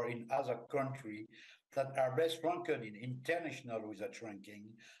France or in other countries that are best ranked in international research ranking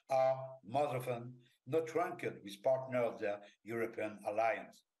are most often not ranked with partners of the European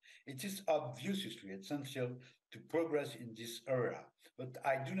alliance. It is obviously essential to progress in this area, but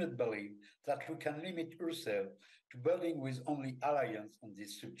I do not believe that we can limit ourselves to building with only alliance on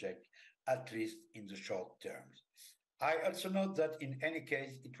this subject, at least in the short term. I also note that in any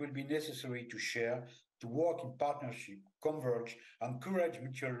case, it will be necessary to share, to work in partnership, converge, encourage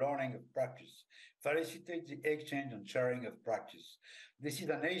mutual learning of practice, facilitate the exchange and sharing of practice. This is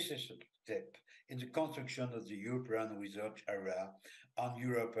an essential step in the construction of the European research area on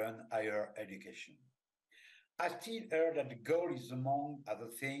European higher education. I still heard that the goal is, among other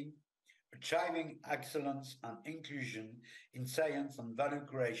things, achieving excellence and inclusion in science and value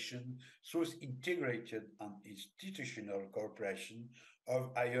creation through integrated and institutional cooperation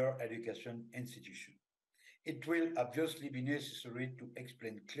of higher education institutions. It will obviously be necessary to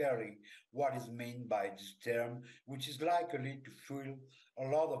explain clearly what is meant by this term, which is likely to fuel a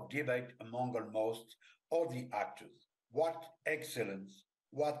lot of debate among almost all the actors. What excellence,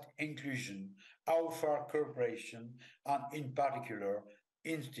 what inclusion, how far cooperation, and in particular,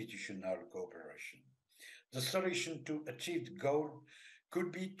 institutional cooperation. The solution to achieve the goal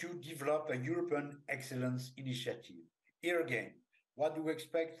could be to develop a European excellence initiative. Here again, what do we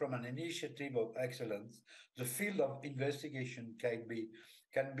expect from an initiative of excellence? The field of investigation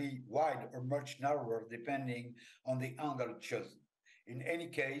can be wide or much narrower depending on the angle chosen. In any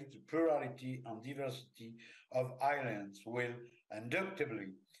case, the plurality and diversity of islands will inductively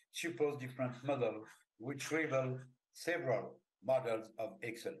suppose different models which reveal several models of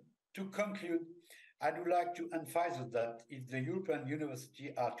excellence. To conclude, I would like to emphasize that if the European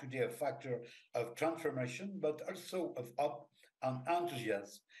universities are today a factor of transformation, but also of hope and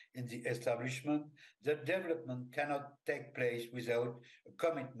enthusiasm in the establishment, the development cannot take place without a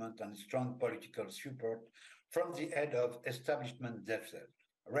commitment and strong political support from the head of establishment themselves,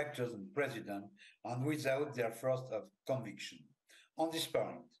 rectors and president, and without their force of conviction. On this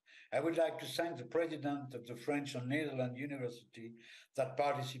point, I would like to thank the president of the French and Netherlands University that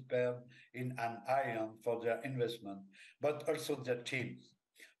participated in an island for their investment, but also their teams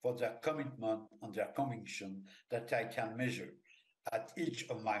for their commitment and their conviction that I can measure at each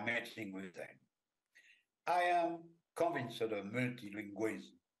of my meetings with them. I am convinced of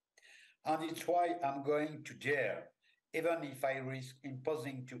multilingualism, and it's why I'm going to dare, even if I risk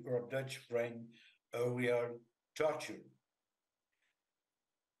imposing to our Dutch friend a real torture.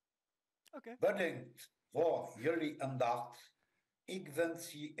 Okay. Bedankt voor jullie aandacht. Ik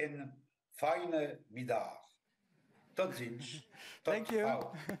wens je een fijne middag. Tot ziens. Thank you.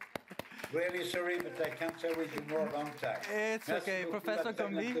 Really sorry, but I can't say with you more long time. It's okay, Professor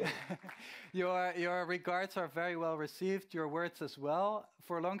Combi. Your regards are very well received, your words as well.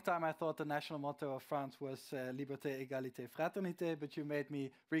 For a long time I thought the national motto of France was Liberté, Égalité, Fraternité, but you made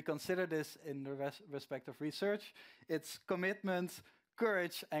me reconsider this in the respect of research. It's commitment,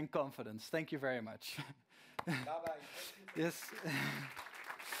 courage and confidence. Thank you very much. Bye-bye. Yes.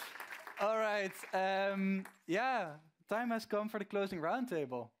 All right. Yeah, time has come for the closing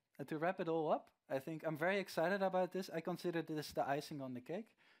roundtable. And to wrap it all up, I think I'm very excited about this. I consider this the icing on the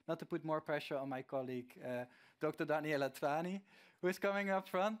cake. Not to put more pressure on my colleague, Dr. Daniela Trani, who is coming up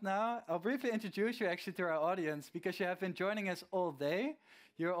front now. I'll briefly introduce you actually to our audience because you have been joining us all day.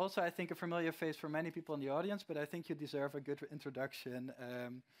 You're also, I think, a familiar face for many people in the audience, but I think you deserve a good introduction.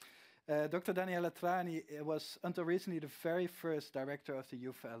 Dr. Daniela Trani was until recently the very first director of the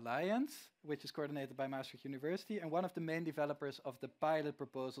Youth Alliance, which is coordinated by Maastricht University, and one of the main developers of the pilot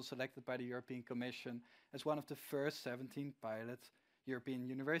proposal selected by the European Commission as one of the first 17 pilot European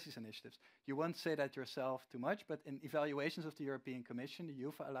Universities initiatives. You won't say that yourself too much, but in evaluations of the European Commission, the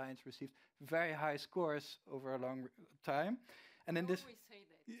Youth Alliance received very high scores over a long time. And in this,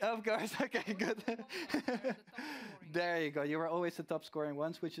 of course, okay, good. There you go. You were always the top scoring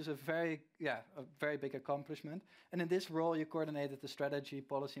ones, which is a very big accomplishment. And in this role, you coordinated the strategy,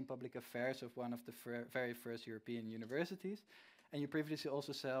 policy, and public affairs of one of the very first European universities. And you previously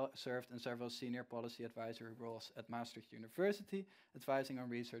also served in several senior policy advisory roles at Maastricht University, advising on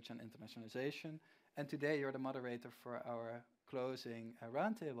research and internationalization. And today, you're the moderator for our closing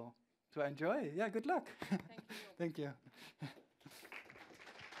roundtable. to enjoy. Yeah, good luck. Thank you.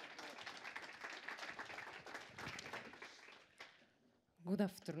 Good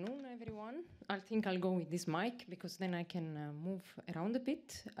afternoon, everyone. I think I'll go with this mic because then I can move around a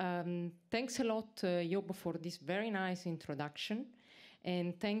bit. Thanks a lot, Job, for this very nice introduction.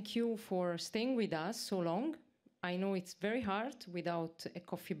 And thank you for staying with us so long. I know it's very hard without a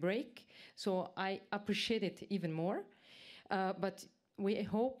coffee break, so I appreciate it even more. But we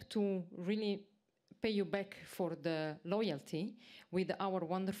hope to really pay you back for the loyalty with our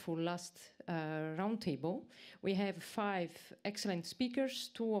wonderful last roundtable. We have 5 excellent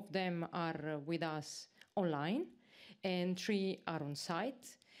speakers. 2 of them are with us online, and 3 are on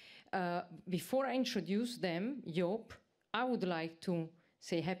site. Before I introduce them, Job, I would like to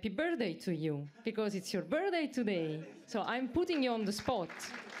say happy birthday to you, because it's your birthday today. So I'm putting you on the spot.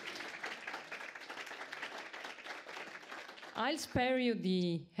 I'll spare you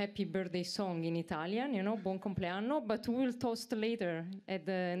the happy birthday song in Italian, you know, buon compleanno, but we'll toast later at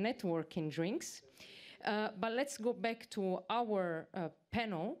the networking drinks. But let's go back to our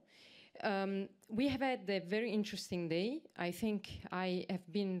panel. We have had a very interesting day. I think I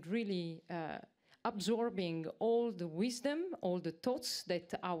have been really absorbing all the wisdom, all the thoughts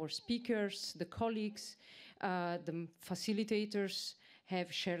that our speakers, the colleagues, the facilitators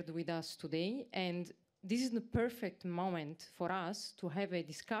have shared with us today. And this is the perfect moment for us to have a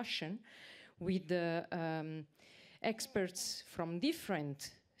discussion with the experts from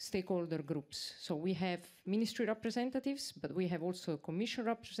different stakeholder groups. So we have ministry representatives, but we have also a commission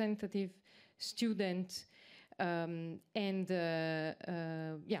representative, student, so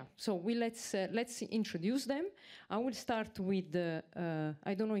let's introduce them. I will start with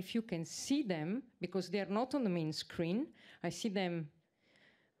I don't know if you can see them because they are not on the main screen. I see them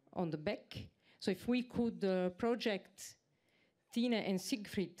on the back. So if we could project Tine and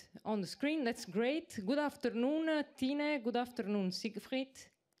Siegfried on the screen, that's great. Good afternoon, Tine. Good afternoon, Siegfried.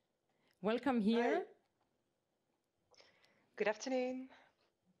 Welcome here. Hi. Good afternoon.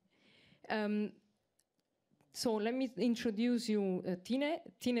 So let me introduce you, Tine.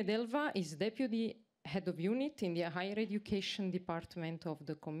 Tine Delva is Deputy Head of Unit in the Higher Education Department of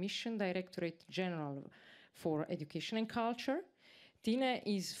the Commission, Directorate General for Education and Culture. Tine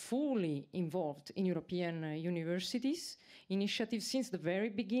is fully involved in European universities initiatives since the very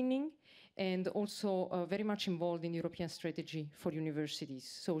beginning, and also very much involved in European strategy for universities.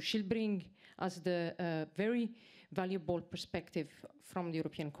 So she'll bring us the very valuable perspective from the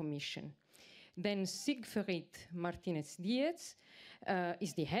European Commission. Then Siegfried Martinez-Dietz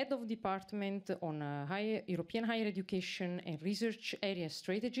is the head of department on European higher education and research area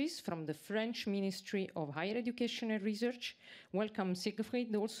strategies from the French Ministry of Higher Education and Research. Welcome,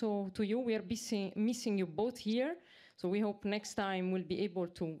 Siegfried, also to you. We are missing you both here, so we hope next time we'll be able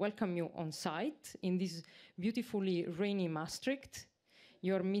to welcome you on site in this beautifully rainy Maastricht.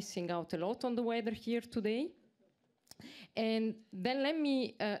 You're missing out a lot on the weather here today. And then let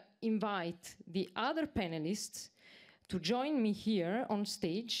me invite the other panelists to join me here on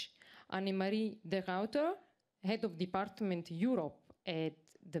stage. Annemarie de Ruyter, Head of Department Europe at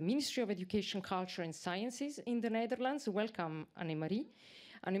the Ministry of Education, Culture and Sciences in the Netherlands. Welcome, Annemarie.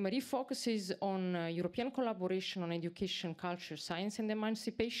 Annemarie focuses on European collaboration on education, culture, science and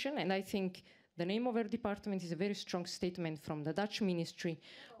emancipation. And I think the name of her department is a very strong statement from the Dutch Ministry.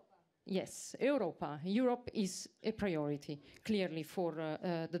 Yes, Europa. Europe is a priority, clearly, for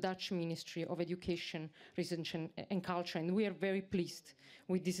the Dutch Ministry of Education, Research and Culture, and we are very pleased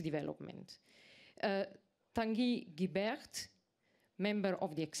with this development. Tanguy Guibert, member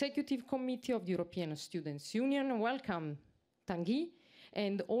of the Executive Committee of the European Students' Union. Welcome, Tanguy.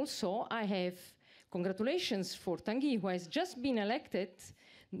 And also, I have congratulations for Tanguy, who has just been elected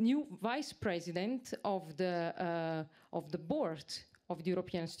new Vice President of the board of the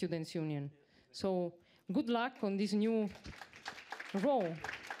European Students' Union. So good luck on this new role.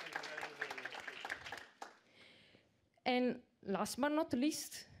 And last but not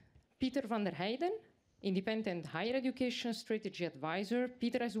least, Peter van der Heijden, Independent Higher Education Strategy Advisor.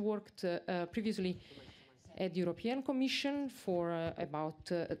 Peter has worked previously at the European Commission for about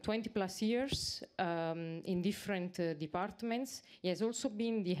 20 plus years in different departments. He has also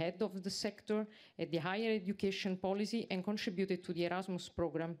been the head of the sector at the higher education policy and contributed to the Erasmus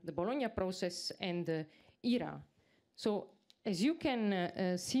program, the Bologna process and the ERA. So as you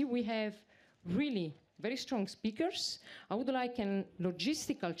can see, we have really very strong speakers. I would like a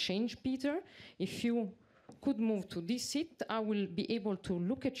logistical change, Peter. If you could move to this seat, I will be able to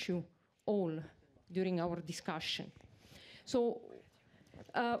look at you all during our discussion. So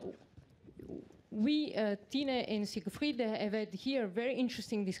we, Tine and Siegfried, have had here very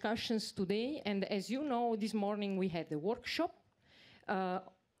interesting discussions today. And as you know, this morning we had a workshop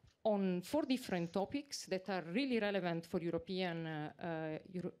on 4 different topics that are really relevant for European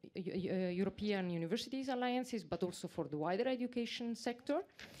universities alliances, but also for the wider education sector.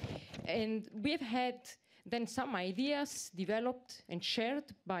 And we've had then some ideas developed and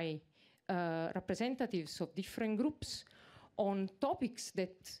shared by representatives of different groups on topics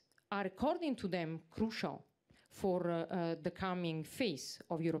that are, according to them, crucial for the coming phase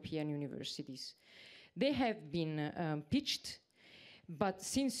of European universities. They have been pitched. But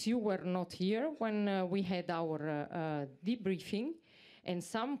since you were not here when we had our debriefing, and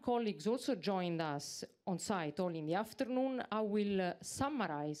some colleagues also joined us on site all in the afternoon, I will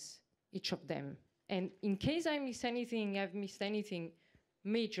summarize each of them. And in case I've missed anything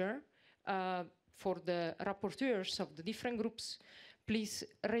major, for the rapporteurs of the different groups, please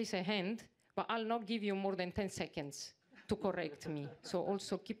raise a hand, but I'll not give you more than 10 seconds to correct me. So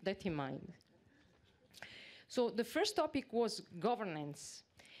also keep that in mind. So the first topic was governance,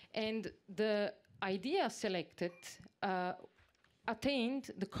 and the idea selected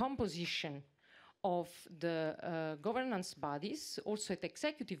attained the composition of the governance bodies, also at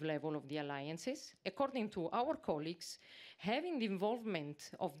executive level of the alliances. According to our colleagues, having the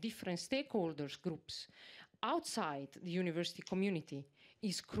involvement of different stakeholders groups outside the university community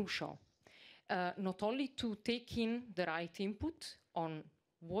is crucial, not only to take in the right input on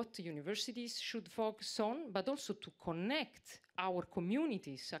what universities should focus on, but also to connect our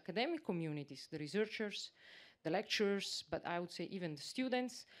communities, academic communities, the researchers, the lecturers, but I would say even the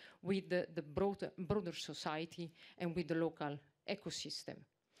students, with the broader society and with the local ecosystem.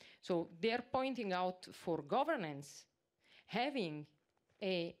 So they are pointing out for governance, having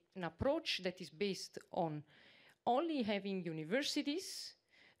an approach that is based on only having universities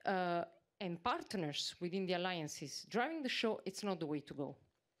and partners within the alliances driving the show, it's not the way to go.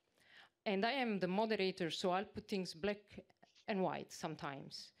 And I am the moderator, so I'll put things black and white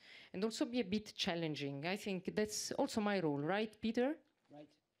sometimes, and also be a bit challenging. I think that's also my role, right, Peter? Right.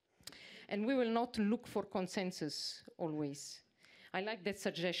 And we will not look for consensus always. I like that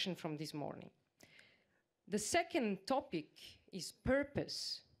suggestion from this morning. The second topic is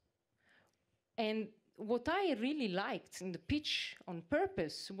purpose. And what I really liked in the pitch on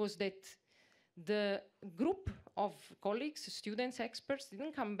purpose was that the group of colleagues, students, experts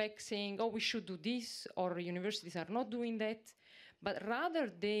didn't come back saying, oh, we should do this, or universities are not doing that, but rather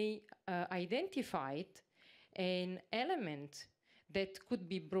they identified an element that could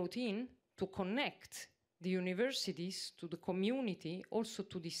be brought in to connect the universities to the community, also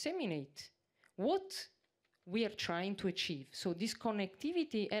to disseminate what we are trying to achieve. So this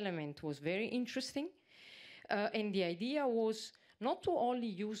connectivity element was very interesting, and the idea was not to only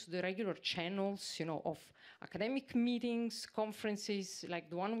use the regular channels, you know, of academic meetings, conferences like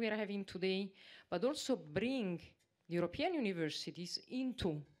the one we are having today, but also bring European universities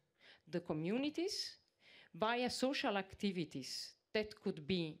into the communities via social activities. That could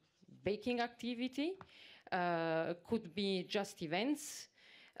be baking activity, could be just events,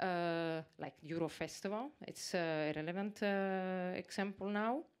 like Euro Festival. It's a relevant example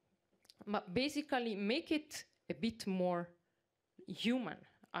now. But basically make it a bit more human,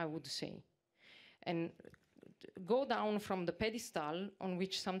 I would say, and go down from the pedestal on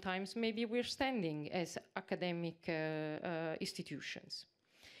which sometimes maybe we're standing as academic institutions.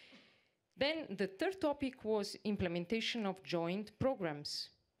 Then the third topic was implementation of joint programs.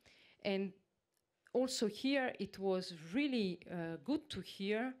 And also here it was really good to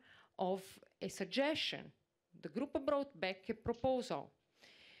hear of a suggestion. The group brought back a proposal.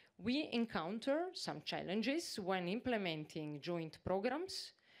 We encounter some challenges when implementing joint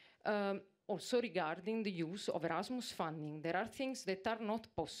programs, also regarding the use of Erasmus funding. There are things that are not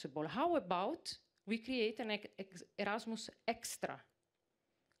possible. How about we create an Erasmus Extra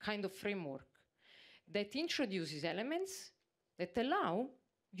kind of framework that introduces elements that allow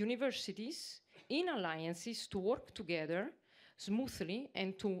universities in alliances to work together smoothly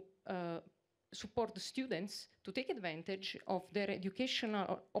and to support the students to take advantage of their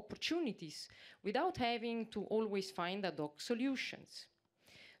educational opportunities without having to always find ad hoc solutions.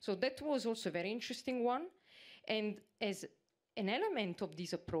 So that was also a very interesting one. And as an element of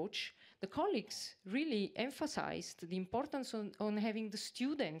this approach, the colleagues really emphasized the importance on having the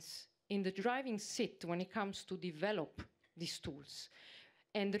students in the driving seat when it comes to develop these tools.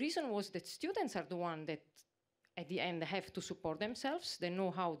 And the reason was that students are the ones that at the end have to support themselves. They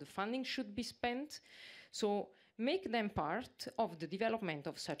know how the funding should be spent. So make them part of the development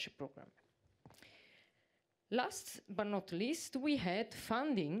of such a program. Last but not least, we had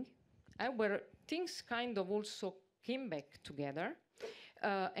funding where things kind of also came back together.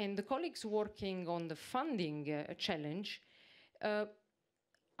 And the colleagues working on the funding challenge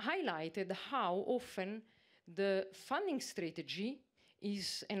highlighted how often the funding strategy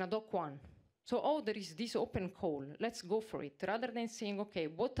is an ad hoc one. So, oh, there is this open call, let's go for it, rather than saying, okay,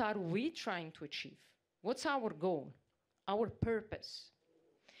 what are we trying to achieve? What's our goal, our purpose?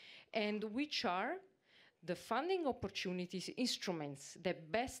 And which are the funding opportunities, instruments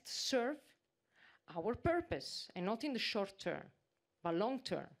that best serve our purpose, and not in the short term, but long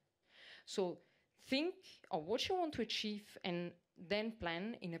term. So think of what you want to achieve and then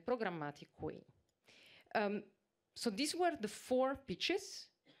plan in a programmatic way. So these were the 4 pitches.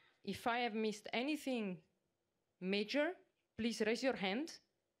 If I have missed anything major, please raise your hand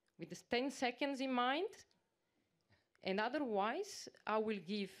with the 10 seconds in mind. And otherwise, I will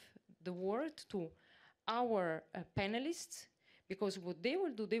give the word to our panelists, because what they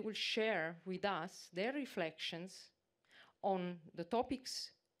will do, they will share with us their reflections on the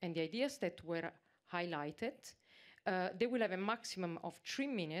topics and the ideas that were highlighted. They will have a maximum of 3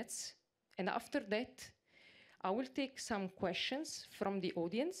 minutes. And after that, I will take some questions from the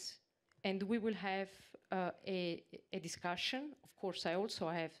audience, and we will have a discussion. Of course, I also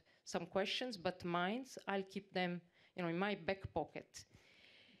have some questions, but mine, I'll keep them, in my back pocket.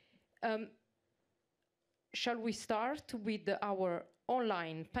 Shall we start with our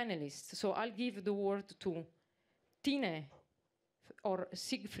online panelists? So I'll give the word to Tine or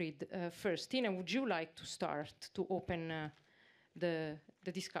Siegfried first. Tine, would you like to start to open the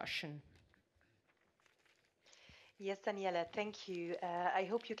discussion? Yes, Daniela, thank you. I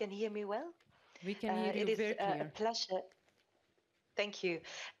hope you can hear me well. We can hear you very clear. It is a pleasure. Thank you.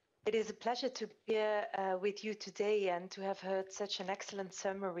 It is a pleasure to be here with you today and to have heard such an excellent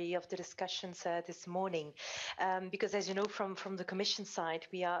summary of the discussions this morning. Because as you know, from the Commission side,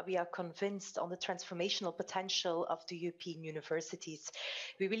 we are convinced on the transformational potential of the European universities.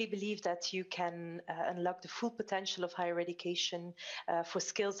 We really believe that you can unlock the full potential of higher education for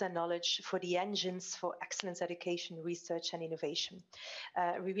skills and knowledge, for the engines for excellence education, research and innovation.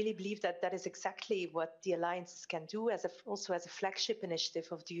 We really believe that that is exactly what the alliances can do, also as a flagship initiative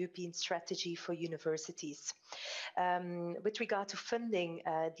of the European strategy for universities. With regard to funding,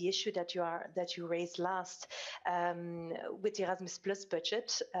 the issue that you raised last, with the Erasmus Plus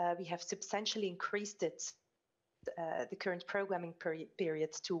budget, we have substantially increased it. The current programming period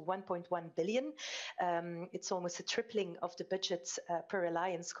to 1.1 billion. It's almost a tripling of the budget per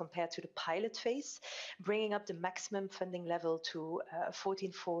alliance compared to the pilot phase, bringing up the maximum funding level to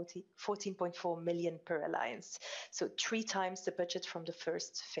 14.4 million per alliance. So 3 times the budget from the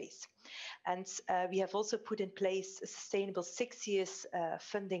first phase. And we have also put in place a sustainable 6 years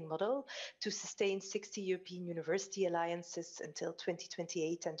funding model to sustain 60 European university alliances until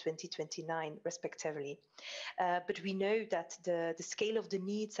 2028 and 2029, respectively. But we know that the scale of the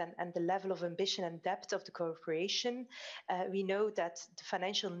needs and the level of ambition and depth of the cooperation, we know that the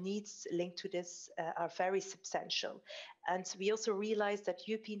financial needs linked to this are very substantial. And we also realize that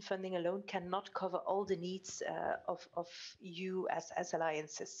European funding alone cannot cover all the needs of EU as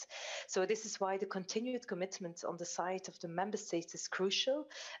alliances. So this is why the continued commitment on the side of the member states is crucial.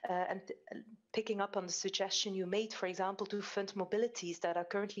 And picking up on the suggestion you made, for example, to fund mobilities that are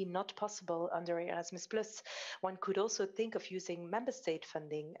currently not possible under Erasmus+, one could also think of using member state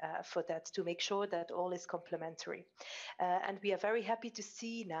funding for that to make sure that all is complementary. And we are very happy to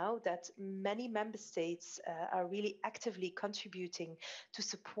see now that many member states are really actively contributing to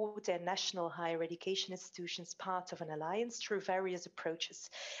support their national higher education institutions part of an alliance through various approaches.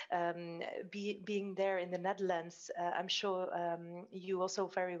 Being there in the Netherlands, I'm sure you also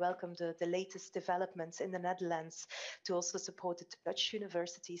very welcome the latest developments in the Netherlands to also support the Dutch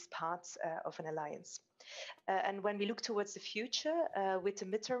universities parts of an alliance. And when we look towards the future, with the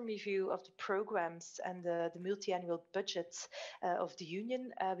midterm review of the programs and the multi-annual budgets of the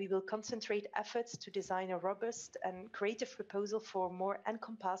Union, we will concentrate efforts to design a robust and creative proposal for more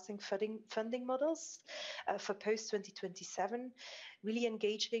encompassing funding models for post-2027, really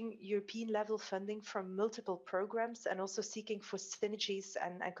engaging European-level funding from multiple programs and also seeking for synergies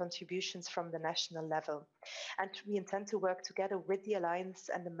and contributions from the national level. And we intend to work together with the Alliance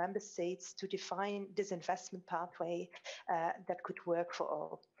and the Member States to define this investment pathway that could work for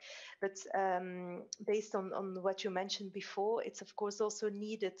all. But based on what you mentioned before, it's of course also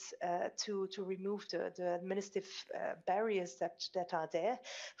needed to remove the administrative barriers that are there.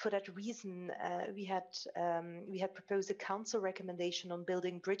 For that reason, we had proposed a council recommendation legislation on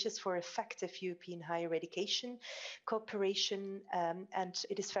building bridges for effective European higher education cooperation. And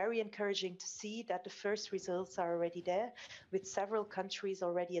it is very encouraging to see that the first results are already there, with several countries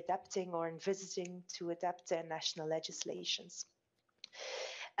already adapting or envisaging to adapt their national legislations.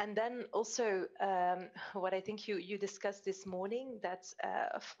 And then also what I think you discussed this morning, that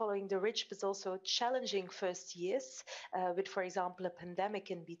following the rich but also challenging first years with, for example, a pandemic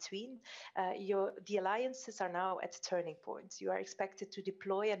in between, the alliances are now at a turning point. You are expected to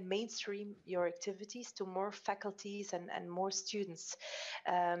deploy and mainstream your activities to more faculties and more students.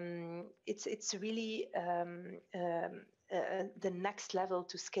 It's really the next level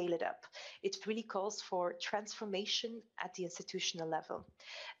to scale it up. It really calls for transformation at the institutional level.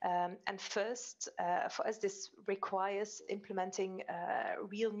 And first, for us, this requires implementing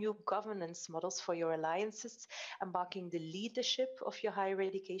real new governance models for your alliances, embarking the leadership of your higher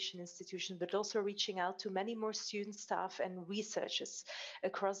education institution, but also reaching out to many more students, staff, and researchers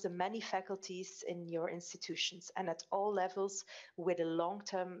across the many faculties in your institutions and at all levels, with a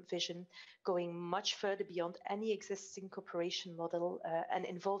long-term vision going much further beyond any existing cooperation model and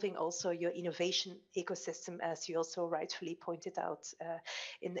involving also your innovation ecosystem, as you also rightfully pointed out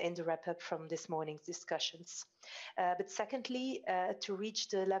in the wrap-up from this morning's discussions. But secondly, to reach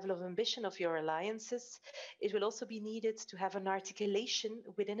the level of ambition of your alliances, it will also be needed to have an articulation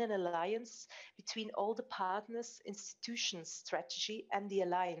within an alliance between all the partners, institutions strategy and the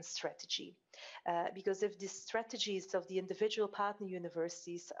alliance strategy. Because if the strategies of the individual partner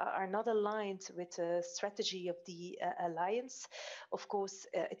universities are not aligned with the strategy of the alliance, of course,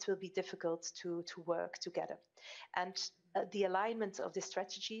 it will be difficult to work together. And the alignment of the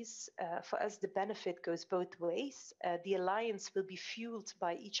strategies, for us, the benefit goes both ways. The alliance will be fueled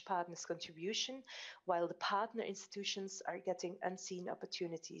by each partner's contribution, while the partner institutions are getting unseen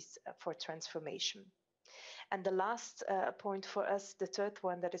opportunities for transformation. And the last point for us, the third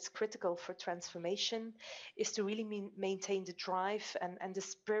one that is critical for transformation, is to really maintain the drive and the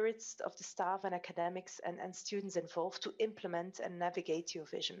spirits of the staff and academics and students involved to implement and navigate your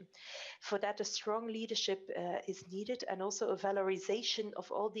vision. For that, a strong leadership is needed, and also a valorization of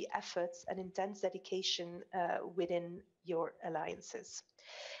all the efforts and intense dedication within your alliances.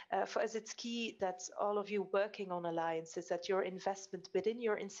 For us, it's key that all of you working on alliances, that your investment within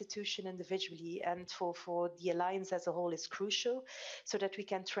your institution individually and for the alliance as a whole is crucial, so that we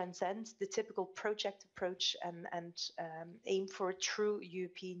can transcend the typical project approach and aim for a true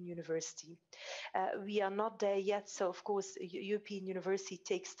European university. We are not there yet, so of course, European university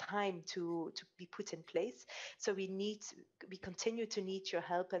takes time to be put in place. So we continue to need your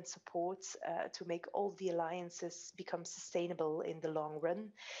help and support to make all the alliances become sustainable in the long run.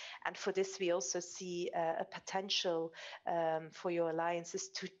 And for this, we also see a potential for your alliances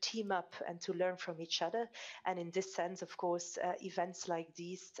to team up and to learn from each other. And in this sense, of course, events like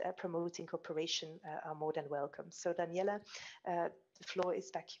these promoting cooperation are more than welcome. So Daniela, the floor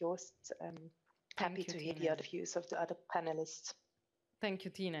is back yours. Happy to hear the other views of the other panelists. Thank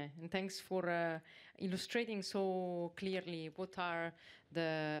you, Tine, and thanks for illustrating so clearly what are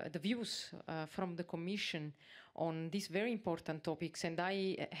the views from the Commission on these very important topics. And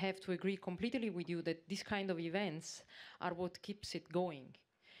I have to agree completely with you that this kind of events are what keeps it going,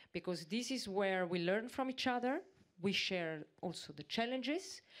 because this is where we learn from each other. We share also the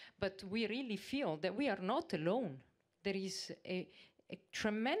challenges, but we really feel that we are not alone. There is a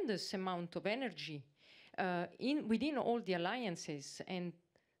tremendous amount of energy within all the alliances and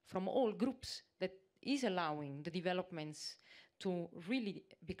from all groups that is allowing the developments to really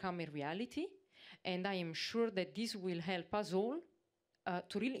become a reality. And I am sure that this will help us all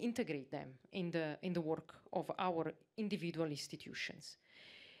to really integrate them in the work of our individual institutions.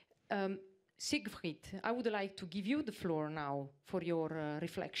 Siegfried, I would like to give you the floor now for your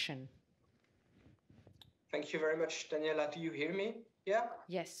reflection. Thank you very much, Daniela. Do you hear me? Yeah?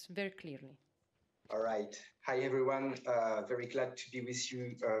 Yes, very clearly. All right. Hi, everyone. Very glad to be with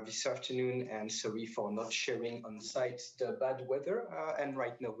you this afternoon, and sorry for not sharing on site the bad weather. And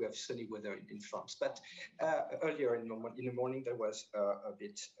right now we have sunny weather in France, but earlier in the morning there was a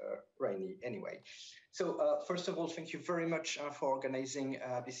bit rainy anyway. So first of all, thank you very much for organizing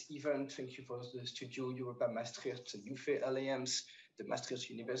this event. Thank you for the Studio Europa Maastricht, the UFE Alliance, the Maastricht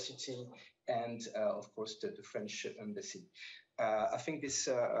University, and of course the French Embassy. I think this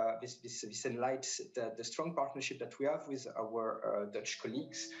enlightens the strong partnership that we have with our Dutch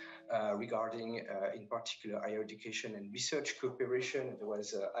colleagues regarding, in particular, higher education and research cooperation. It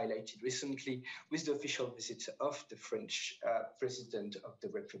was highlighted recently with the official visit of the French President of the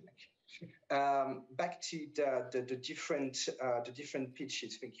Republic. Back to the different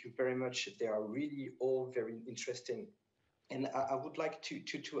pitches. Thank you very much. They are really all very interesting And I would like to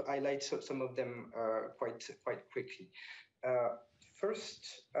highlight some of them quite quickly.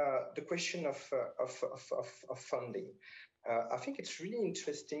 First, the question of funding. I think it's really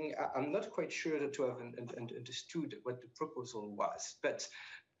interesting. I'm not quite sure to have understood what the proposal was, but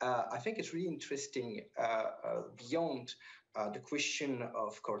I think it's really interesting beyond the question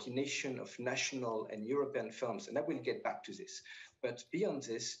of coordination of national and European funds, and I will get back to this. But beyond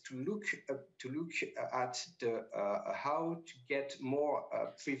this, to look at the how to get more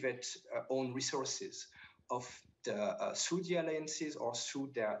private owned resources of the through the alliances or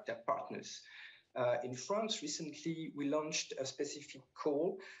through their partners. In France, recently, we launched a specific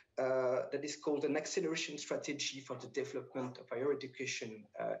call that is called an acceleration strategy for the development of higher education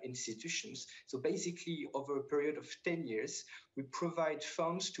institutions. So basically, over a period of 10 years, we provide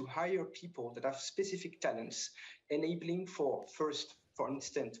funds to hire people that have specific talents, enabling for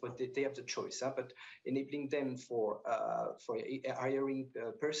instance, but they have the choice, but enabling them for hiring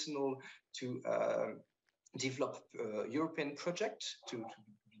personnel to develop European projects to be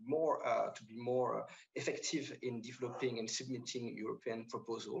more effective in developing and submitting European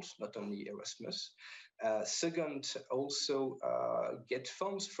proposals, not only Erasmus. Second, also get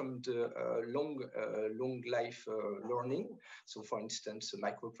funds from the long life learning. So, for instance,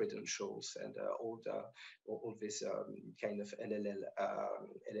 micro credentials and all this kind of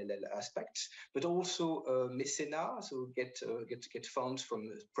LLL aspects, but also mécénat. So get funds from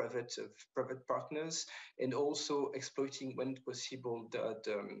private partners, and also exploiting when possible the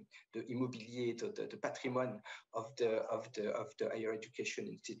immobilier, the patrimoine of the higher education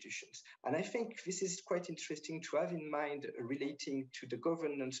institutions. And I think this is quite interesting to have in mind relating to the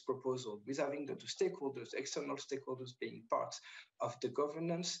governance proposal, with having the stakeholders, external stakeholders being part of the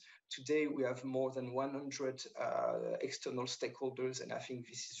governance. Today, we have more than 100 external stakeholders, and I think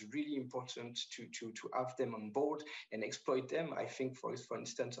this is really important to have them on board and exploit them. I think, for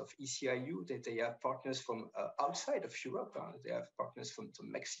instance, of ECIU, that they have partners from outside of Europe. They have partners from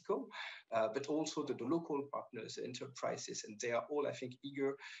Mexico, but also the local partners, enterprises, and they are all, I think,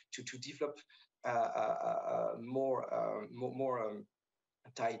 eager to develop more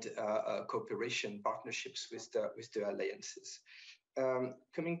tight cooperation partnerships with the alliances.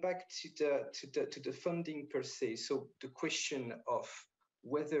 Coming back to the funding per se, so the question of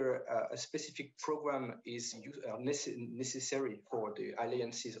whether a specific program is necessary for the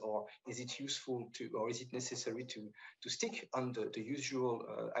alliances, or is it useful to, or is it necessary to stick under the usual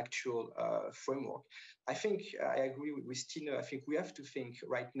actual framework? I think I agree with Tina. I think we have to think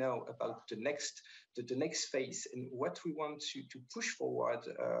right now about the next phase, and what we want to push forward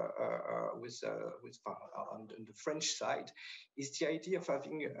on the French side is the idea of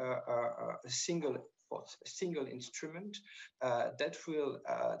having a single instrument that will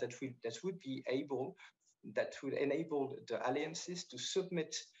enable the alliances to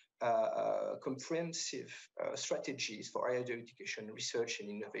submit comprehensive strategies for higher education, research and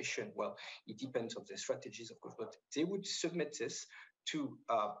innovation. Well, it depends on the strategies, of course, but they would submit this to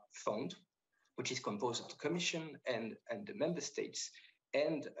a fund, which is composed of the Commission and the member states.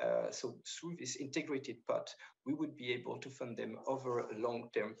 And so through this integrated pot, we would be able to fund them over a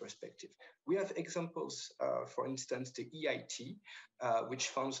long-term perspective. We have examples, for instance, the EIT, which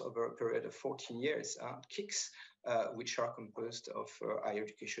funds over a period of 14 years, KICs, which are composed of higher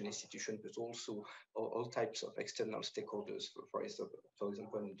education institutions, but also all types of external stakeholders, for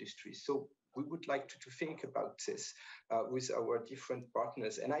example, industry. So we would like to think about this with our different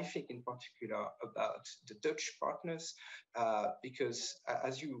partners. And I think in particular about the Dutch partners, because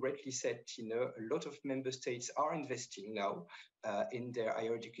as you rightly said, Tina, a lot of member states are investing now in their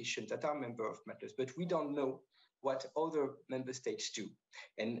higher education that are member of matters, but we don't know what other member states do.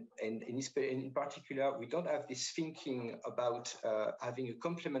 And in particular, we don't have this thinking about having a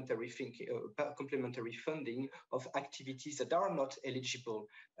complementary funding of activities that are not eligible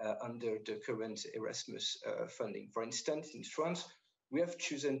under the current Erasmus funding. For instance, in France, we have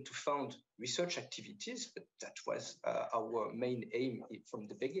chosen to fund research activities, but that was our main aim from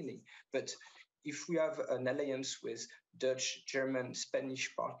the beginning. But if we have an alliance with Dutch, German,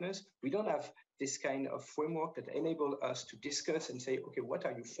 Spanish partners, we don't have this kind of framework that enable us to discuss and say, okay, what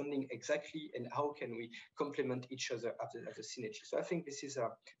are you funding exactly, and how can we complement each other as a synergy? So I think this is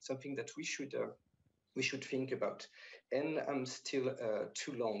something that we should think about. And I'm still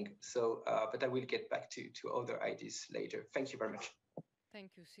too long, so but I will get back to other ideas later. Thank you very much.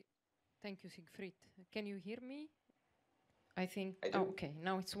 Thank you, Siegfried. Can you hear me? I think. I do. Oh, okay,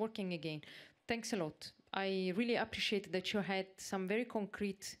 now it's working again. Thanks a lot. I really appreciate that you had some very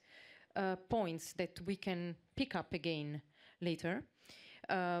concrete points that we can pick up again later.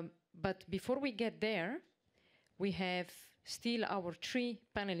 But before we get there, we have still our 3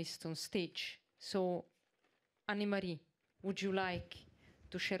 panelists on stage. So, Anne-Marie, would you like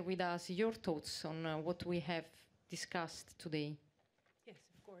to share with us your thoughts on what we have discussed today? Yes,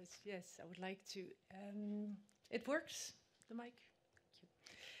 of course. Yes, I would like to. It works, the mic.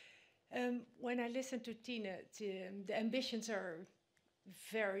 Thank you. When I listen to Tina, the ambitions are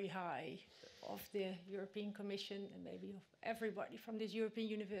very high of the European Commission and maybe of everybody from these European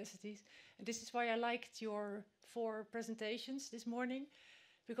universities. And this is why I liked your 4 presentations this morning,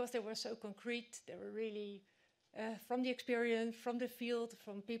 because they were so concrete. They were really from the experience, from the field,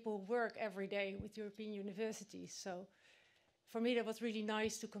 from people who work every day with European universities. So for me, that was really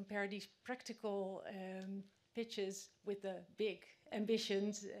nice to compare these practical pitches with the big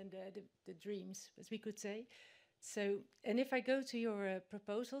ambitions and the dreams, as we could say. So, and if I go to your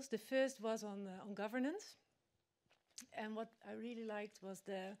proposals, the first was on governance. And what I really liked was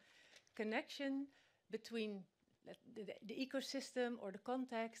the connection between the ecosystem or the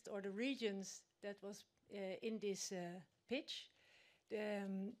context or the regions that was in this pitch.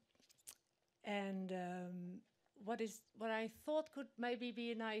 What I thought could maybe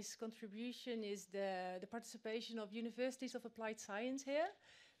be a nice contribution is the participation of universities of applied science here,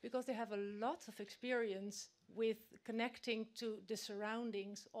 because they have a lot of experience with connecting to the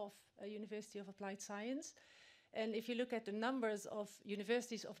surroundings of a University of Applied Science. And if you look at the numbers of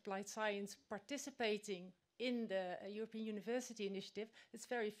universities of applied science participating in the European University Initiative, it's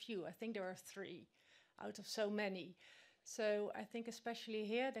very few. I think there are 3 out of so many. So I think especially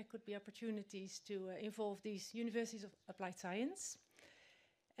here there could be opportunities to involve these universities of applied science.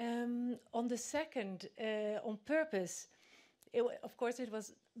 On the second, on purpose, of course it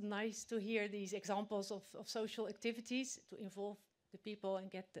was nice to hear these examples of social activities to involve the people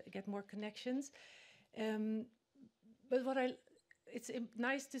and get more connections. But it's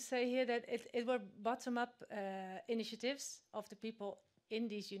nice to say here that it were bottom-up initiatives of the people in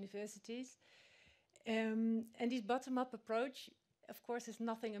these universities. And this bottom-up approach, of course, is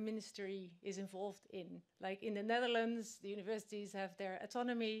nothing a ministry is involved in. Like in the Netherlands, the universities have their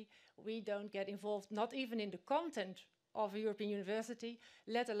autonomy. We don't get involved, not even in the content of a European university,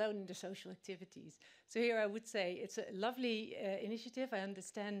 let alone in the social activities. So here I would say it's a lovely initiative. I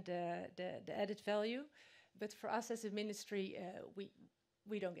understand the added value, but for us as a ministry,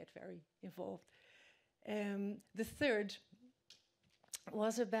 we don't get very involved. The third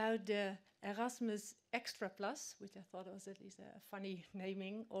was about the Erasmus Extra Plus, which I thought was at least a funny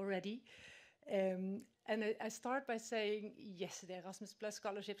naming already. And I start by saying, yes, the Erasmus Plus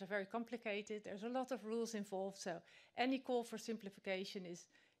scholarships are very complicated. There's a lot of rules involved, so any call for simplification is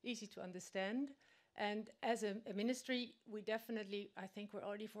easy to understand. And as a ministry, we definitely, I think we're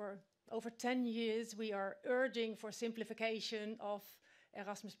already for over 10 years, we are urging for simplification of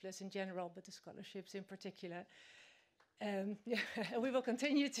Erasmus Plus in general, but the scholarships in particular. Yeah, we will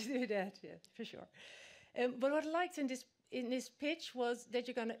continue to do that, yeah, for sure. But what I liked in this pitch was that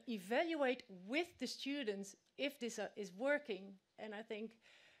you're going to evaluate with the students if this is working. And I think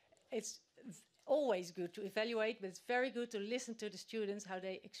it's always good to evaluate, but it's very good to listen to the students, how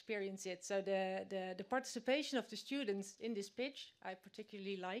they experience it. So the participation of the students in this pitch, I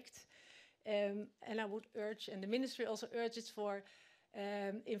particularly liked. And I would urge, and the ministry also urges for,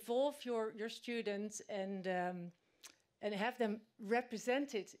 involve your students and have them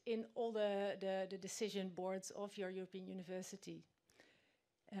represented in all the decision boards of your European university.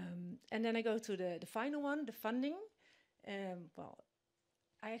 And then I go to the final one, the funding. Well,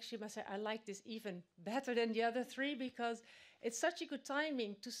 I actually must say I like this even better than the other 3 because it's such a good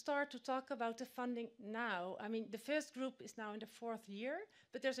timing to start to talk about the funding now. I mean, the first group is now in the 4th year,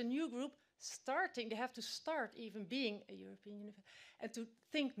 but there's a new group starting. They have to start even being a European university. And to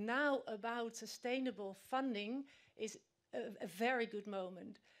think now about sustainable funding is a very good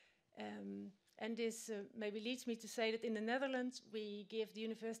moment. And this maybe leads me to say that in the Netherlands, we give the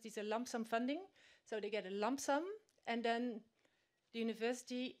universities a lump sum funding. So they get a lump sum, and then the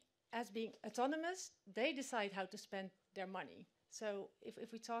university, as being autonomous, they decide how to spend their money. So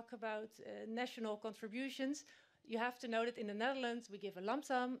if we talk about national contributions, you have to know that in the Netherlands, we give a lump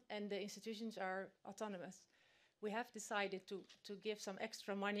sum, and the institutions are autonomous. We have decided to give some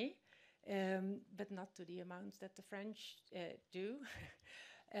extra money, but not to the amounts that the French do.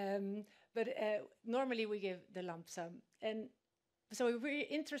 But normally we give the lump sum. And so we're really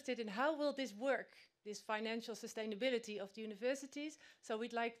interested in how will this work, this financial sustainability of the universities. So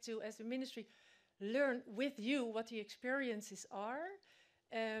we'd like to, as a ministry, learn with you what the experiences are.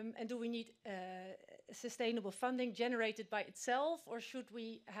 And do we need sustainable funding generated by itself, or should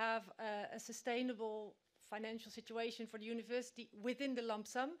we have a sustainable financial situation for the university within the lump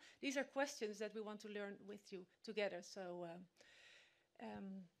sum? These are questions that we want to learn with you together. So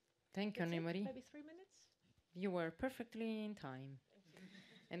thank you, Anne-Marie. Maybe 3 minutes? You were perfectly in time.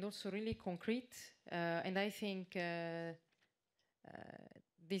 And also really concrete. And I think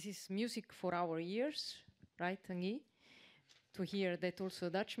this is music for our ears, right, Tanguy? To hear that also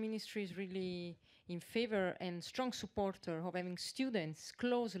Dutch ministry is really in favor and strong supporter of having students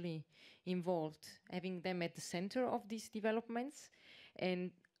closely involved, having them at the center of these developments.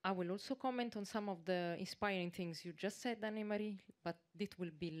 And I will also comment on some of the inspiring things you just said, Anne-Marie, but it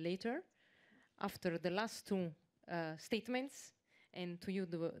will be later, after the last two statements, and to you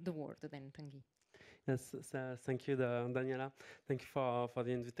the word then, Tanguy. Yes, so thank you, Daniela. Thank you for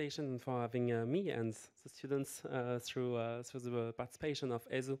the invitation and for having me and the students through the participation of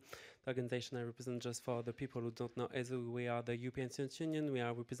ESU, the organization I represent. Just for the people who don't know ESU, we are the European Students' Union. We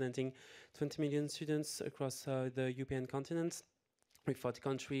are representing 20 million students across the European continent, with 40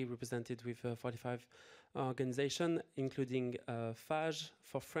 countries represented with 45 organizations, including FAGE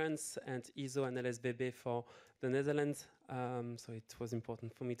for France and ISO and LSBB for the Netherlands. So it was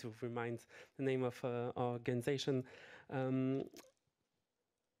important for me to remind the name of our organization. I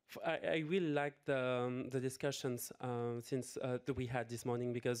really like the discussions that we had this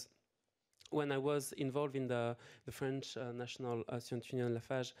morning, because when I was involved in the French National Student Union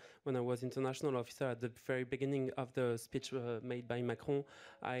Lafage, when I was international officer at the very beginning of the speech made by Macron,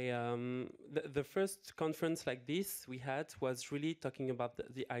 the first conference like this we had was really talking about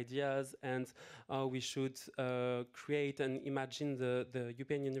the ideas and how we should create and imagine the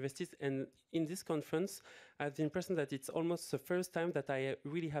European universities. And in this conference, I have the impression that it's almost the first time that I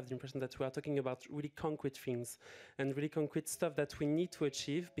really have the impression that we are talking about really concrete things and really concrete stuff that we need to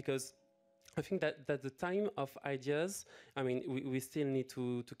achieve, because I think that the time of ideas, I mean, we still need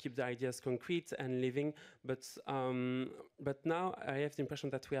to keep the ideas concrete and living, but now I have the impression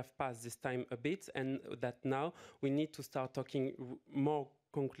that we have passed this time a bit, and that now we need to start talking more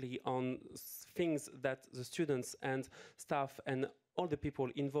concretely on things that the students and staff and all the people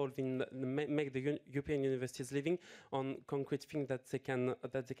involved in make the European universities living on concrete things that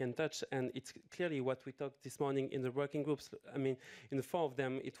they can touch. And it's clearly what we talked this morning in the working groups. I mean, in the four of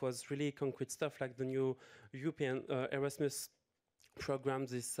them, it was really concrete stuff like the new European Erasmus program,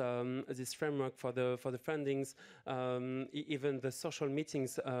 this framework for the fundings, even the social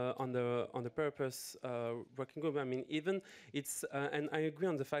meetings on the purpose working group. I mean, even it's and I agree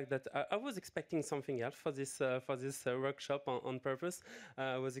on the fact that I was expecting something else for this workshop on purpose.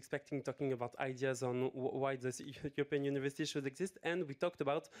 I was expecting talking about ideas on why the European University should exist, and we talked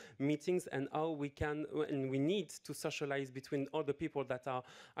about meetings and how we can and we need to socialize between all the people that are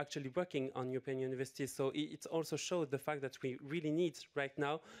actually working on European universities. So it also showed the fact that we really need right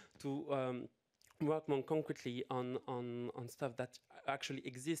now to work more concretely on stuff that actually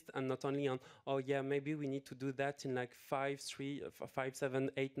exists, and not only on, oh yeah, maybe we need to do that in like 5, 7,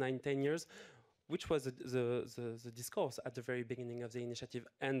 8, 9, 10 years, which was the discourse at the very beginning of the initiative.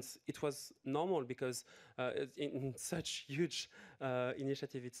 And it was normal because in such huge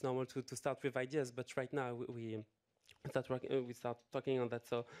initiative, it's normal to start with ideas. But right now we start talking on that.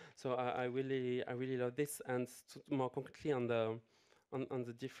 So I really love this, and more concretely on the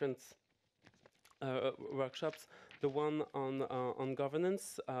different workshops. The one on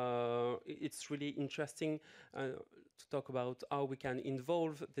governance, it's really interesting to talk about how we can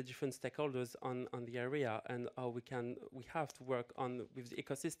involve the different stakeholders on the area, and how we have to work with the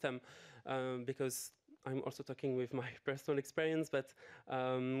ecosystem, because I'm also talking with my personal experience, but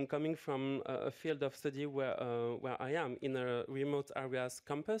coming from a field of study where I am in a remote areas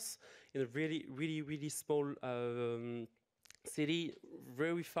campus, in a really small city,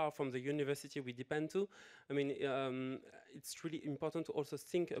 very far from the university we depend to. I mean, it's really important to also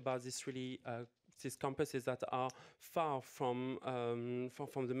think about this these campuses that are far from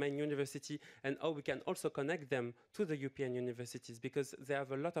the main university, and how we can also connect them to the European universities, because they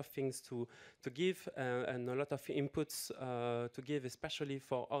have a lot of things to give and a lot of inputs to give, especially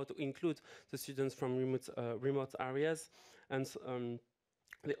for how to include the students from remote areas. And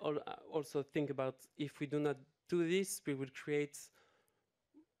they also think about, if we do not do this, we will create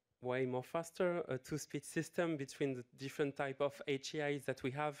way more faster a two-speed system between the different type of HEIs that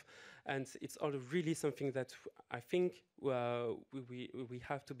we have, and it's all really something that I think we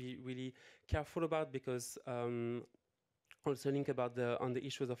have to be really careful about, because also link about on the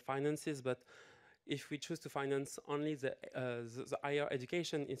issues of finances. But if we choose to finance only the higher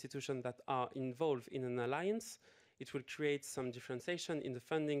education institutions that are involved in an alliance, it will create some differentiation in the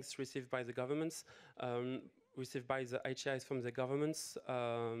fundings received by the governments, received by the HIs from the governments,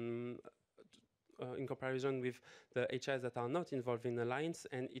 in comparison with the HIs that are not involved in alliance,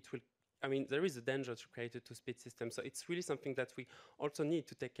 and it will. I mean, there is a danger to create a two-speed system, so it's really something that we also need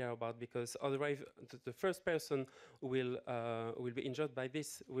to take care about, because otherwise the first person who will be injured by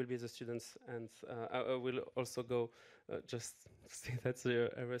this will be the students, and I will also go just say that the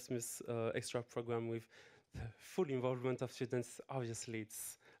Erasmus extra program with the full involvement of students, obviously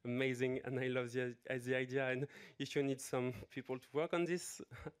it's amazing, and I love the idea, and if you need some people to work on this,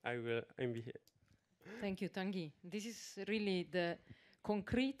 I'm here. Thank you, Tanguy. This is really the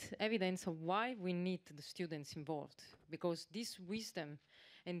concrete evidence of why we need the students involved, because this wisdom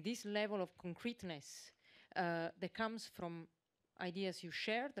and this level of concreteness that comes from ideas you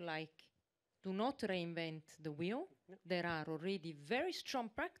shared, like do not reinvent the wheel. There are already very strong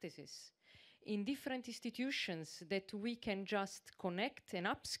practices in different institutions that we can just connect and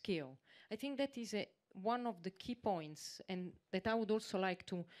upskill. I think that is one of the key points, and that I would also like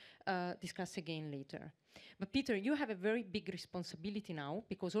to discuss again later. But Peter, you have a very big responsibility now,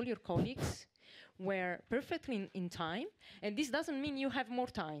 because all your colleagues were perfectly in time, and this doesn't mean you have more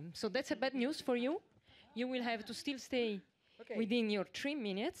time. So that's a bad news for you. You will have to still stay within your 3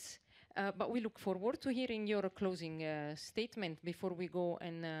 minutes, but we look forward to hearing your closing statement before we go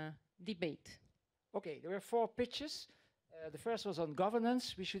and debate. Okay, there were 4 pitches. The first was on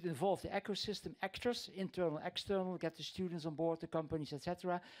governance. We should involve the ecosystem actors, internal, external, get the students on board, the companies,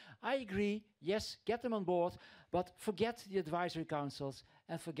 etc. I agree, yes, get them on board, but forget the advisory councils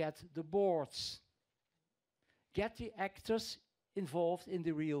and forget the boards. Get the actors involved in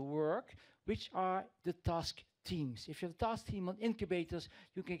the real work, which are the task teams. If you have a task team on incubators,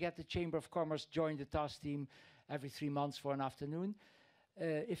 you can get the Chamber of Commerce, join the task team every 3 months for an afternoon.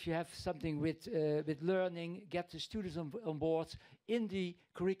 If you have something with learning, get the students on board in the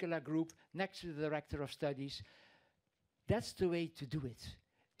curricula group next to the director of studies. That's the way to do it.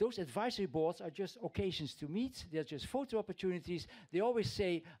 Those advisory boards are just occasions to meet. They're just photo opportunities. They always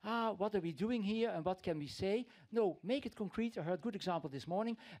say, what are we doing here and what can we say? No, make it concrete. I heard a good example this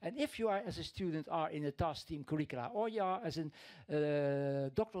morning. And if you are, as a student, are in a task team curricula, or you are as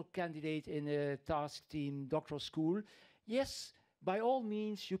a doctoral candidate in a task team doctoral school, yes, by all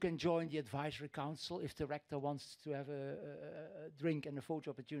means, you can join the advisory council if the rector wants to have a drink and a photo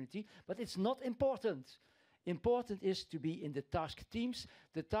opportunity, but it's not important. Important is to be in the task teams.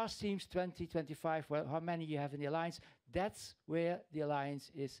 The task teams, 20, 25, well, how many you have in the alliance, that's where the alliance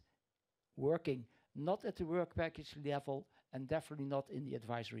is working. Not at the work package level, and definitely not in the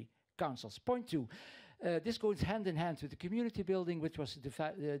advisory councils. Point 2. This goes hand in hand with the community building, which was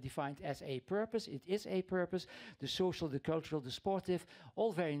defined as a purpose. It is a purpose. The social, the cultural, the sportive,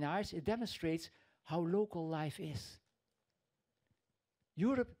 all very nice. It demonstrates how local life is.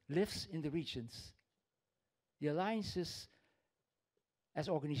 Europe lives in the regions. The alliances as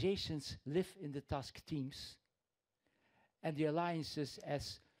organizations live in the task teams. And the alliances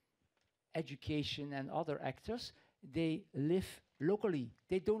as education and other actors, they live locally.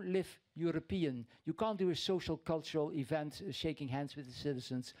 They don't live European. You can't do a social cultural event shaking hands with the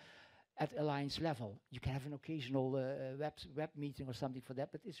citizens at alliance level. You can have an occasional web meeting or something for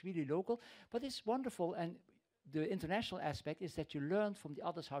that, but it's really local. But it's wonderful, and the international aspect is that you learn from the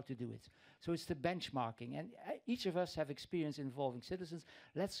others how to do it. So it's the benchmarking, and each of us have experience involving citizens.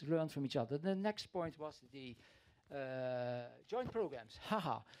 Let's learn from each other. The next point was the joint programs.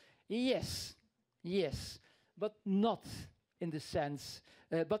 Haha, yes, yes, but not in the sense,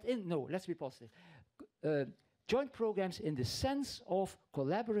 no, let's be positive. Joint programs in the sense of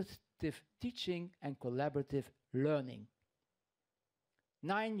collaborative teaching and collaborative learning.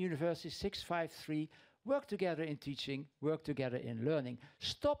 9 universities, 653, work together in teaching, work together in learning.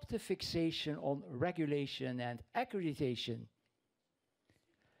 Stop the fixation on regulation and accreditation.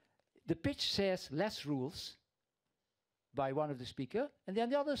 The pitch says less rules by one of the speakers, and then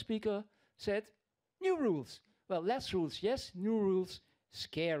the other speaker said new rules. Well, less rules, yes, new rules,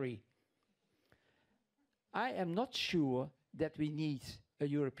 scary. I am not sure that we need a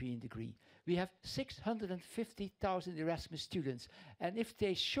European degree. We have 650,000 Erasmus students, and if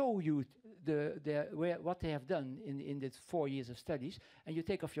they show you what they have done in the 4 years of studies, and you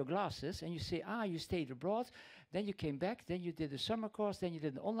take off your glasses and you say, you stayed abroad, then you came back, then you did a summer course, then you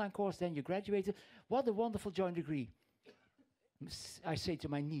did an online course, then you graduated. What a wonderful joint degree. I say to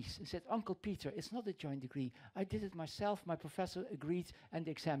my niece, I said, Uncle Peter, it's not a joint degree. I did it myself, my professor agreed, and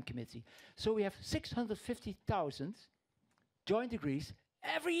the exam committee. So we have 650,000 joint degrees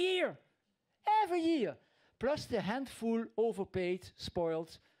every year, plus the handful overpaid,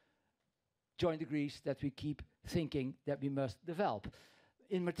 spoiled joint degrees that we keep thinking that we must develop.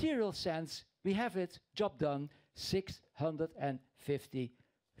 In material sense, we have it, job done,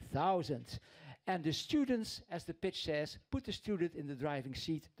 650,000. And the students, as the pitch says, put the student in the driving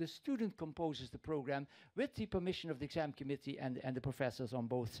seat. The student composes the program with the permission of the exam committee and the professors on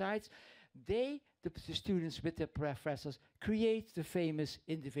both sides. They, the students with the professors, create the famous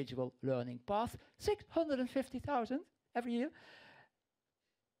individual learning path, 650,000 every year.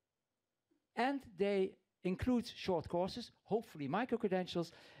 And they include short courses, hopefully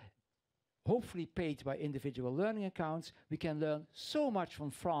micro-credentials, hopefully paid by individual learning accounts. We can learn so much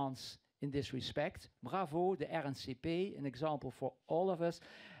from France in this respect. Bravo, the RNCP, an example for all of us.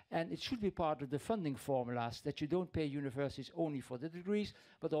 And it should be part of the funding formulas that you don't pay universities only for the degrees,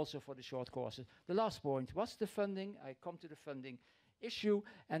 but also for the short courses. The last point was the funding. I come to the funding issue,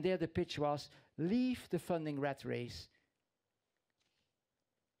 and there the pitch was, leave the funding rat race.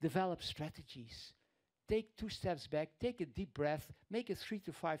 Develop strategies. Take 2 steps back, take a deep breath, make a 3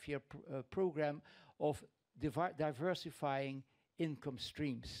 to 5 year program of diversifying income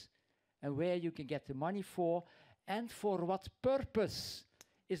streams and where you can get the money for, and for what purpose.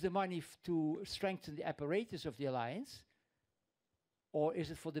 Is the money to strengthen the apparatus of the alliance, or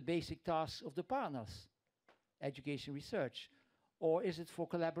is it for the basic tasks of the partners, education, research, or is it for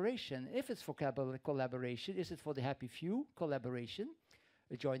collaboration? If it's for collaboration, is it for the happy few, collaboration,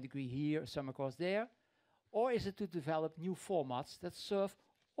 a joint degree here, a summer course there, or is it to develop new formats that serve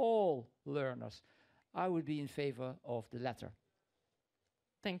all learners? I would be in favor of the latter.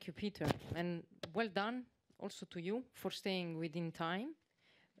 Thank you, Peter, and well done also to you for staying within time.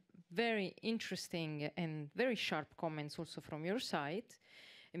 Very interesting and very sharp comments also from your side.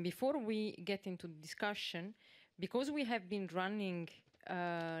 And before we get into the discussion, because we have been running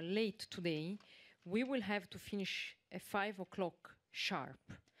late today, we will have to finish at 5 o'clock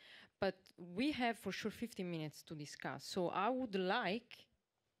sharp. But we have for sure 15 minutes to discuss. So I would like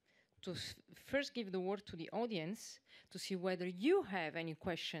to first give the word to the audience to see whether you have any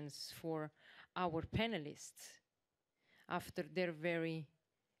questions for our panelists after their very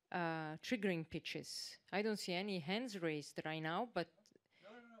triggering pitches. I don't see any hands raised right now, but No,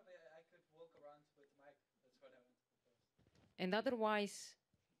 I could walk around with the mic. That's what I want to propose. and otherwise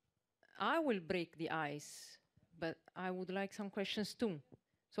I will break the ice, but I would like some questions too.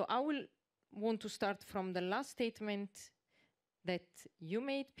 So I will want to start from the last statement that you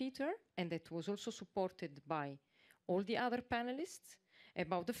made, Peter, and that was also supported by all the other panelists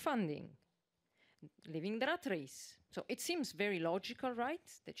about the funding, leaving the rat race. So it seems very logical, right,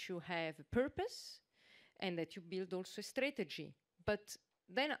 that you have a purpose and that you build also a strategy. But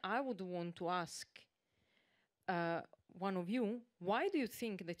then I would want to ask one of you, why do you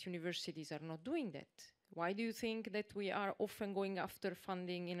think that universities are not doing that? Why do you think that we are often going after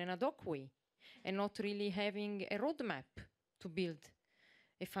funding in an ad hoc way and not really having a roadmap to build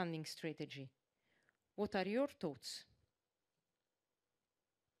a funding strategy? What are your thoughts?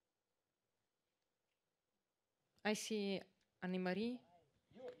 I see Anne-Marie.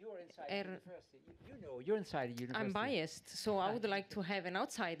 You're inside the university. You know, you're inside the university. I'm biased, so I would like to have an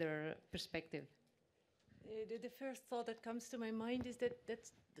outsider perspective. The first thought that comes to my mind is that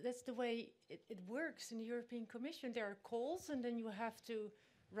that's the way it works in the European Commission. There are calls, and then you have to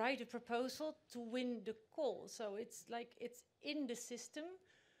write a proposal to win the call. So it's like it's in the system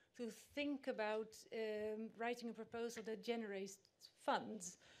to think about writing a proposal that generates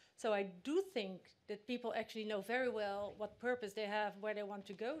funds. So I do think that people actually know very well what purpose they have, where they want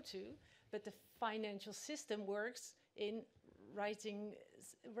to go to, but the financial system works in writing,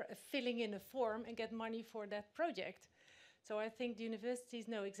 filling in a form and get money for that project. So I think the universities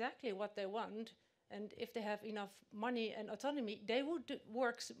know exactly what they want, and if they have enough money and autonomy, they would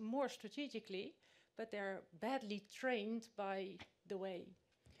work more strategically, but they're badly trained by the way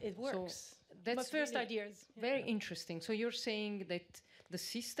it works. So that's my first really ideas. Very interesting. So you're saying that the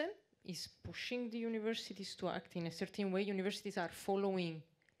system is pushing the universities to act in a certain way. Universities are following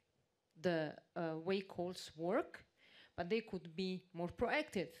the way calls work, but they could be more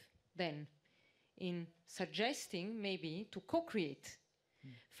proactive then in suggesting maybe to co-create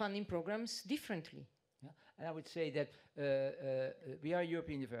funding programs differently. Yeah. And I would say that we are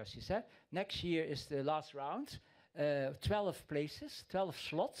European universities. Next year is the last round, 12 places, 12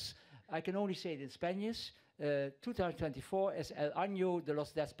 slots. I can only say it in Spanish. 2024 is El Año de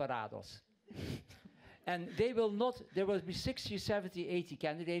los Desperados. And they will not, there will be 60, 70, 80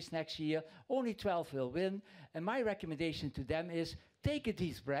 candidates next year. Only 12 will win. And my recommendation to them is take a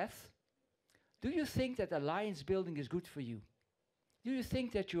deep breath. Do you think that alliance building is good for you? Do you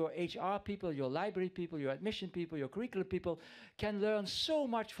think that your HR people, your library people, your admission people, your curriculum people can learn so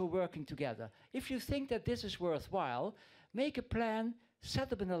much for working together? If you think that this is worthwhile, make a plan,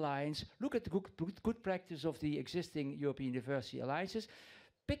 set up an alliance, look at the good practice of the existing European university alliances,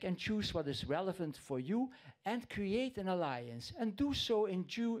 pick and choose what is relevant for you and create an alliance. And do so in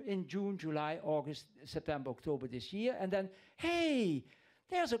June, July, August, September, October this year. And then, hey,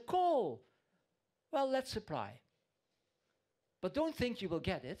 there's a call. Well, let's apply. But don't think you will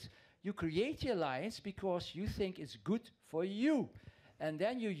get it. You create the alliance because you think it's good for you. And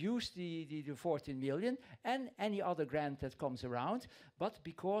then you use the 14 million and any other grant that comes around, but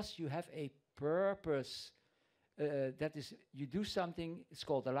because you have a purpose, that is, you do something, it's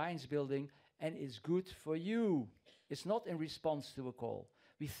called alliance building, and it's good for you. It's not in response to a call.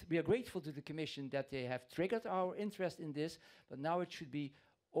 We are grateful to the Commission that they have triggered our interest in this, but now it should be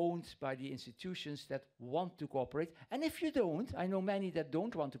owned by the institutions that want to cooperate. And if you don't, I know many that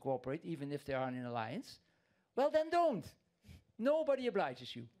don't want to cooperate, even if they are in an alliance, well then don't. Nobody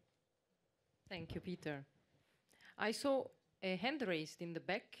obliges you. Thank you, Peter. I saw a hand raised in the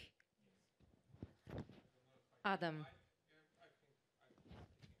back. Adam.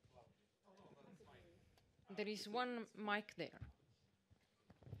 There is one mic there.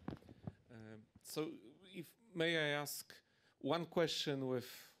 So, may I ask one question with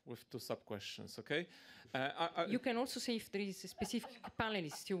two sub-questions, okay? You can also say if there is a specific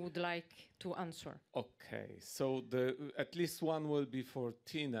panelist you would like to answer. Okay, so at least one will be for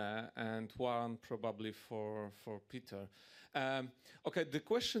Tina and one probably for Peter. Okay, the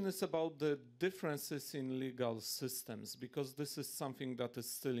question is about the differences in legal systems, because this is something that is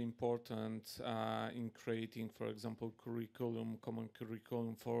still important in creating, for example, common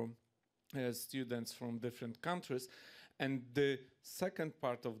curriculum for students from different countries. And the second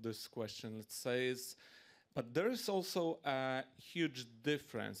part of this question, let's say, is, but there is also a huge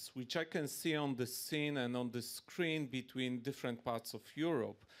difference, which I can see on the scene and on the screen between different parts of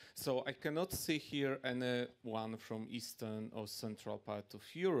Europe. So I cannot see here anyone from Eastern or Central part of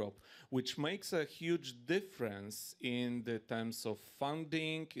Europe, which makes a huge difference in the terms of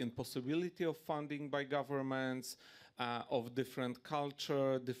funding, in possibility of funding by governments, of different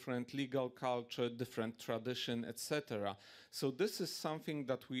culture, different legal culture, different tradition, etc. So this is something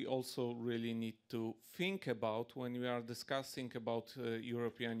that we also really need to think about when we are discussing about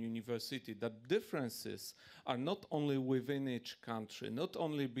European university, that differences are not only within each country, not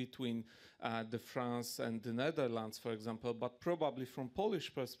only between the France and the Netherlands, for example, but probably from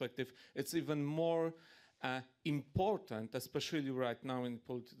Polish perspective, it's even more important, especially right now in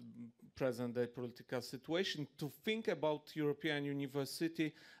present-day political situation, to think about European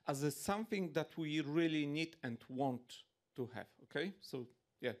university as something that we really need and want to have. Okay, so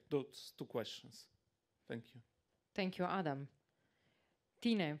yeah, those two questions. Thank you. Thank you, Adam.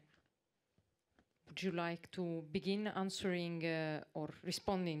 Tine, would you like to begin answering or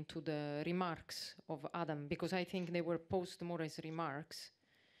responding to the remarks of Adam? Because I think they were posed more as remarks.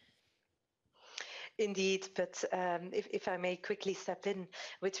 Indeed, but if I may quickly step in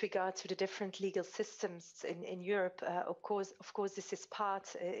with regard to the different legal systems in Europe, of course, this is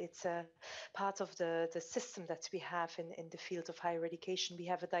it's a part of the system that we have in the field of higher education. We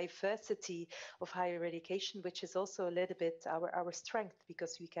have a diversity of higher education, which is also a little bit our strength,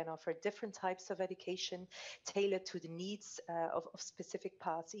 because we can offer different types of education tailored to the needs of specific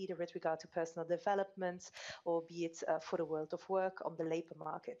parts, either with regard to personal development or be it for the world of work on the labor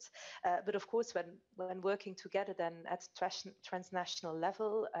market. But of course, when working together then at transnational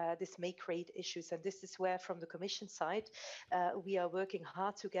level, this may create issues. And this is where, from the Commission side, we are working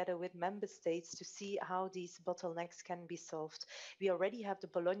hard together with member states to see how these bottlenecks can be solved. We already have the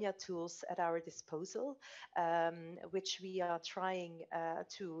Bologna tools at our disposal, which we are trying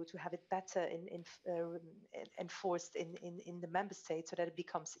to have it better enforced in the member states so that it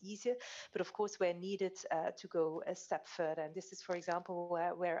becomes easier. But of course, we're needed to go a step further. And this is, for example,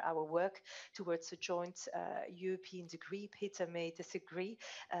 where our work towards a joint European degree, Peter may disagree,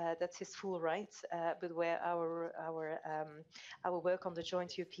 that's his full right, but where our work on the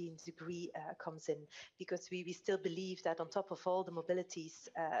joint European degree comes in, because we still believe that on top of all the mobilities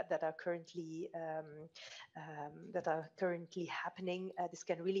that are currently happening, this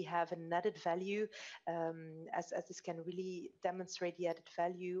can really have an added value, as this can really demonstrate the added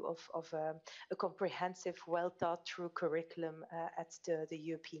value of a comprehensive, well thought through curriculum at the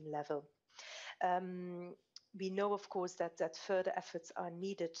European level. We know, of course, that further efforts are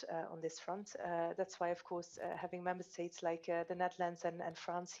needed on this front. That's why, of course, having member states like the Netherlands and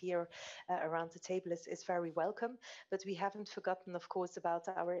France here around the table is very welcome. But we haven't forgotten, of course, about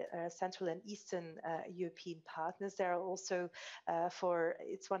our Central and Eastern European partners. There are also,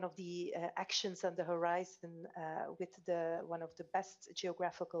 it's one of the actions on the horizon with one of the best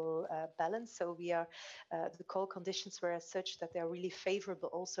geographical balance. So we are, the call conditions were as such that they are really favorable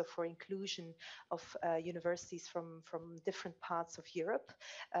also for inclusion of universities universities from different parts of Europe.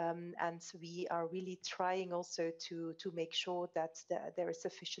 And we are really trying also to make sure that there is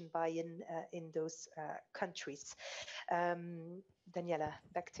sufficient buy-in in those countries. Daniela,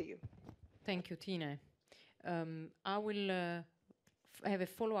 back to you. Thank you, Tine. I will have a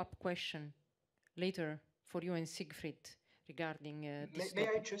follow-up question later for you and Siegfried regarding this May I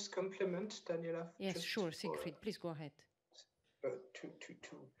topic. just compliment, Daniela? Yes, just sure, for, Siegfried, please go ahead.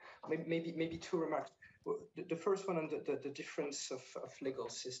 Maybe two remarks. Well, the first one on the difference of legal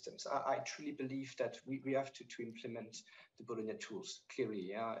systems. I truly believe that we have to implement the Bologna tools clearly,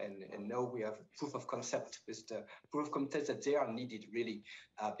 yeah, and now we have proof of concept with the proof of concept that they are needed really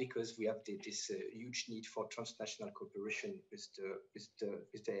because we have this huge need for transnational cooperation with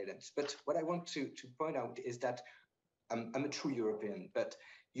the islands. But what I want to point out is that I'm a true European, but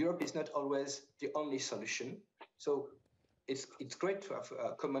Europe is not always the only solution. So it's great to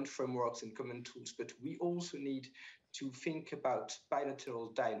have common frameworks and common tools, but we also need to think about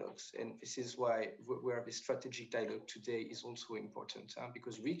bilateral dialogues. And this is why where the strategic dialogue today is also important,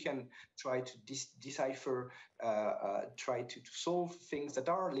 because we can try to decipher, try to solve things that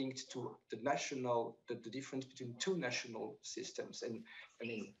are linked to the difference between two national systems. And I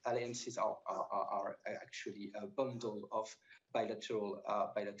mean, alliances are actually a bundle of bilateral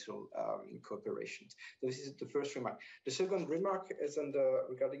cooperation. So this is the first remark. The second remark is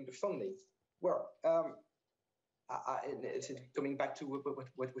regarding the funding. Well, it's coming back to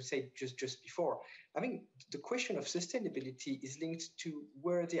what we said just before. I mean, the question of sustainability is linked to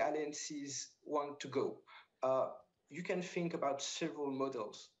where the alliances want to go. You can think about several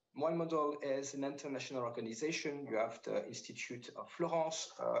models. One model is an international organization. You have the Institute of Florence.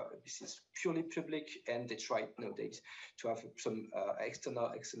 This is purely public, and they try nowadays to have some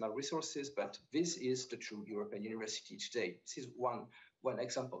external resources. But this is the true European university today. This is one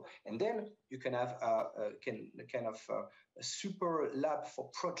example. And then you can have a kind of a super lab for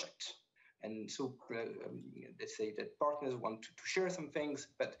project. And so let's say that partners want to share some things,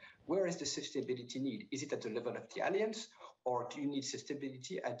 but where is the sustainability need? Is it at the level of the alliance, or do you need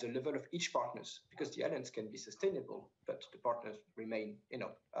sustainability at the level of each partners? Because the alliance can be sustainable, but the partners remain,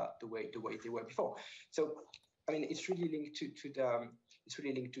 the way they were before. So, I mean, it's really linked to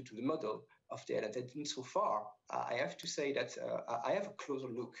the model of the alliance. And insofar, I have to say that I have a closer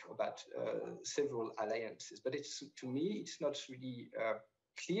look about several alliances, but to me, it's not really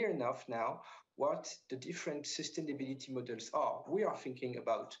clear enough now what the different sustainability models are. We are thinking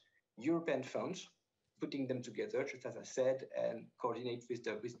about European funds, putting them together, just as I said, and coordinate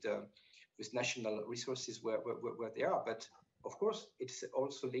with national resources where they are. But of course, it's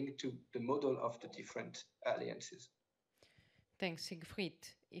also linked to the model of the different alliances. Thanks, Siegfried.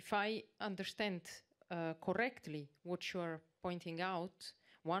 If I understand correctly what you're pointing out,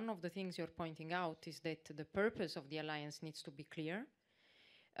 one of the things you're pointing out is that the purpose of the alliance needs to be clear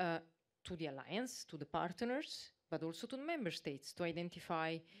to the alliance, to the partners, but also to the member states to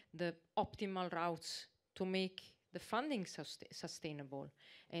identify the optimal routes to make the funding sustainable.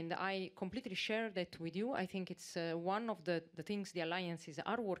 And I completely share that with you. I think it's one of the things the alliances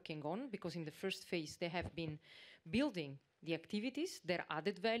are working on, because in the first phase they have been building the activities, their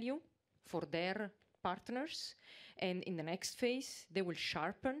added value for their partners. And in the next phase, they will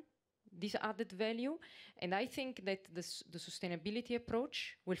sharpen this added value. And I think that the sustainability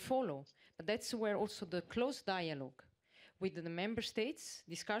approach will follow. But that's where also the close dialogue with the member states,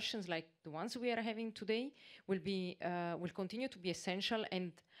 discussions like the ones we are having today, will continue to be essential.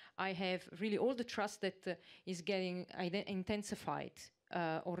 And I have really all the trust that is getting intensified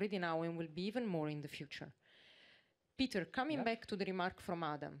already now and will be even more in the future. Peter, coming back to the remark from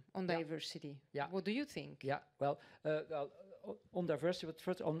Adam on diversity, what do you think? Yeah, well, on diversity, but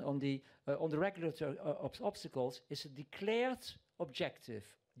first on the regulatory obstacles is a declared objective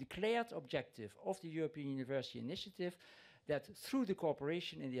of the European University Initiative that through the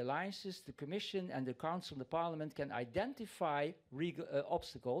cooperation in the alliances, the Commission and the Council and the Parliament can identify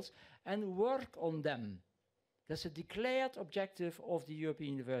obstacles and work on them. That's a declared objective of the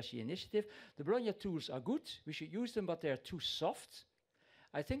European University Initiative. The Bologna tools are good, we should use them, but they're too soft.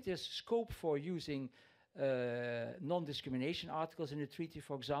 I think there's scope for using non-discrimination articles in the treaty,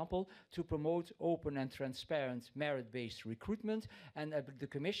 for example, to promote open and transparent merit-based recruitment. And the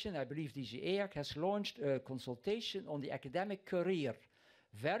Commission, I believe DG EAC, has launched a consultation on the academic career.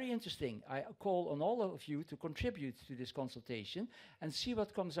 Very interesting. I call on all of you to contribute to this consultation and see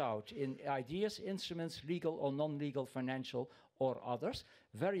what comes out in ideas, instruments, legal or non-legal, financial or others.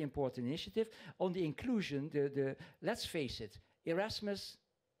 Very important initiative. On the inclusion, let's face it, Erasmus,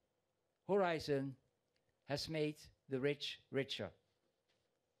 Horizon has made the rich richer.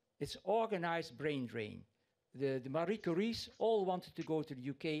 It's organized brain drain. the Marie Curies all wanted to go to the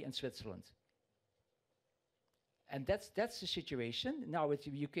UK and Switzerland. And that's the situation. Now with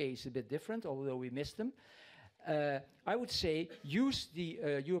the UK it's a bit different, although we missed them. I would say use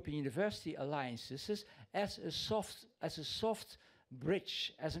the European University Alliances as a soft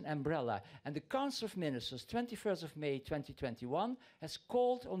bridge, as an umbrella. And the Council of Ministers, 21st of May 2021, has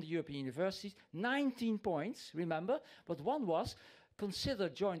called on the European universities, 19 points, remember, but one was consider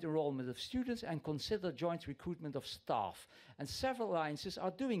joint enrollment of students and consider joint recruitment of staff. And several alliances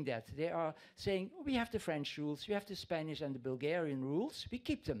are doing that. They are saying, we have the French rules, we have the Spanish and the Bulgarian rules, we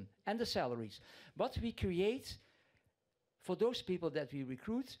keep them, and the salaries. But we create, for those people that we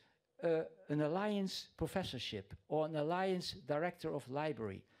recruit, an alliance professorship or an alliance director of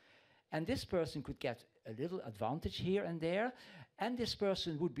library. And this person could get a little advantage here and there, and this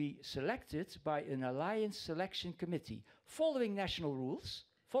person would be selected by an alliance selection committee, following national rules,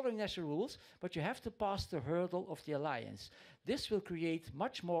 but you have to pass the hurdle of the alliance. This will create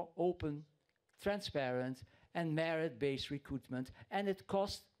much more open, transparent, and merit-based recruitment, and it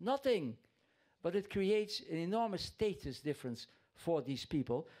costs nothing, but it creates an enormous status difference for these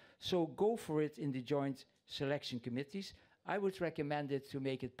people. So go for it in the joint selection committees. I would recommend it to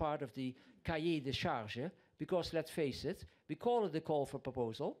make it part of the cahier de charge, because let's face it, we call it the call for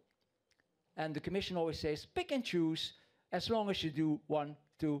proposal, and the Commission always says, pick and choose, as long as you do 1,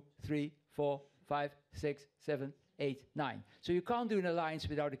 2, 3, 4, 5, 6, 7, 8, 9. So you can't do an alliance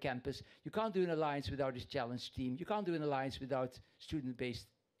without a campus, you can't do an alliance without a challenge team, you can't do an alliance without student-based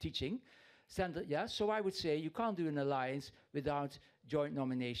teaching. So I would say you can't do an alliance without joint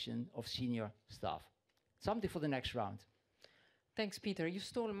nomination of senior staff. Something for the next round. Thanks, Peter. You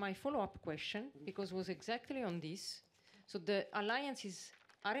stole my follow-up question because it was exactly on this. So the alliances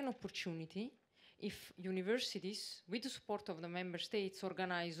are an opportunity if universities, with the support of the member states,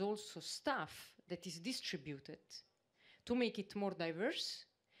 organize also staff that is distributed to make it more diverse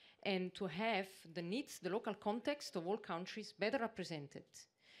and to have the needs, the local context of all countries better represented.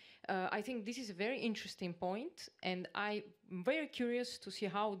 I think this is a very interesting point, and I'm very curious to see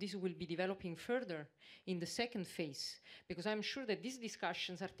how this will be developing further in the second phase, because I'm sure that these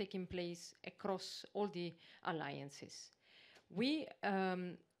discussions are taking place across all the alliances. We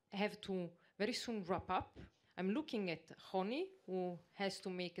have to very soon wrap up. I'm looking at Honey, who has to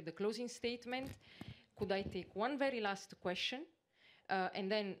make the closing statement. Could I take one very last question?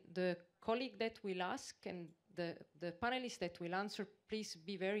 And then the colleague that will ask and the panelists that will answer, please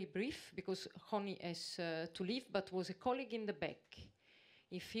be very brief, because Honey has to leave, but was a colleague in the back.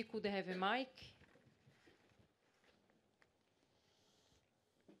 If he could have a mic.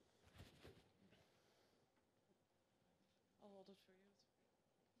 I'll hold it for you.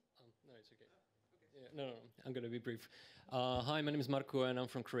 No, it's okay. Yeah, no, I'm going to be brief. Hi, my name is Marko, and I'm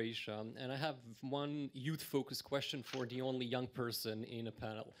from Croatia. And I have one youth-focused question for the only young person in a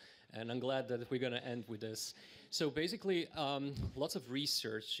panel. And I'm glad that we're going to end with this. So basically, lots of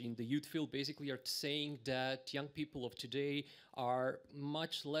research in the youth field basically are saying that young people of today are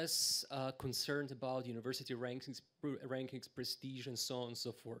much less concerned about university rankings, prestige, and so on and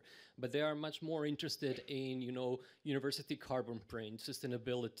so forth. But they are much more interested in, you know, university carbon print,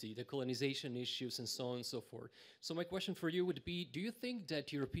 sustainability, the colonization issues, and so on and so forth. So my question for you would be, do you think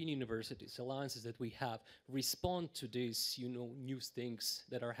that European universities, alliances that we have, respond to these, you know, new things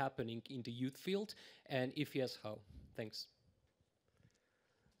that are happening in the youth field? And if yes, how? Thanks.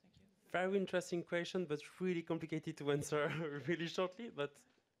 Very interesting question, but really complicated to answer really shortly. But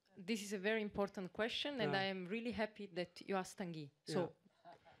this is a very important question, and I am really happy that you asked Tanguy. So,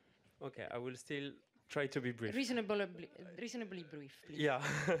 okay, I will still try to be brief. Reasonably brief, please.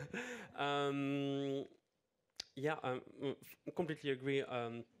 Yeah, completely agree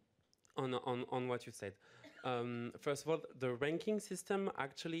on what you said. First of all, the ranking system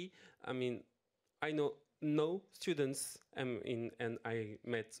actually, I mean, I know no students, and I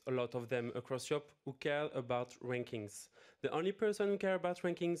met a lot of them across Europe, who care about rankings. The only person who care about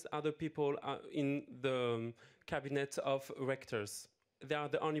rankings are the people in the cabinet of rectors. They are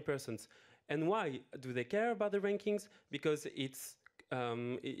the only persons. And why do they care about the rankings? Because it's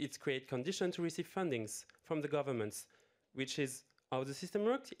create conditions to receive fundings from the governments, which is how the system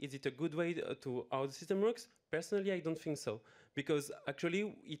works. Is it a good way to how the system works? Personally, I don't think so, because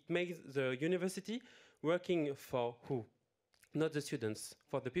actually it makes the university working for who? Not the students,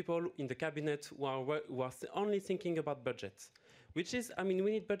 for the people in the cabinet who are only thinking about budgets, which is, I mean,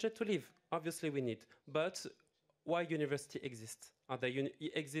 we need budget to live. Obviously we need, but why university exists? Are they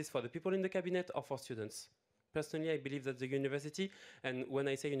exist for the people in the cabinet or for students? Personally, I believe that the university, and when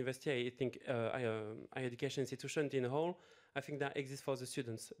I say university, I think higher education institution in a whole, I think that exists for the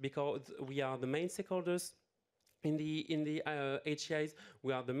students, because we are the main stakeholders in the HEIs,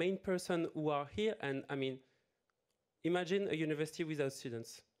 we are the main person who are here, and I mean, imagine a university without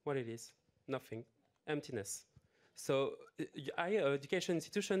students. What it is? Nothing. Emptiness. So higher education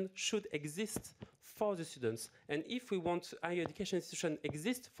institution should exist for the students. And if we want higher education institution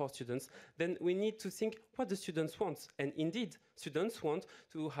exist for students, then we need to think what the students want. And indeed, students want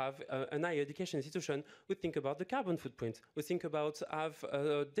to have an higher education institution who think about the carbon footprint, who think about have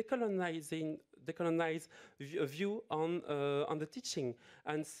a decolonized view on the teaching.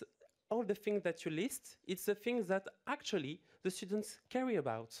 And all the things that you list, it's the things that actually the students care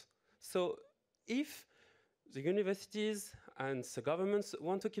about. So if the universities and the governments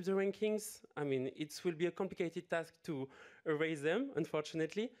want to keep the rankings, I mean, it will be a complicated task to erase them,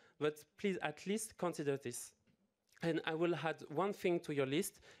 unfortunately, but please at least consider this. And I will add one thing to your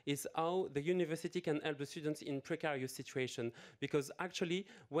list, is how the university can help the students in precarious situation. Because actually,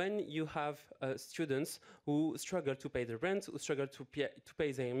 when you have students who struggle to pay the rent, who struggle to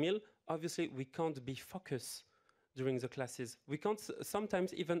pay their meal, obviously we can't be focused during the classes. We can't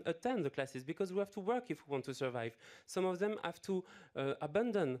sometimes even attend the classes because we have to work if we want to survive. Some of them have to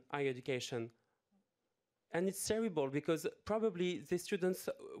abandon higher education. And it's terrible because probably the students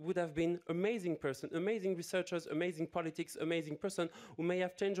would have been amazing person, amazing researchers, amazing politics, amazing person who may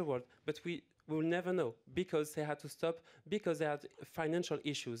have changed the world, but we will never know because they had to stop, because they had financial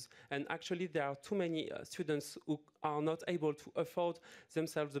issues. And actually there are too many students who are not able to afford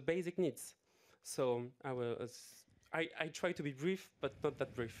themselves the basic needs. So I try to be brief, but not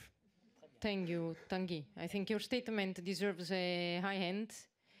that brief. Thank you, Tanguy. I think your statement deserves a high hand,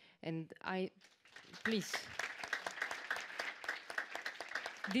 and please.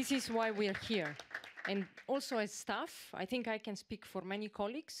 This is why we are here. And also as staff, I think I can speak for many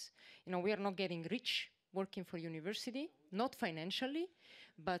colleagues. You know, we are not getting rich working for university, not financially,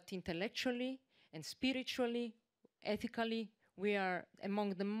 but intellectually and spiritually, ethically. We are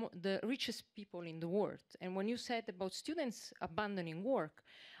among the richest people in the world. And when you said about students abandoning work,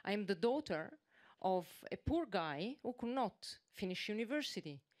 I am the daughter of a poor guy who could not finish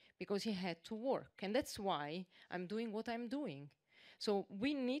university because he had to work. And that's why I'm doing what I'm doing. So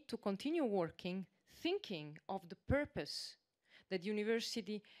we need to continue working, thinking of the purpose that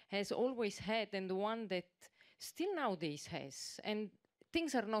university has always had and the one that still nowadays has. And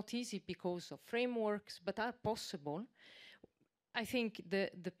things are not easy because of frameworks, but are possible. I think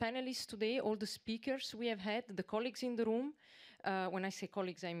the panelists today, all the speakers we have had, the colleagues in the room, when I say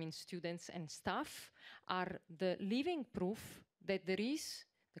colleagues, I mean students and staff, are the living proof that there is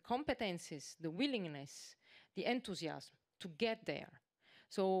the competences, the willingness, the enthusiasm to get there.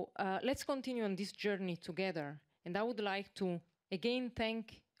 So let's continue on this journey together. And I would like to again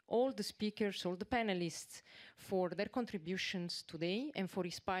thank all the speakers, all the panelists for their contributions today and for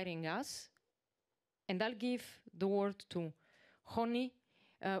inspiring us. And I'll give the word to Honey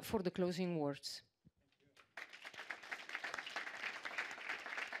for the closing words.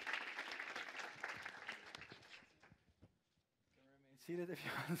 Seated if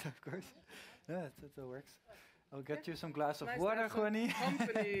you want, of course. Yeah, that works. I'll get you some glass of water, Ronnie.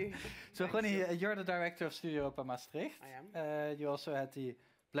 So, Ronnie, you're the director of Studio Europa Maastricht. I am. You also had the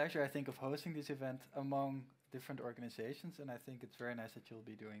pleasure, I think, of hosting this event among different organizations, and I think it's very nice that you'll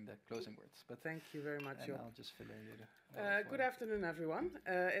be doing the closing words. But thank you very much. And I'll just fill in. Good afternoon, everyone.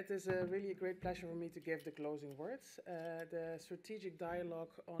 It is really a great pleasure for me to give the closing words. The strategic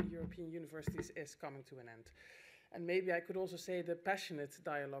dialogue on European universities is coming to an end. And maybe I could also say the passionate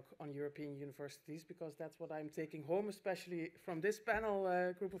dialogue on European universities, because that's what I'm taking home, especially from this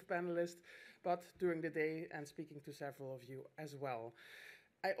panel, group of panelists, but during the day and speaking to several of you as well.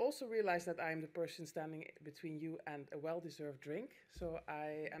 I also realized that I'm the person standing between you and a well-deserved drink. So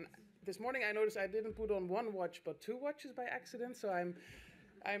this morning I noticed I didn't put on one watch, but 2 watches by accident. So I'm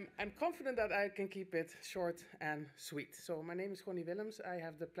confident that I can keep it short and sweet. So my name is Ronnie Willems. I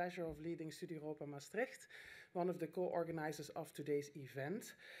have the pleasure of leading Studio Europa Maastricht, one of the co-organizers of today's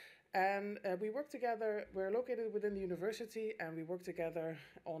event. And we work together, we're located within the university, and we work together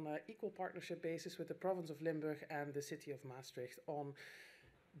on an equal partnership basis with the province of Limburg and the city of Maastricht on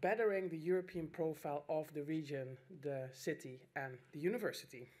bettering the European profile of the region, the city, and the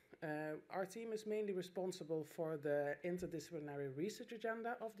university. Our team is mainly responsible for the interdisciplinary research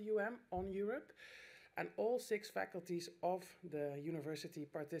agenda of the UM on Europe, and all 6 faculties of the university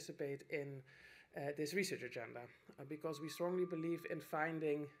participate in this research agenda, because we strongly believe in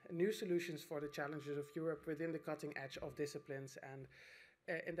finding new solutions for the challenges of Europe within the cutting edge of disciplines and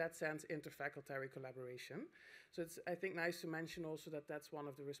in that sense, interfacultary collaboration. So it's, I think, nice to mention also that that's one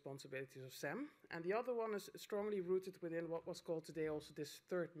of the responsibilities of SEM. And the other one is strongly rooted within what was called today also this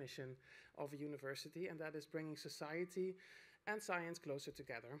third mission of a university, and that is bringing society and science closer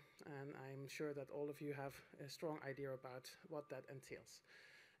together. And I'm sure that all of you have a strong idea about what that entails.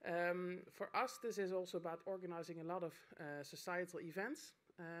 For us, this is also about organizing a lot of societal events.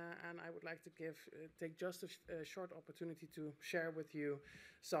 And I would like to take just a short opportunity to share with you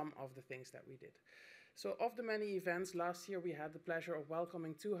some of the things that we did. So of the many events, last year we had the pleasure of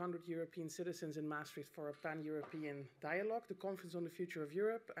welcoming 200 European citizens in Maastricht for a pan-European dialogue, the Conference on the Future of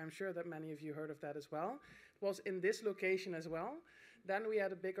Europe. I'm sure that many of you heard of that as well. It was in this location as well. Then we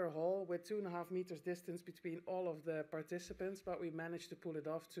had a bigger hall with 2.5 meters distance between all of the participants, but we managed to pull it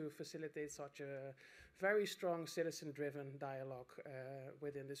off to facilitate such a very strong citizen-driven dialogue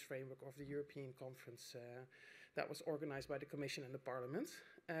within this framework of the European Conference that was organized by the Commission and the Parliament.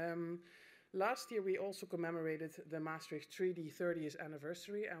 Last year we also commemorated the Maastricht Treaty 30th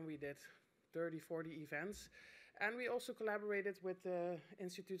anniversary, and we did 30, 40 events. And we also collaborated with the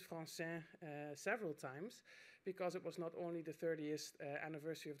Institut Français several times, because it was not only the 30th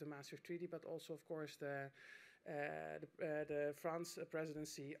anniversary of the Maastricht Treaty, but also, of course, the France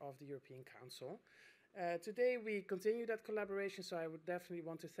presidency of the European Council. Today we continue that collaboration, so I would definitely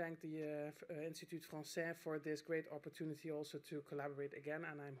want to thank the Institut Français for this great opportunity also to collaborate again,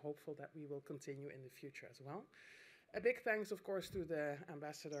 and I'm hopeful that we will continue in the future as well. A big thanks, of course, to the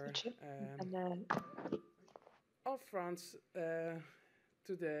ambassador of France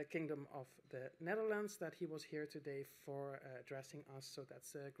to the Kingdom of the Netherlands, that he was here today for addressing us, so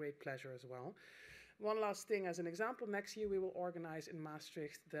that's a great pleasure as well. One last thing as an example, next year we will organize in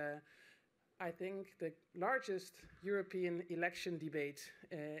Maastricht I think the largest European election debate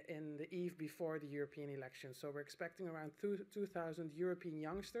in the eve before the European election. So we're expecting around 2,000 European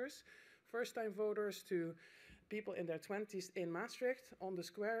youngsters, first-time voters, to people in their 20s in Maastricht, on the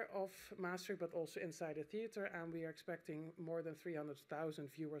square of Maastricht, but also inside the theater, and we are expecting more than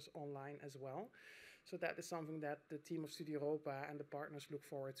 300,000 viewers online as well. So that is something that the team of Studio Europa and the partners look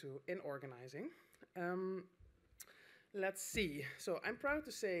forward to in organizing. Let's see. So I'm proud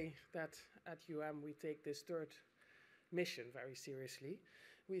to say that at we take this third mission very seriously.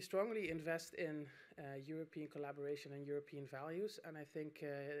 We strongly invest in European collaboration and European values, and I think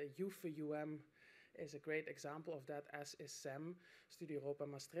Youth for is a great example of that, as is SEM, Studio Europa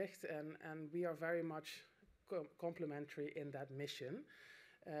Maastricht, and we are very much complementary in that mission.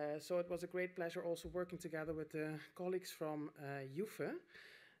 So it was a great pleasure also working together with the colleagues from Yuzhuo.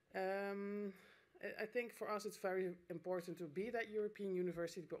 I think for us it's very important to be that European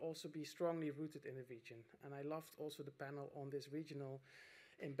university, but also be strongly rooted in the region. And I loved also the panel on this regional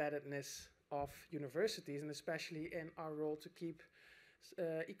embeddedness of universities, and especially in our role to keep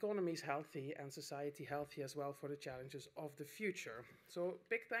economies healthy and society healthy as well for the challenges of the future. So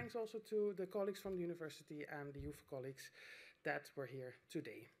big thanks also to the colleagues from the university and the youth colleagues that were here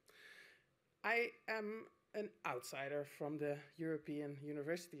today. I am an outsider from the European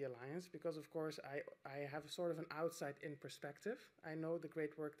University Alliance because, of course, I have sort of an outside-in perspective. I know the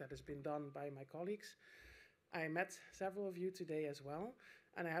great work that has been done by my colleagues. I met several of you today as well,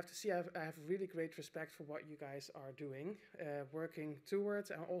 and I have to say I have really great respect for what you guys are doing, working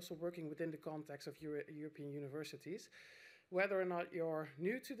towards and also working within the context of European universities. Whether or not you're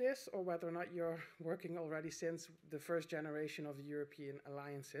new to this or whether or not you're working already since the first generation of the European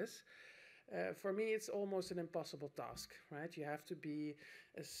alliances, for me, it's almost an impossible task, right? You have to be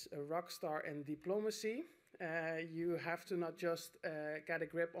a rock star in diplomacy. You have to not just get a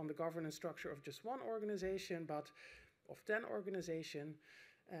grip on the governance structure of just one organization, but of 10 organizations,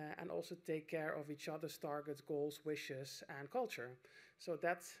 and also take care of each other's targets, goals, wishes, and culture. So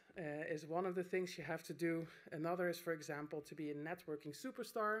that is one of the things you have to do. Another is, for example, to be a networking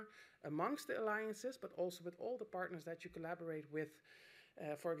superstar amongst the alliances, but also with all the partners that you collaborate with,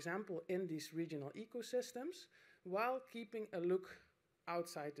 for example, in these regional ecosystems, while keeping a look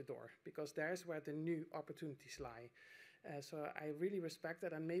outside the door, because there's where the new opportunities lie. So I really respect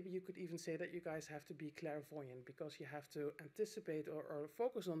that, and maybe you could even say that you guys have to be clairvoyant, because you have to anticipate or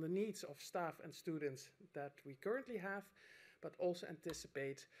focus on the needs of staff and students that we currently have, but also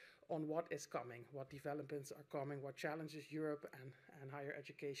anticipate on what is coming, what developments are coming, what challenges Europe and higher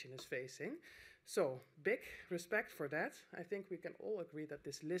education is facing. So big respect for that. I think we can all agree that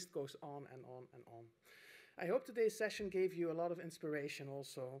this list goes on and on and on. I hope today's session gave you a lot of inspiration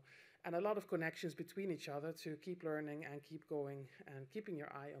also, and a lot of connections between each other to keep learning and keep going and keeping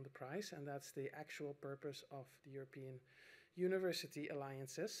your eye on the prize. And that's the actual purpose of the European University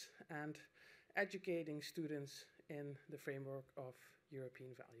Alliances, and educating students in the framework of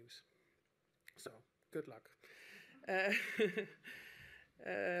European values. So, good luck.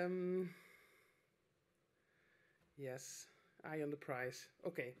 Yes, eye on the prize.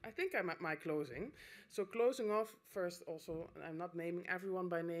 Okay, I think I'm at my closing. So closing off, first also, I'm not naming everyone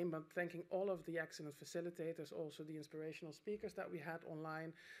by name, but thanking all of the excellent facilitators, also the inspirational speakers that we had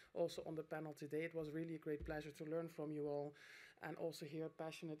online, also on the panel today. It was really a great pleasure to learn from you all, and also hear a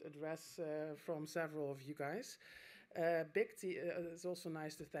passionate address from several of you guys. It's also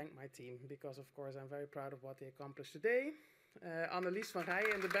nice to thank my team, because of course I'm very proud of what they accomplished today. Annelies van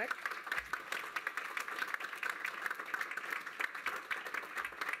Rijen in the back.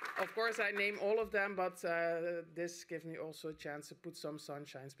 Of course, I name all of them, but this gives me also a chance to put some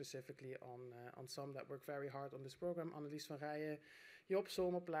sunshine specifically on some that work very hard on this program. Annelies van Rijen, Job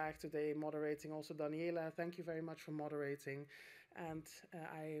Zomerplaag today moderating, also Daniela, thank you very much for moderating. And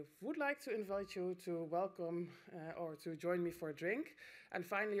I would like to invite you to welcome or to join me for a drink. And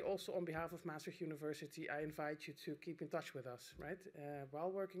finally, also on behalf of Maastricht University, I invite you to keep in touch with us, right?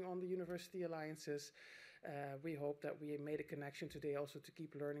 While working on the university alliances, we hope that we made a connection today also to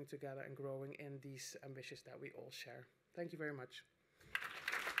keep learning together and growing in these ambitions that we all share. Thank you very much.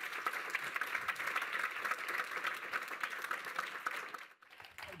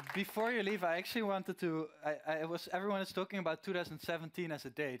 Before you leave, I actually wanted to, everyone is talking about 2017 as a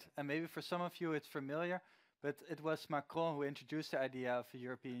date, and maybe for some of you it's familiar, but it was Macron who introduced the idea of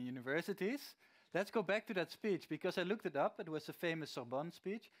European universities. Let's go back to that speech, because I looked it up. It was a famous Sorbonne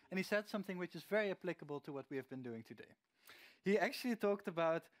speech, and he said something which is very applicable to what we have been doing today. He actually talked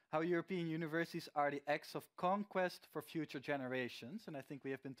about how European universities are the acts of conquest for future generations, and I think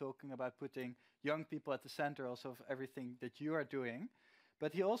we have been talking about putting young people at the center also of everything that you are doing.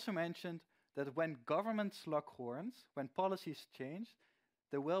 But he also mentioned that when governments lock horns, when policies change,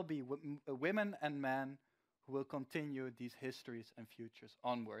 there will be women and men who will continue these histories and futures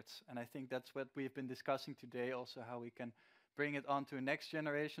onwards. And I think that's what we've been discussing today, also how we can bring it on to a next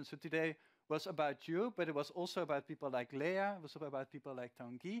generation. So today was about you, but it was also about people like Leah, it was about people like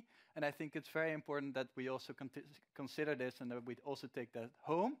Tanguy. And I think it's very important that we also consider this and that we also take that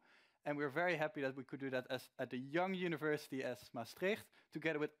home. And we're very happy that we could do that at a young university as Maastricht,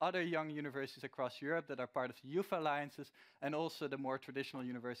 together with other young universities across Europe that are part of the youth alliances, and also the more traditional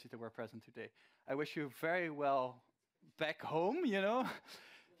universities that were present today. I wish you very well back home, you know.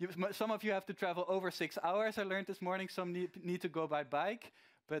 Some of you have to travel over 6 hours, I learned this morning. Some need to go by bike.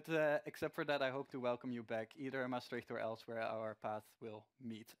 But except for that, I hope to welcome you back, either in Maastricht or elsewhere our paths will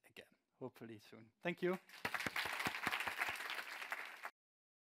meet again, hopefully soon. Thank you.